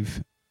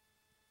believe,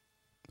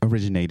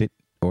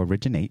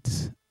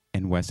 originates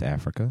in West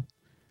Africa,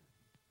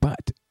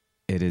 but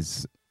it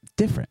is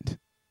different.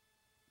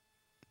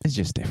 It's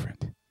just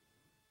different.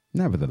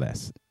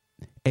 Nevertheless,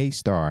 A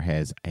Star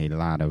has a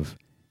lot of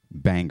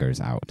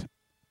bangers out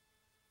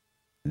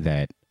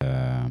that,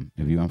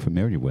 if you're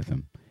unfamiliar with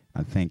him,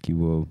 I think you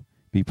will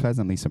be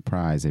pleasantly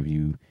surprised if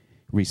you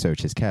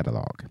research his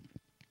catalog.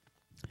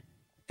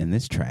 And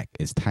this track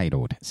is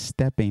titled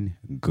Stepping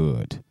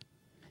Good.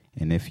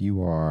 And if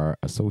you are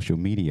a social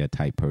media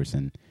type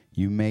person,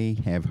 you may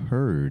have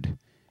heard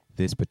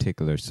this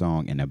particular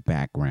song in the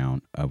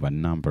background of a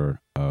number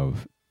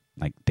of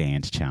like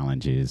dance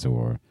challenges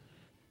or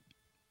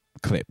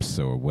clips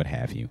or what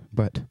have you.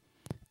 But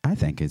I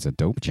think it's a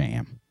dope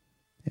jam.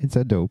 It's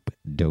a dope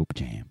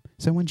jam.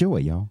 So enjoy,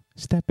 y'all.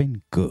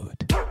 Stepping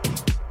Good.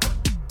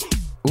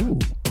 Ooh.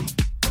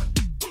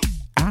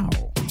 Ow.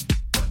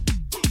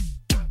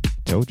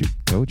 Told you.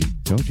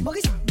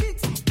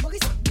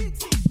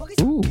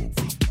 Ooh.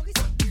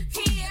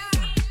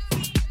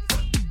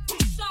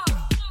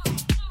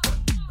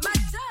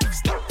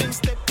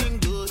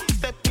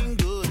 Stepping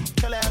good.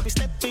 Tell her I be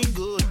stepping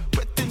good.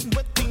 Wetting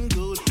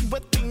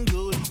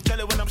good. Tell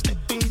her when I'm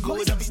stepping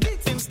good. I be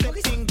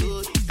stepping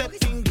good.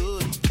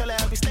 Tell her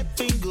I be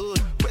stepping good.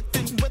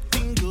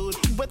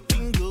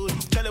 Wetting good.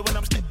 Tell her when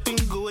I'm stepping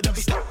good. I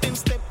be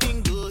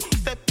stepping good.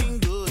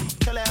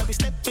 Tell her I be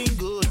stepping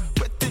good.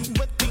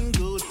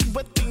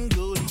 Wetting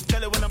good.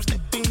 Tell her when I'm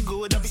stepping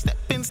good. I be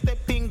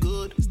stepping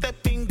good.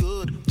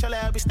 Tell her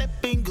I be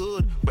stepping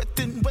good.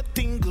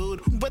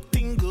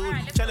 Wetting good.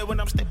 Tell her when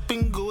I'm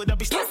stepping good. I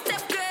be You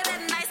step good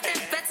and I step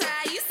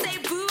better. You say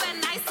boo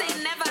and I say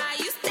never.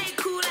 You stay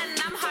cool and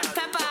I'm hot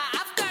pepper.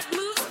 I've got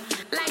moves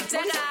like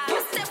Jagger.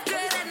 You step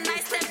good and I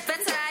step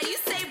better. You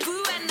say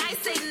boo and I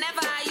say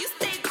never. You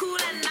stay cool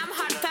and I'm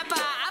hot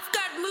pepper. I've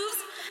got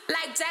moves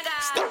like Jagger.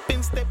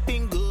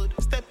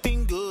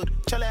 stepping good.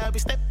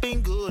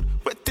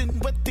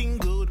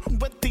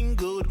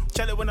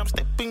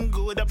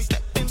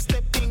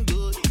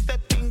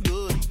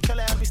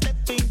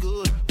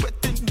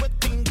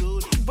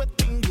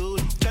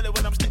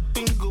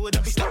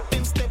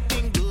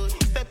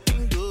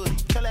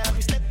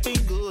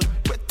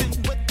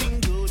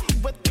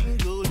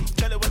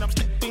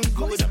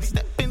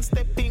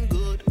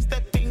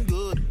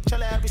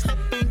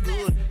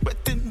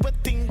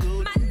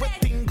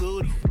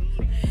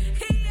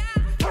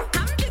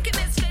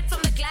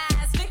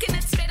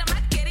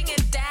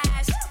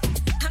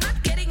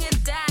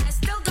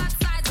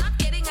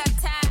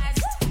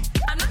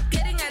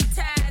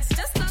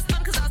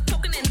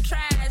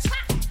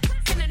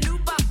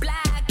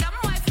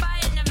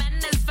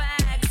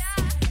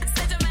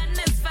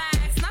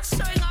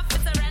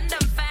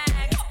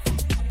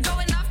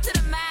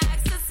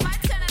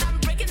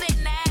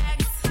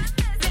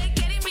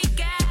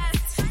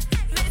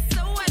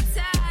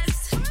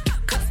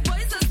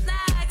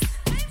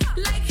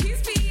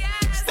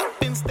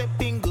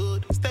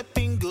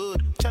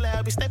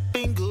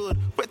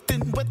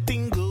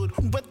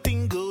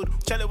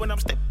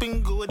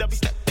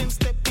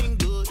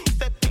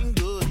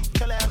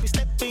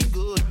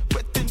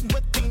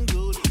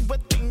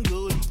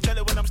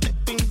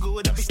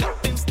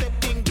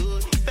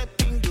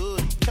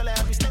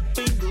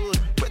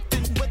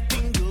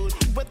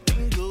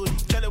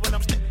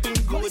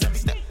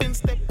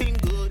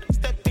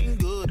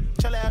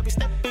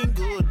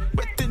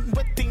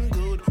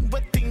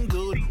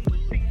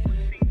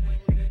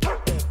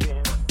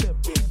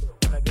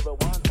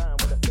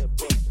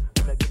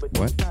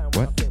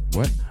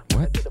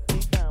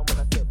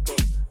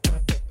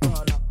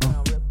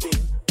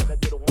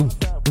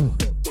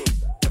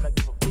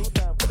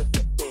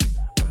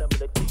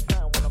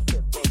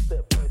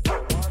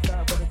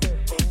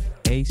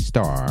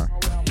 A-Star.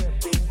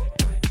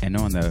 And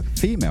on the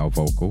female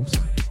vocals,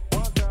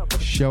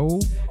 Show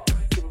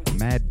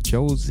Mad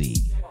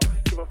Josie.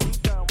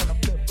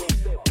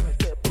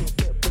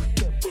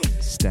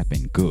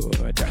 Stepping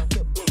good.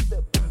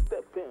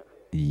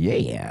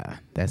 Yeah,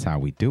 that's how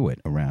we do it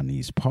around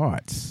these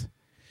parts.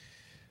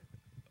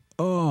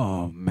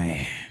 Oh,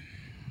 man.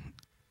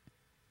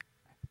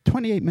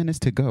 28 minutes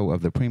to go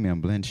of the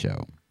Premium Blend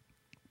Show.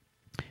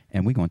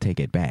 And we're going to take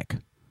it back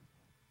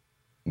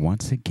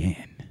once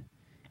again.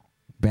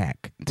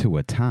 Back to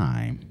a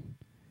time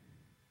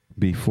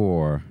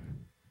before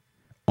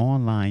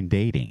online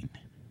dating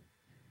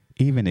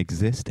even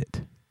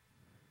existed.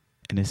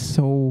 And it's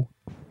so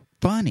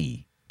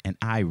funny and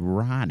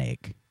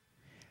ironic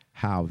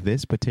how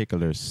this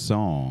particular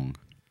song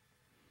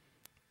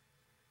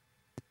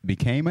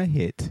became a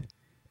hit,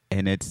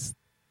 and it's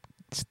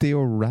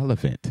still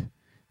relevant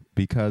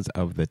because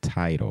of the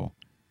title.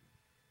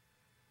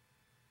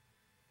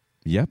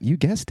 Yep, you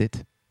guessed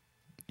it.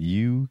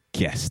 You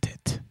guessed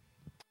it.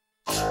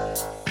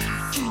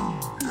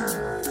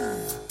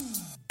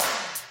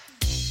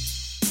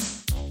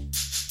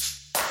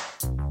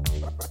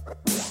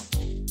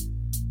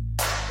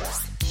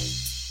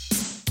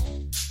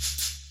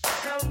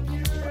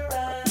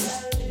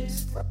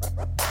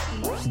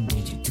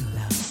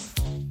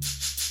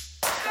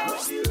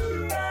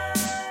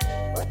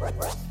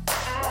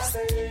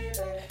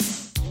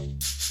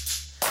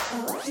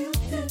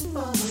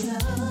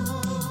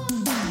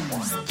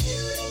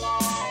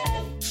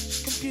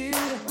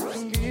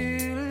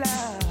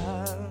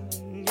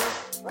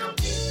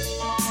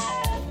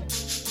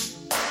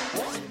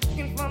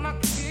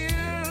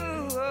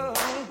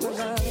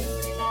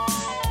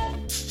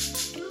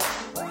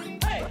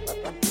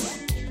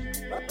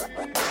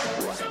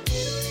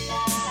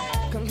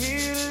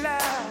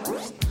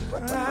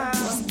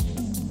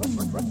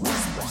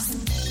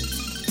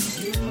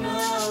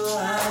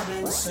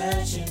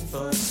 Searching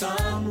for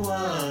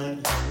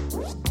someone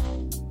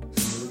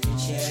who can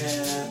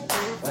share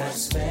that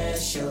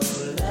special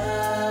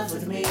love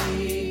with me.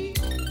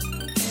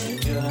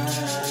 And your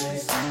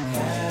eyes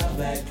have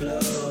that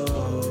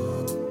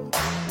glow.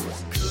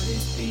 Could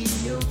it be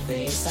your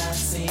face I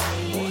see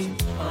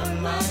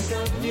on my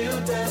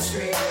computer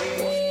screen?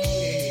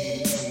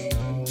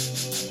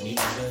 Need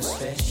a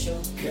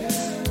special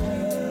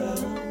girl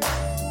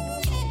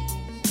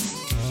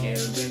here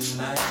in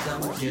my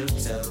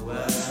computer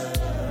world.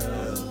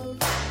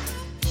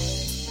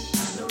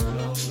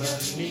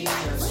 Need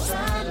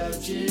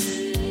astrology.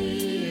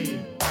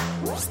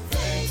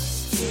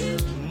 Thanks to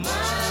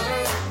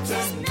my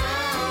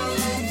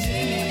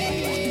technology.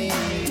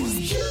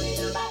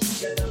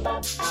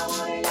 Shoot-a-bop, I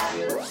wanna love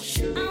you.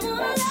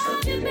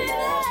 Shoot-a-bop, baby.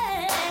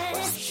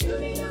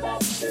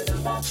 Shoot-a-bop,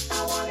 I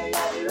wanna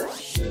love you.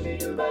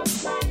 Shoot-a-bop,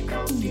 my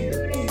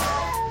computer.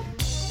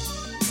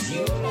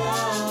 You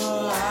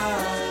know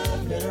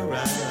I've been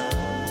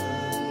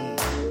around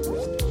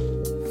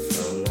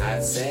from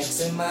hot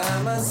sexy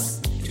mamas.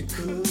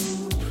 Cool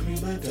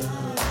prima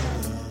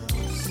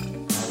donnas. I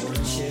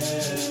wanna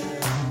share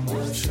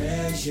your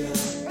treasure,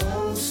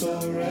 oh so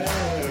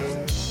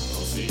rare.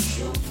 Cause it's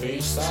your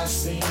face I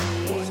see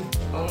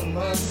on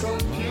my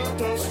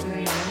computer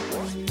screen.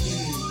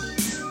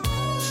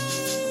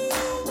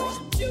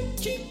 You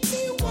keep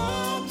me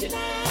warm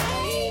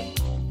tonight.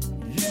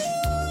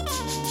 Yeah.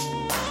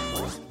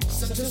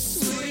 Such a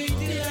sweet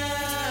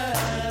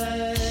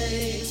delight.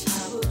 I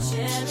will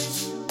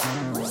cherish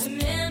the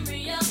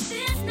memory of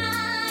this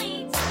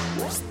night.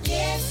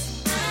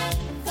 Yes, I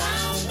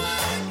found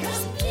my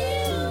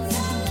computer.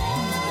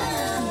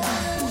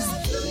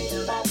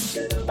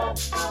 Shoot-a-bop,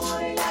 I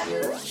wanna love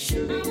you.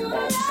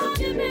 Shoot-a-bop,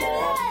 computer.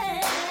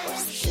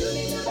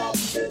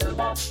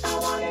 Shoot-a-bop, I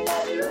wanna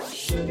love you.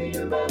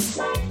 Shoot-a-bop,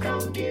 my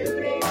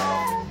computer.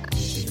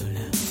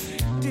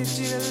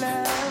 Digital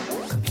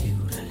love,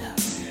 computer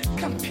love,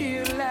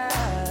 computer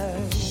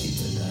love,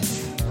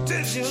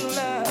 digital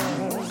love,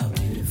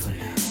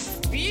 a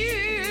beautiful love,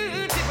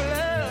 beautiful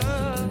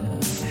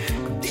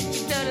love,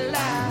 digital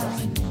love,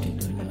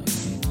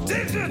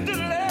 digital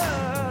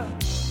love.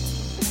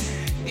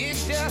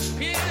 It's just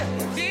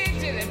beautiful,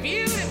 digital,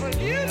 beautiful,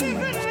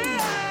 beautiful love.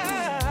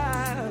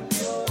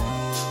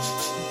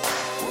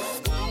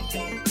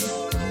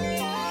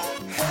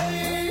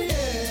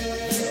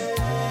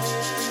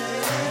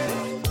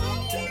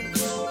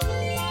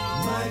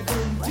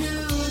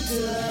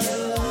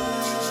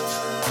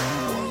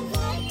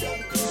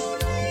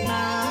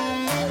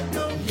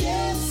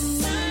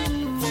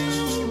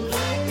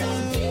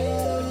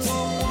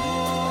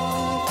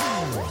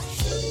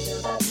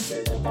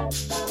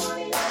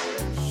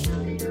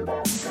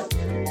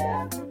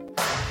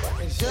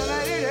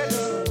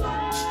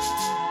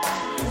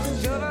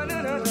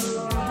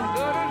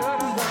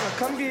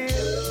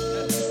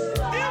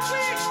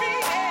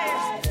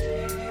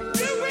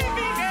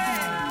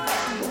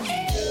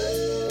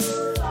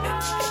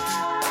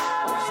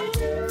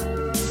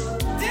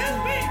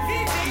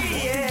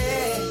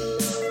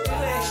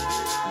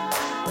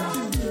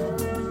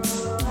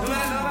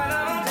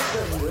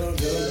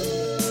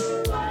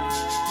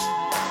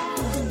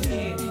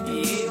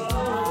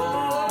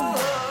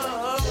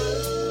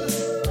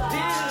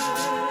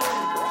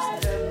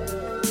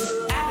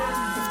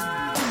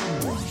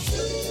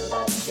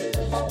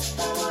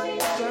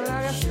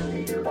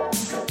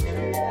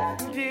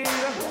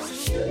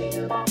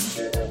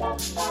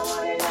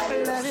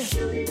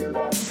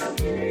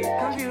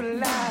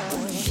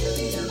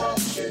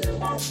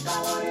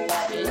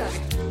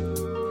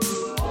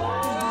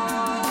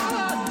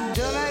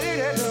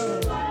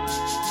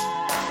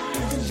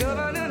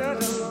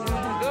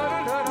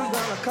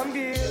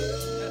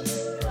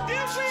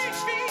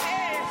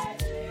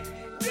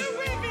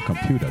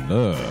 Computer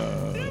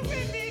Love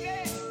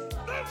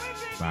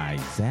by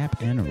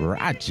Zap and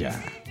Raja.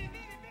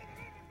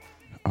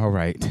 All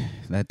right,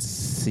 let's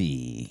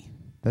see.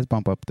 Let's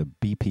bump up the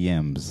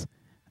BPMs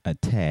a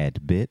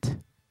tad bit.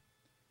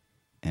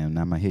 And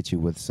I'm going to hit you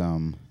with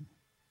some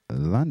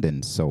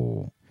London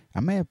Soul. I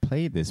may have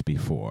played this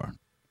before.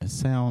 It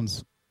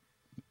sounds,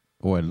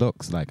 or it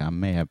looks like I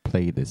may have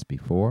played this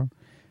before.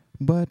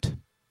 But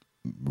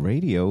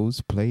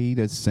radios play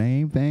the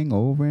same thing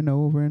over and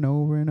over and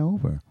over and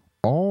over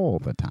all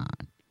the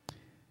time.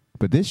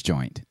 But this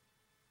joint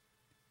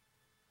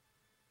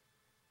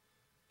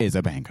is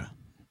a banger.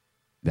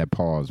 That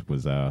pause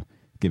was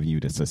giving you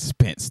the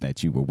suspense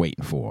that you were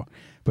waiting for.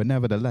 But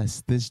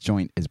nevertheless, this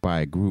joint is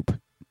by a group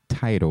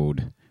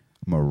titled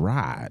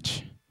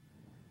Mirage,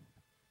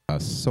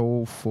 a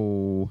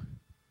soulful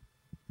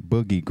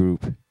boogie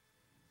group,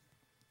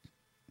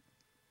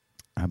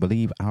 I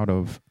believe out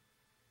of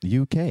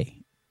UK.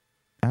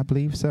 I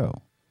believe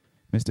so.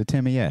 Mr.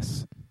 Timmy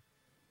S.,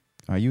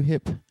 are you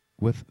hip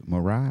with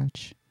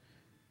Mirage?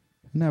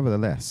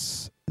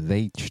 Nevertheless,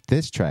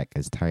 this track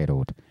is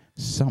titled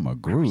Summer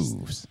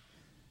Grooves.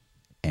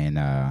 And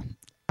I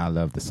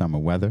love the summer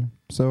weather,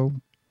 so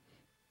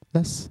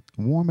let's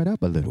warm it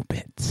up a little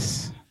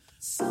bit.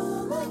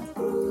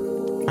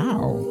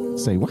 Ow.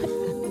 Say what?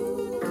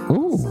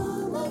 Ooh.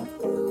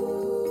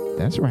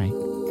 That's right.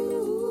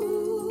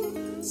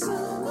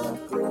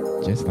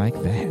 Just like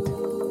that.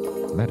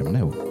 Let them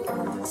know.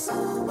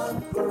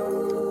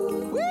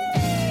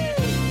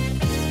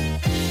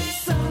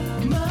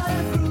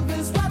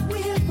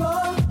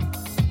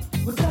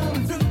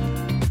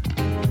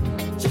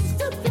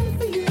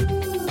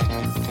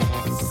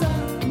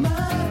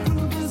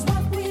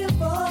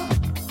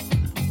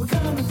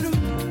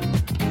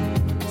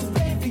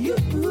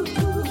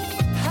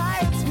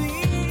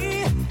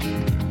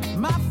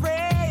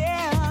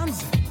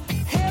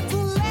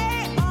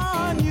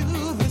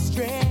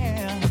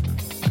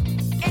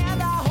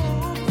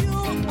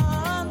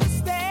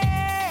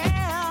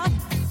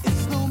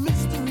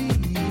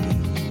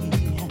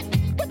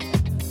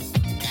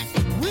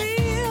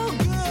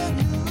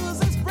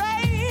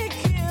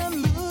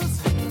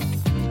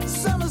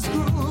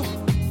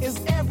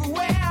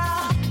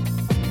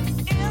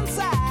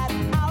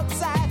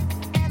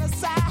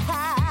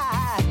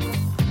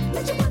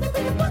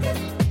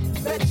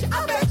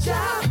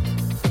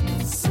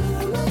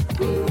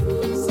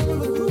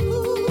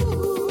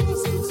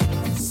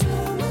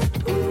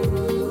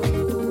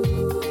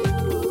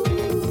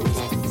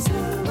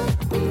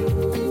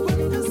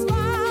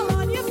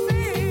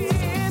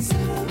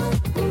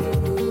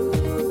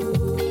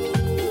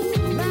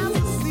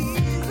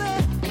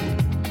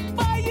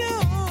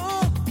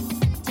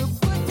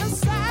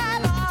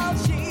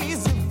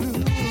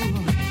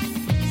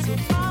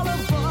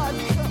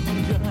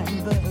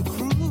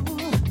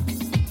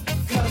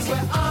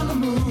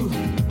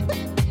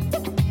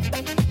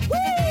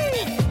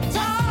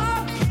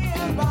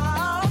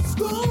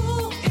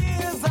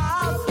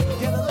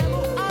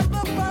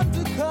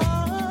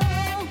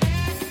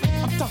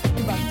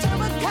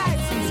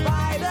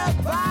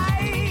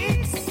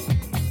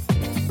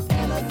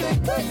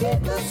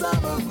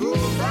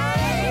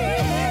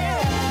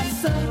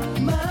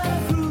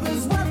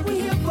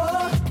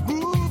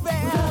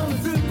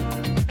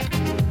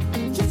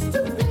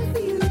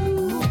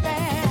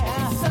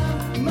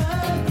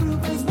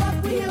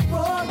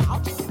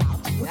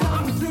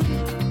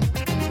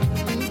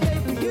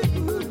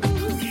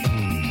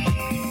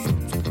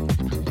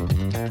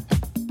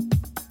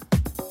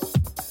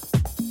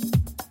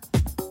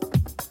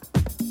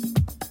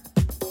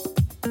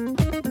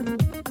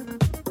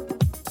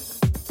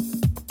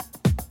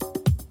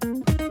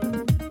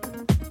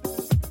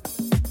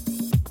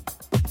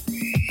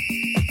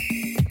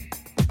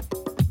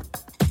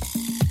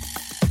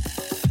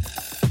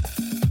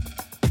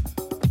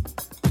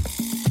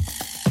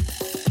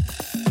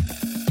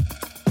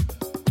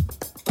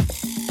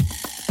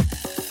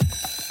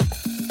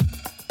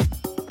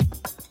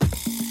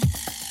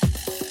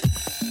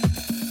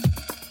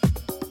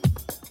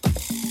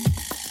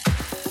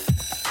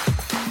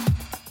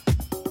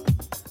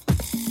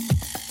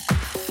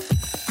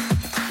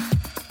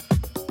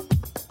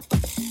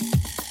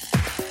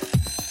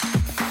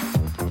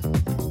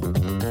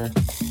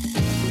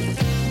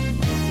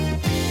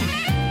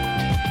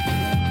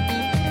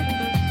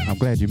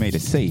 Glad you made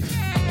it safe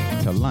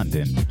to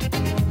London,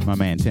 my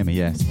man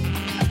Timmy S.,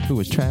 who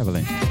was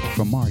traveling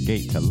from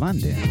Margate to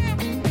London.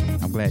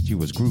 I'm glad you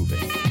was grooving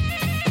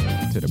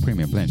to the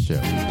Premium Blend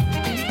Show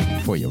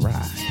for your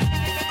ride.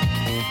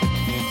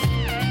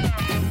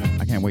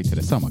 I can't wait till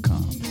the summer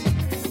comes.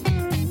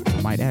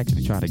 I might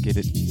actually try to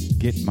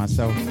get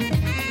myself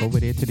over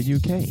there to the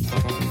UK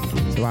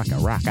so I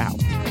can rock out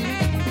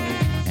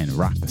and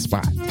rock the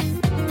spot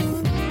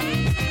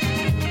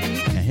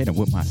and hit them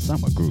with my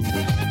summer groove.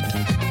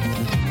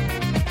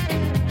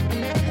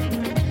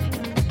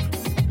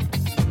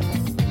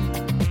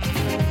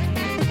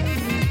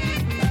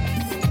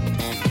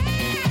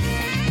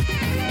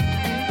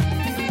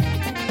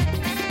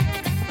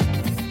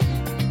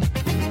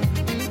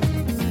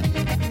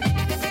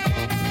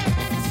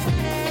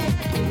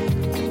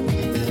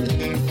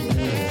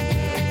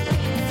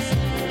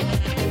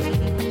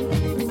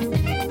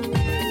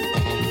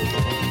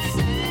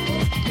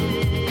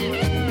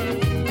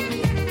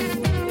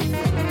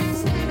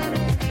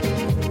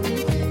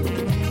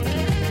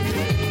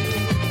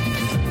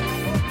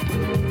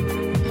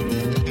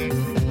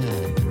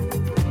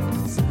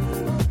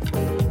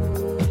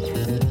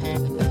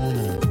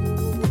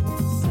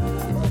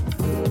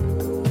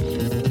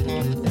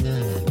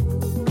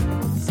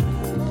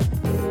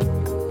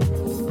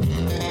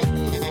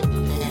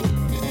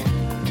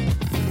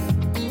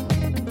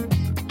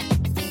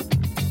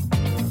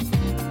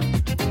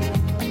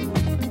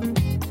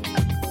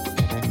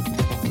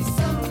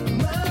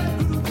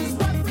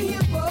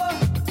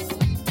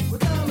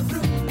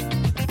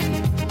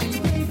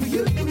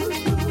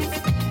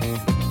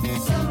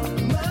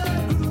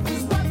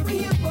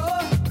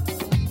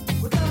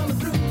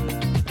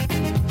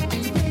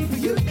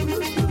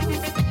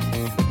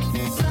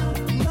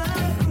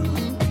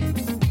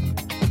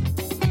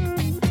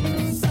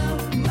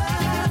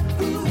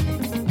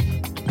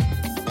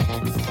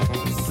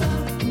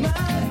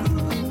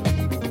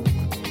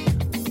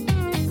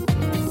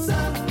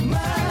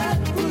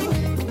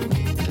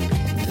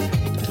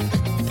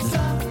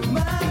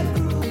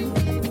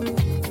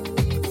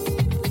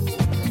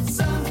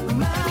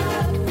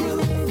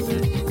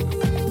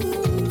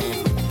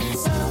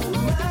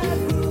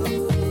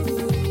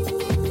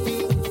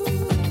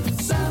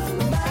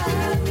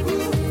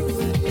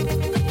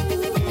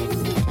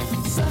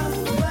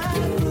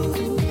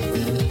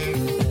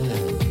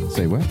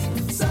 Say what?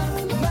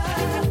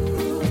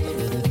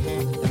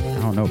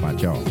 I don't know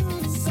about y'all,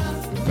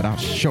 but I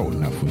sure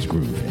enough was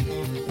grooving.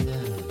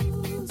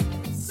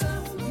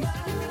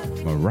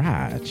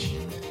 Mirage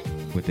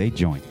with a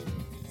joint.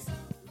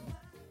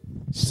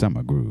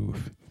 Summer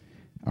groove.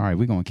 All right,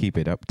 we're going to keep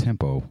it up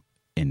tempo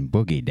and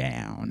boogie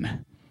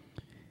down.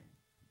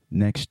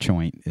 Next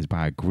joint is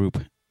by a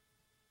group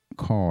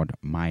called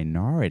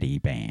Minority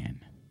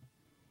Band.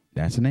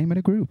 That's the name of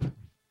the group.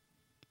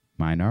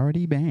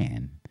 Minority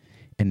Band.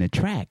 And the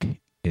track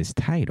is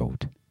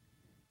titled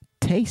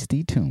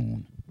Tasty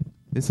Tune.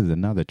 This is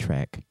another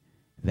track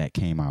that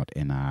came out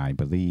in, I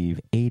believe,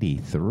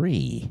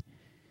 83.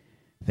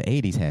 The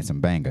 80s had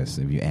some bangers,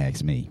 if you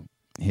ask me.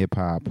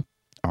 Hip-hop,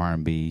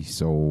 R&B,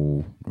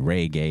 soul,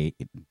 reggae.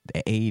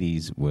 The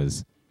 80s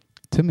was,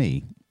 to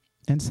me,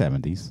 and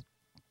 70s,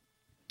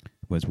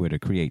 was where the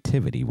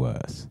creativity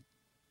was.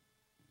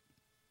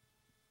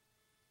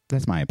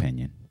 That's my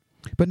opinion.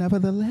 But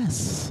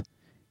nevertheless,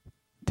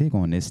 dig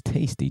on this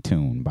tasty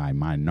tune by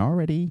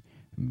Minority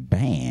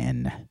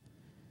Band.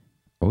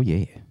 Oh,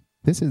 yeah.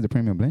 This is the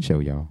Premium Blend Show,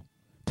 y'all.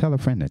 Tell a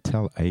friend to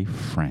tell a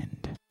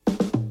friend.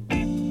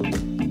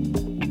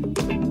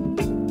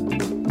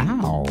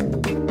 Ow.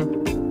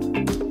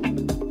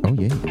 Oh,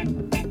 yeah.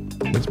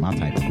 It's my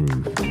type of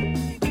groove.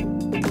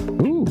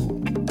 Ooh.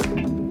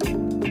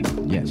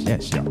 Yes,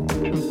 yes, y'all.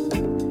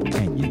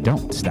 And you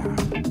don't stop.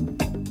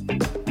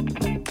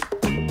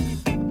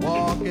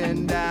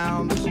 Walking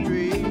down the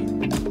street,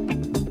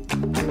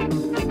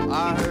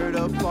 I heard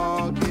a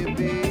funky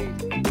beat.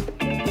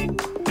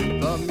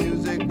 The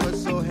music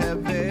was so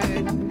heavy,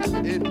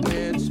 it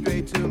went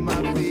straight to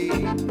my feet.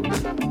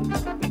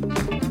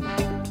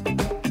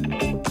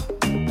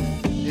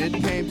 It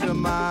came to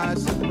my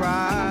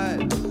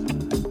surprise,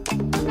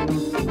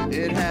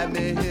 it had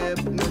me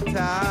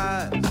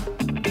hypnotized.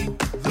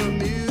 The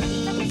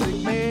music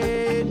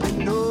made me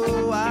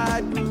know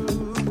I'd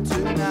groove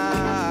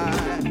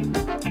tonight.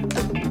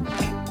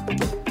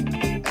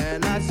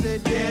 And I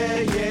said, yeah,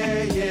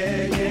 yeah,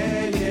 yeah,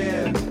 yeah,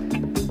 yeah.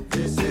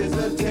 This is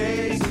a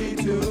tasty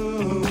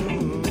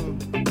tune.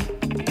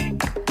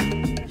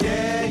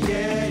 Yeah,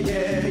 yeah,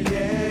 yeah,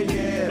 yeah,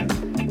 yeah.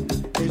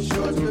 It's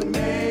sure to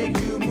make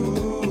you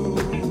move.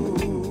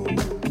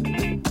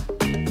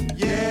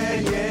 Yeah,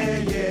 yeah,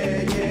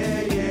 yeah,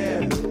 yeah, yeah.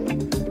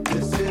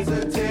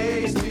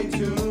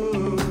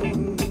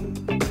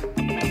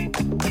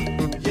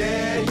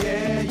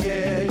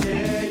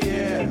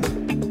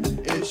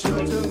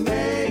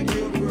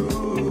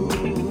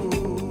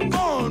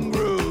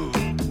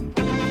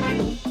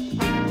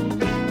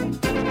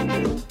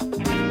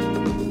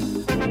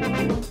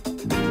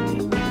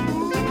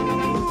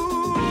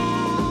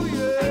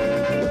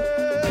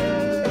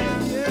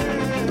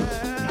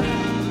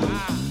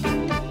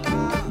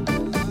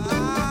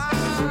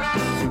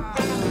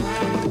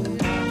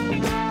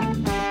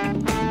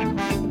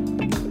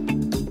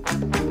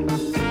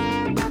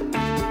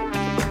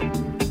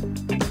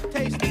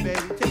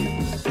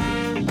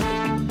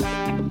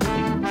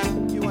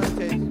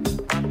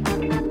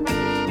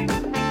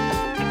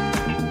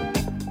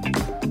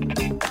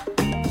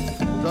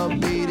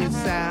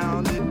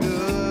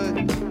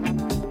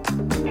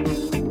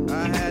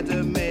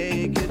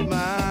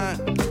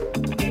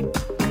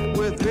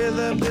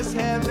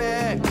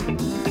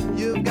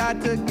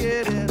 got to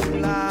get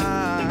in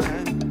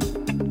line.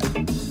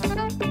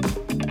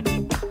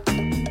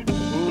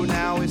 Ooh,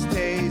 now it's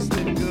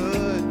tasting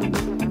good.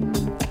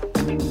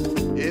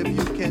 If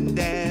you can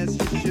dance,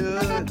 you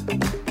should.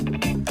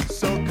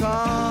 So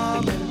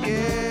come and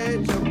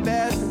get your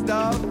best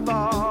stuff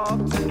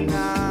off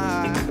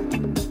tonight.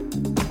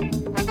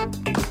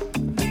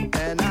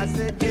 And I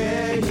said,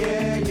 yeah,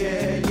 yeah,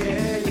 yeah,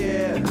 yeah,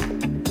 yeah.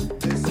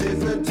 This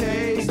is a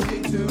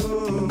tasty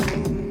tune.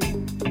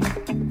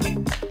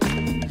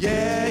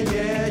 Yeah,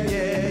 yeah,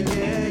 yeah,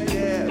 yeah,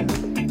 yeah.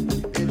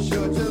 It's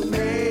sure to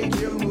make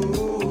you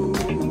move.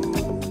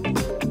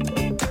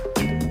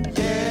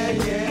 Yeah,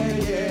 yeah,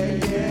 yeah,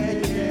 yeah,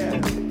 yeah.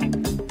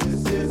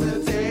 This is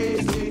a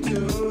tasty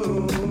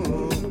tune.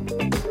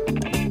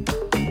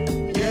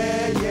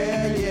 Yeah,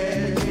 yeah,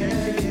 yeah,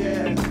 yeah,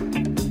 yeah.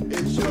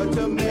 It's sure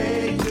to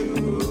make you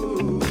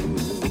move.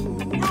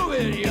 Move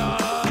it, y'all.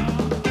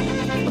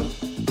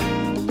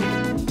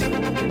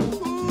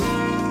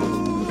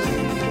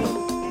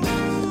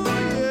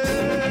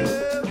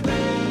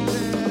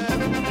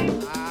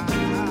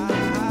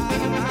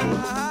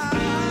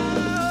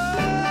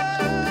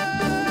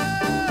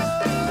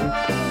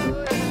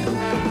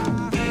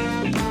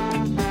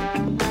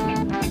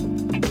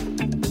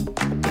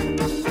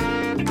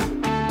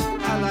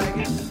 I like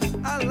it.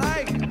 I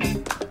like it.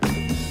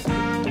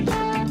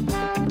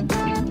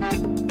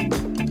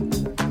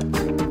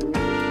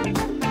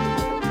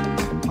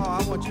 Oh,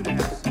 I want you to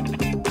have some.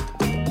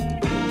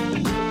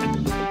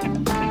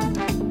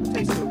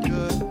 Tastes so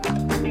good.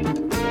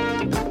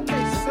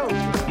 Tastes so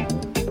good.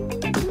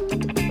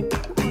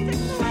 Take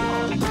some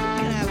more. You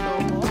can have a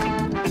little more.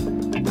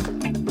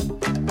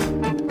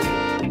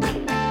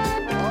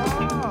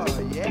 Oh,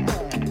 yeah.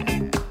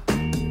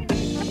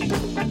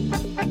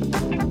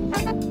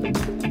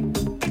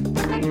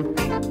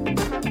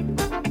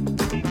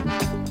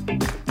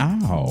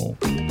 Ow.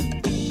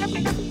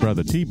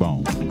 Brother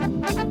T-Bone.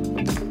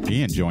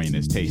 He enjoying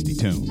this tasty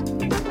tune.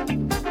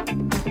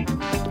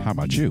 How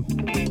about you?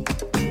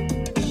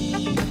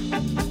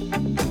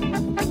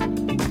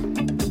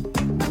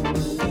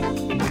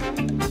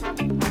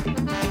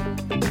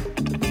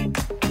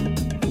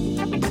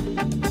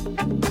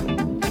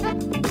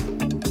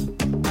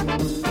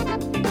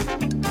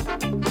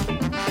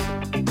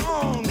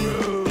 On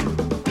groove.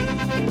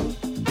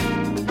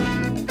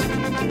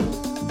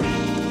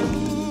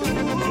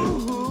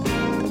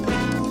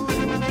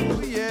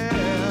 Ooh, yeah.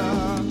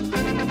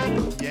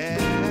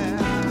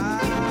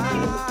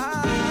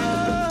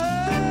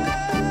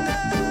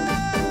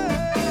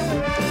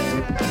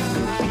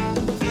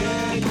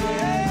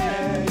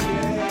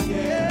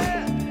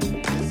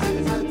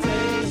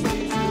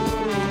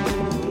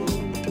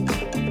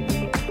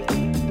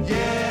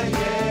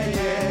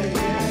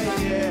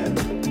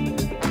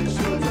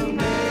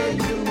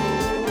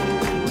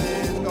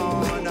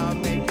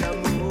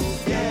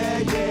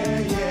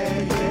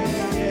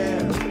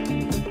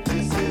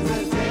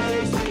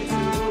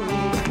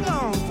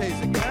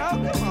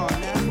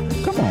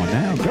 Come on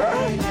now, girl.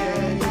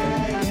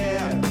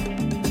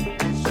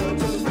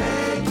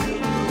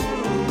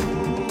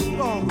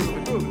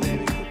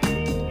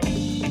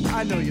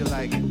 I know you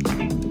like it.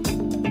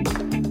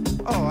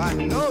 Oh, I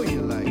know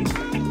you like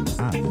it.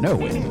 I know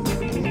it.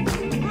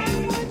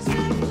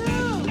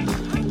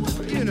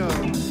 You know,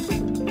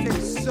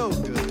 tastes so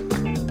good.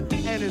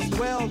 And it's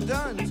well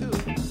done, too.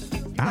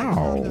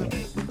 Ow.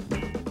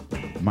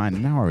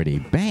 Minority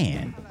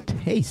Band.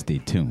 Tasty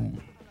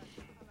tune.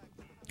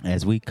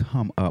 As we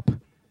come up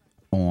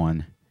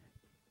on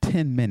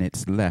 10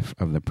 minutes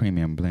left of the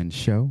Premium Blend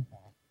Show,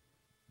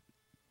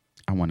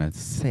 I want to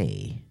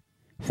say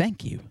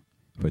thank you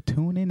for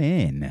tuning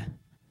in.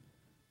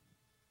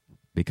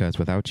 Because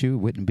without you, it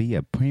wouldn't be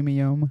a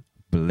Premium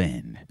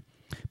Blend.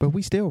 But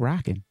we still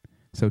rocking.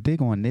 So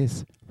dig on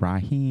this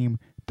Raheem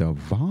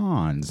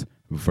DeVon's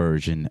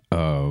version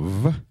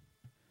of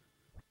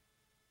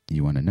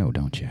You Want to Know,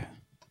 Don't You?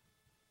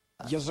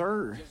 Yes,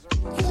 sir.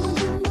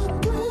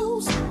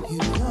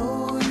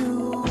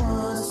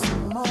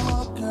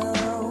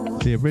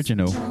 The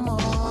original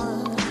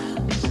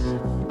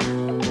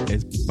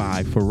is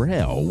by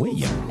Pharrell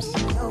Williams,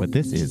 but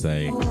this is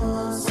a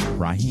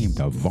Raheem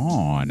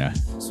DeVon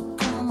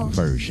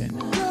version.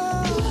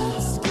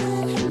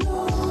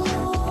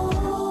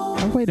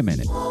 Oh, wait a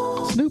minute.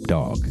 Snoop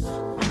Dogg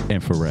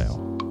and Pharrell,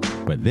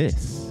 but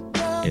this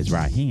is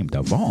Raheem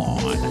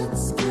DeVon.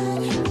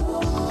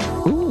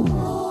 Ooh,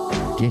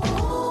 get it.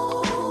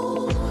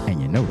 And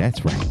you know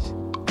that's right.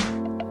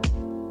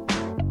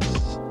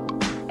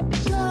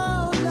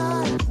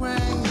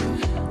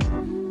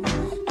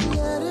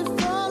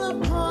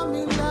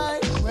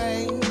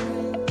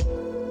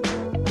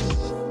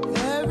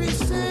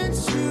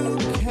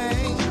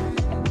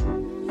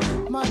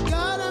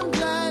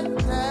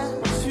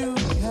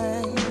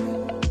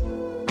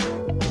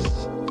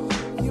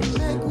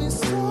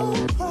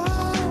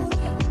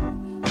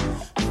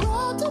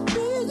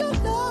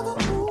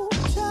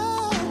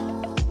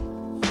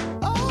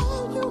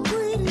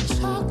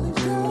 Chocolate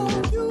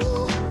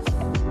girl,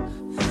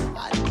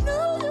 I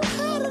knew you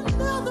had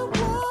another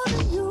one.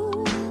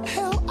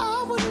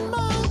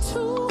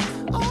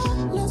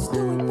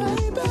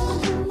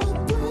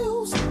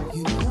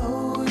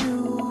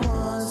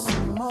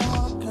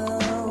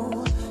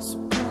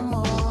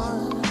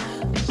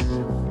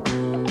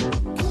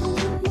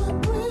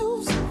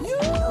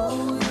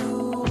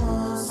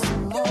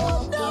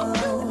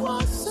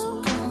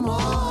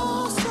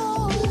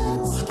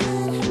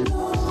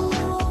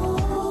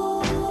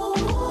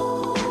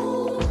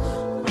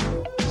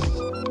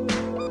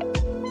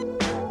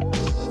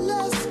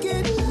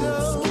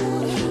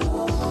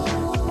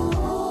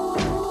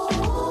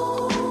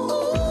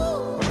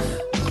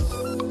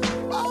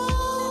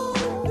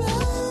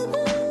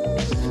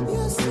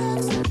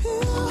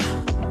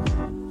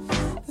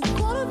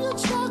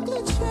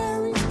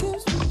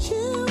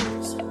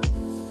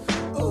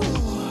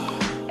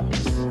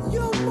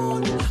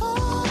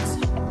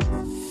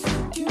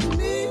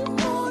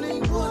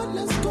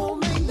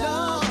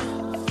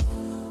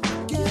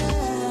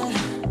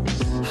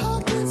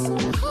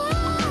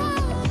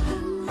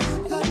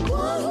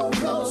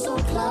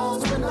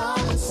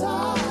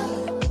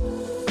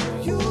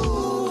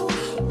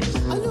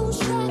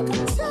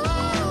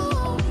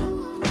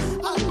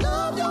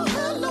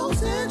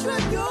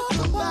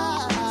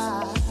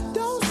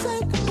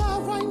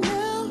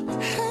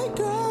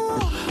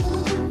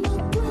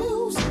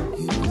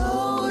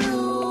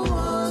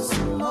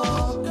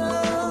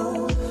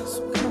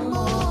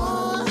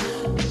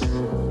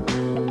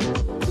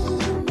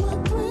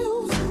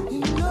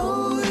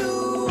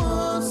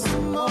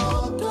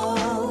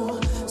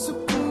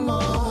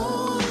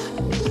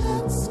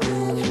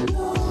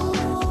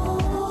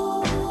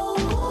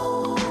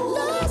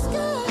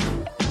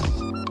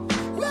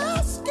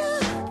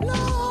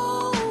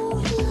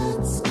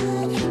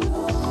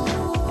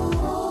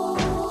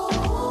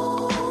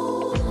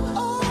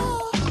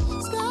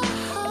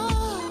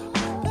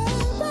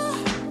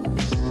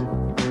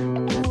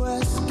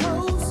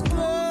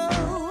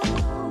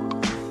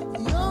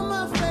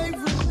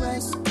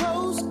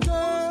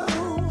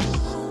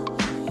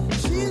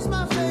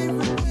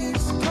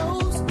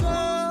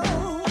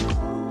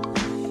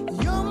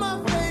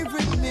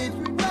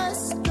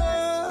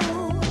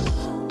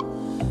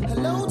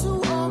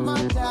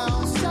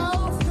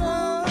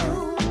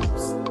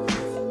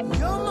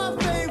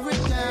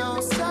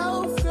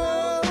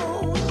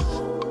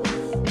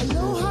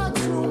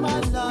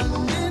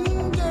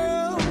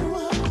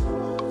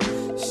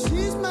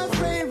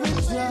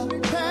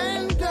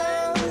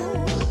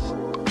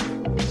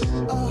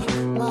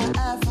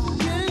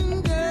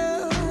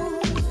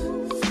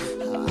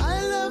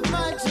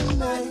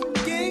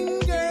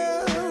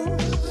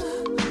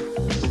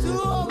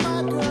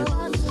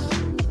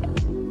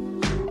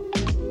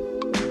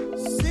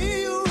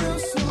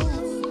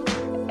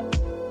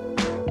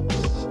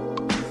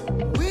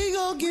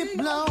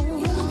 blow.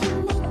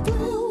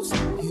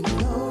 You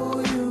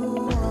know you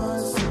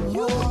want some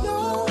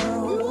more.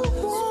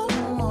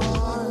 Some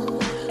more.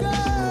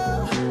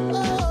 Girl,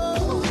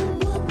 oh,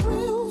 my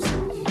thrills.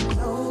 You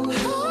know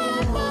you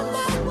want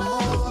some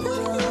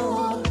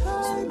more.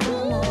 Some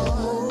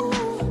more.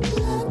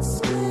 Let's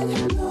get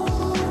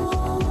low.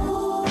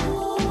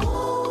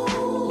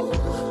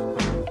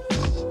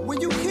 When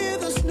you hear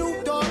the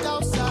Snoop Dogg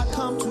outside,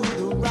 come to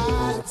the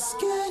ride. Let's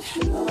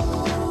get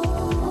low.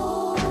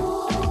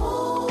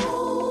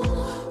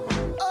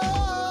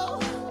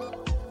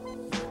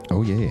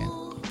 Oh, yeah.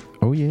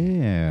 Oh,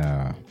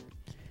 yeah.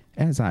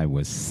 As I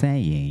was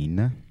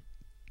saying,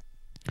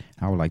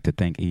 I would like to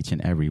thank each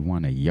and every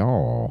one of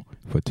y'all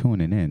for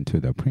tuning in to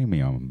the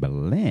Premium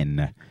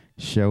Blend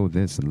show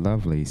this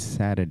lovely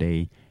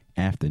Saturday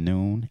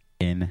afternoon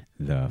in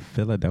the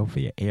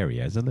Philadelphia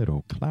area. It's a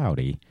little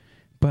cloudy,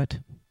 but,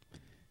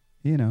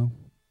 you know,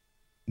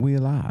 we're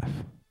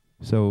alive.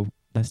 So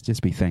let's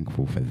just be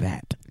thankful for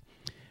that.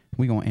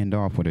 We're going to end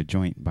off with a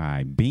joint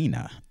by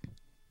Bina,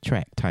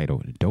 track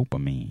titled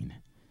Dopamine.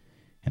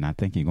 And I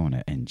think you're going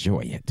to enjoy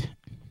it.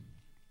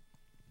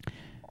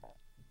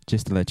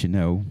 Just to let you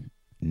know,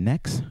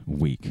 next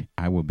week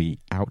I will be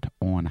out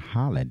on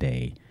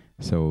holiday.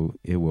 So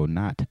it will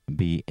not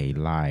be a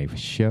live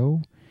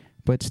show.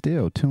 But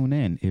still, tune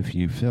in if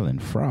you're feeling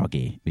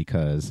froggy,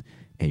 because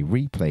a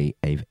replay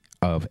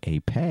of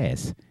a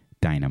past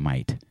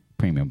Dynamite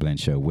Premium Blend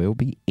show will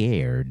be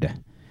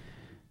aired.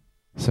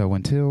 So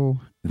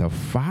until the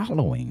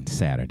following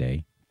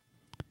Saturday,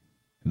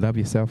 love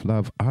yourself,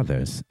 love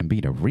others, and be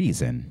the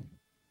reason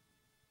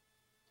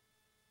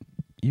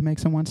you make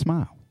someone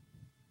smile.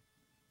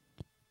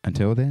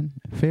 Until then,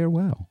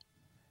 farewell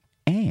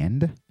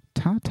and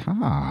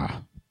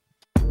ta-ta.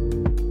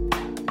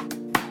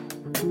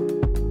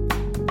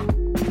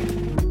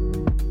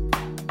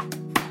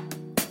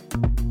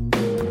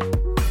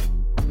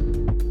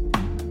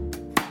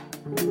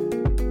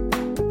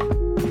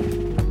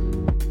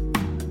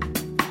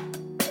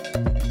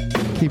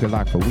 Keep it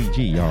locked for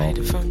Ouija, y'all.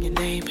 Hiding from your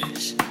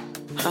neighbors,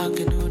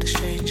 hugging all the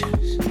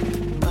strangers.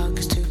 Bug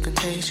is too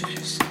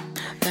contagious.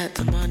 Let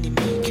the money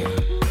make you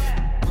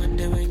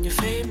wonder when you're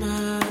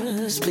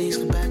famous. Please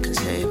come back and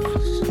save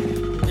us.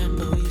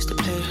 Remember we used to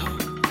play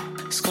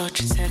home, Scotch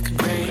in second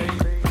grade.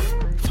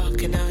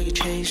 Fucking how you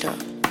changed up.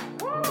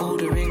 All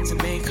the rings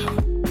and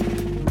makeup,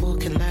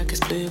 walking like it's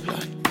blue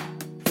blood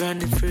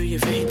running through your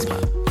veins.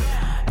 But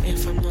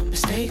if I'm not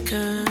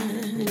mistaken,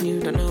 you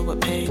don't know what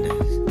pain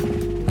is.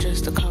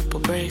 Just a couple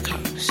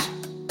breakups,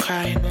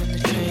 crying on the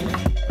train.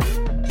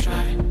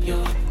 Dry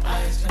your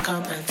eyes and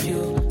come and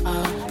fuel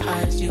our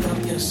highs. You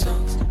got your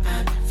songs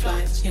and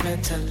flights. You're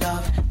meant to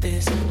love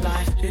this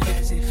life. Who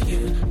cares if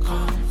you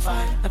can't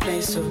find a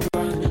place to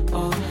run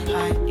or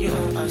hide? You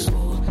owe us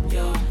all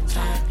your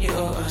time. You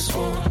owe us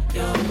all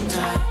your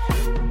time.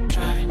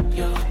 Dry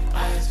your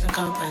eyes and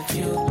come and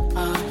fuel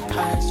our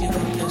highs. You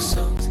got your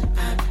songs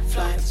and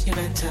flights. You're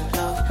meant to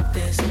love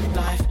this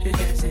life. Who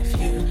cares if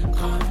you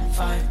can't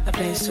find a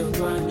place to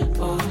run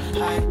or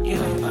hide? You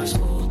owe us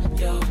all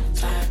your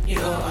time. You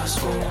owe us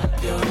all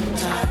your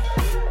time.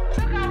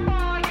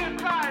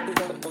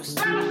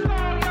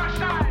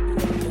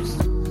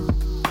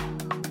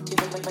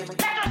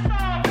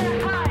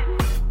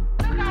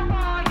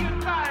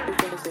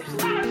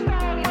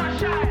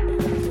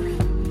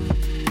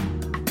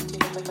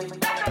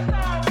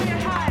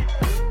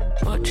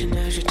 Watching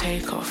as you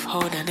take off,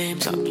 hold our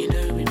names up, you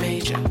know we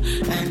major.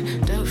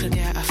 And don't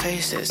forget our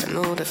faces and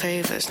all the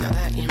favors now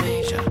that you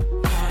major.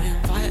 Can't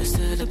invite us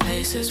to the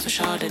places for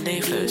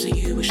Chardonnay flows that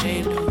you were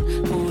ashamed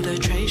of. All the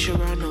traits you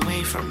run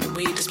away from and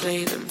we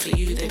display them for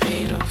you, they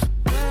paid off.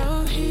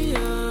 Well, here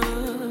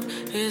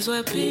is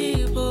where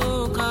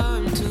people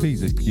come to.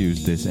 Please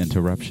excuse this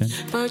interruption.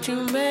 But you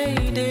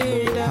made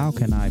it. How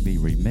can I be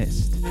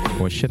remiss?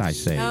 Or should I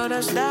say,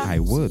 I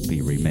would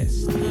be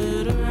remiss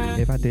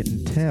if I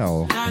didn't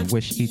tell and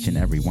wish each and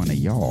every one of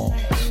y'all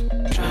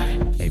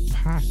a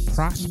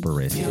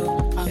prosperous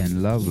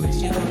and lovely,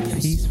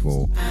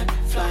 peaceful,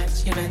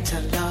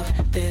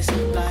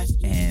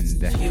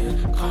 and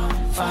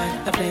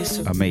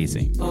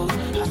amazing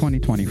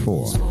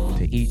 2024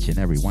 to each and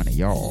every one of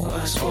y'all.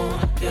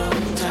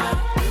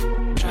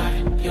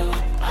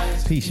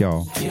 Peace,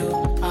 y'all.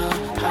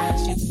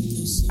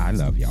 I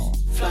love y'all.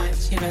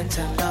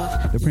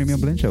 The Premium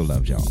Blend Show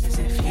loves y'all.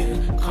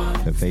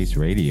 The Face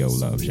Radio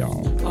loves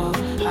y'all.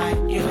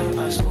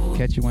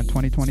 Catch you in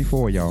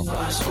 2024, y'all.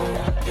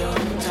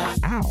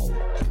 Ow.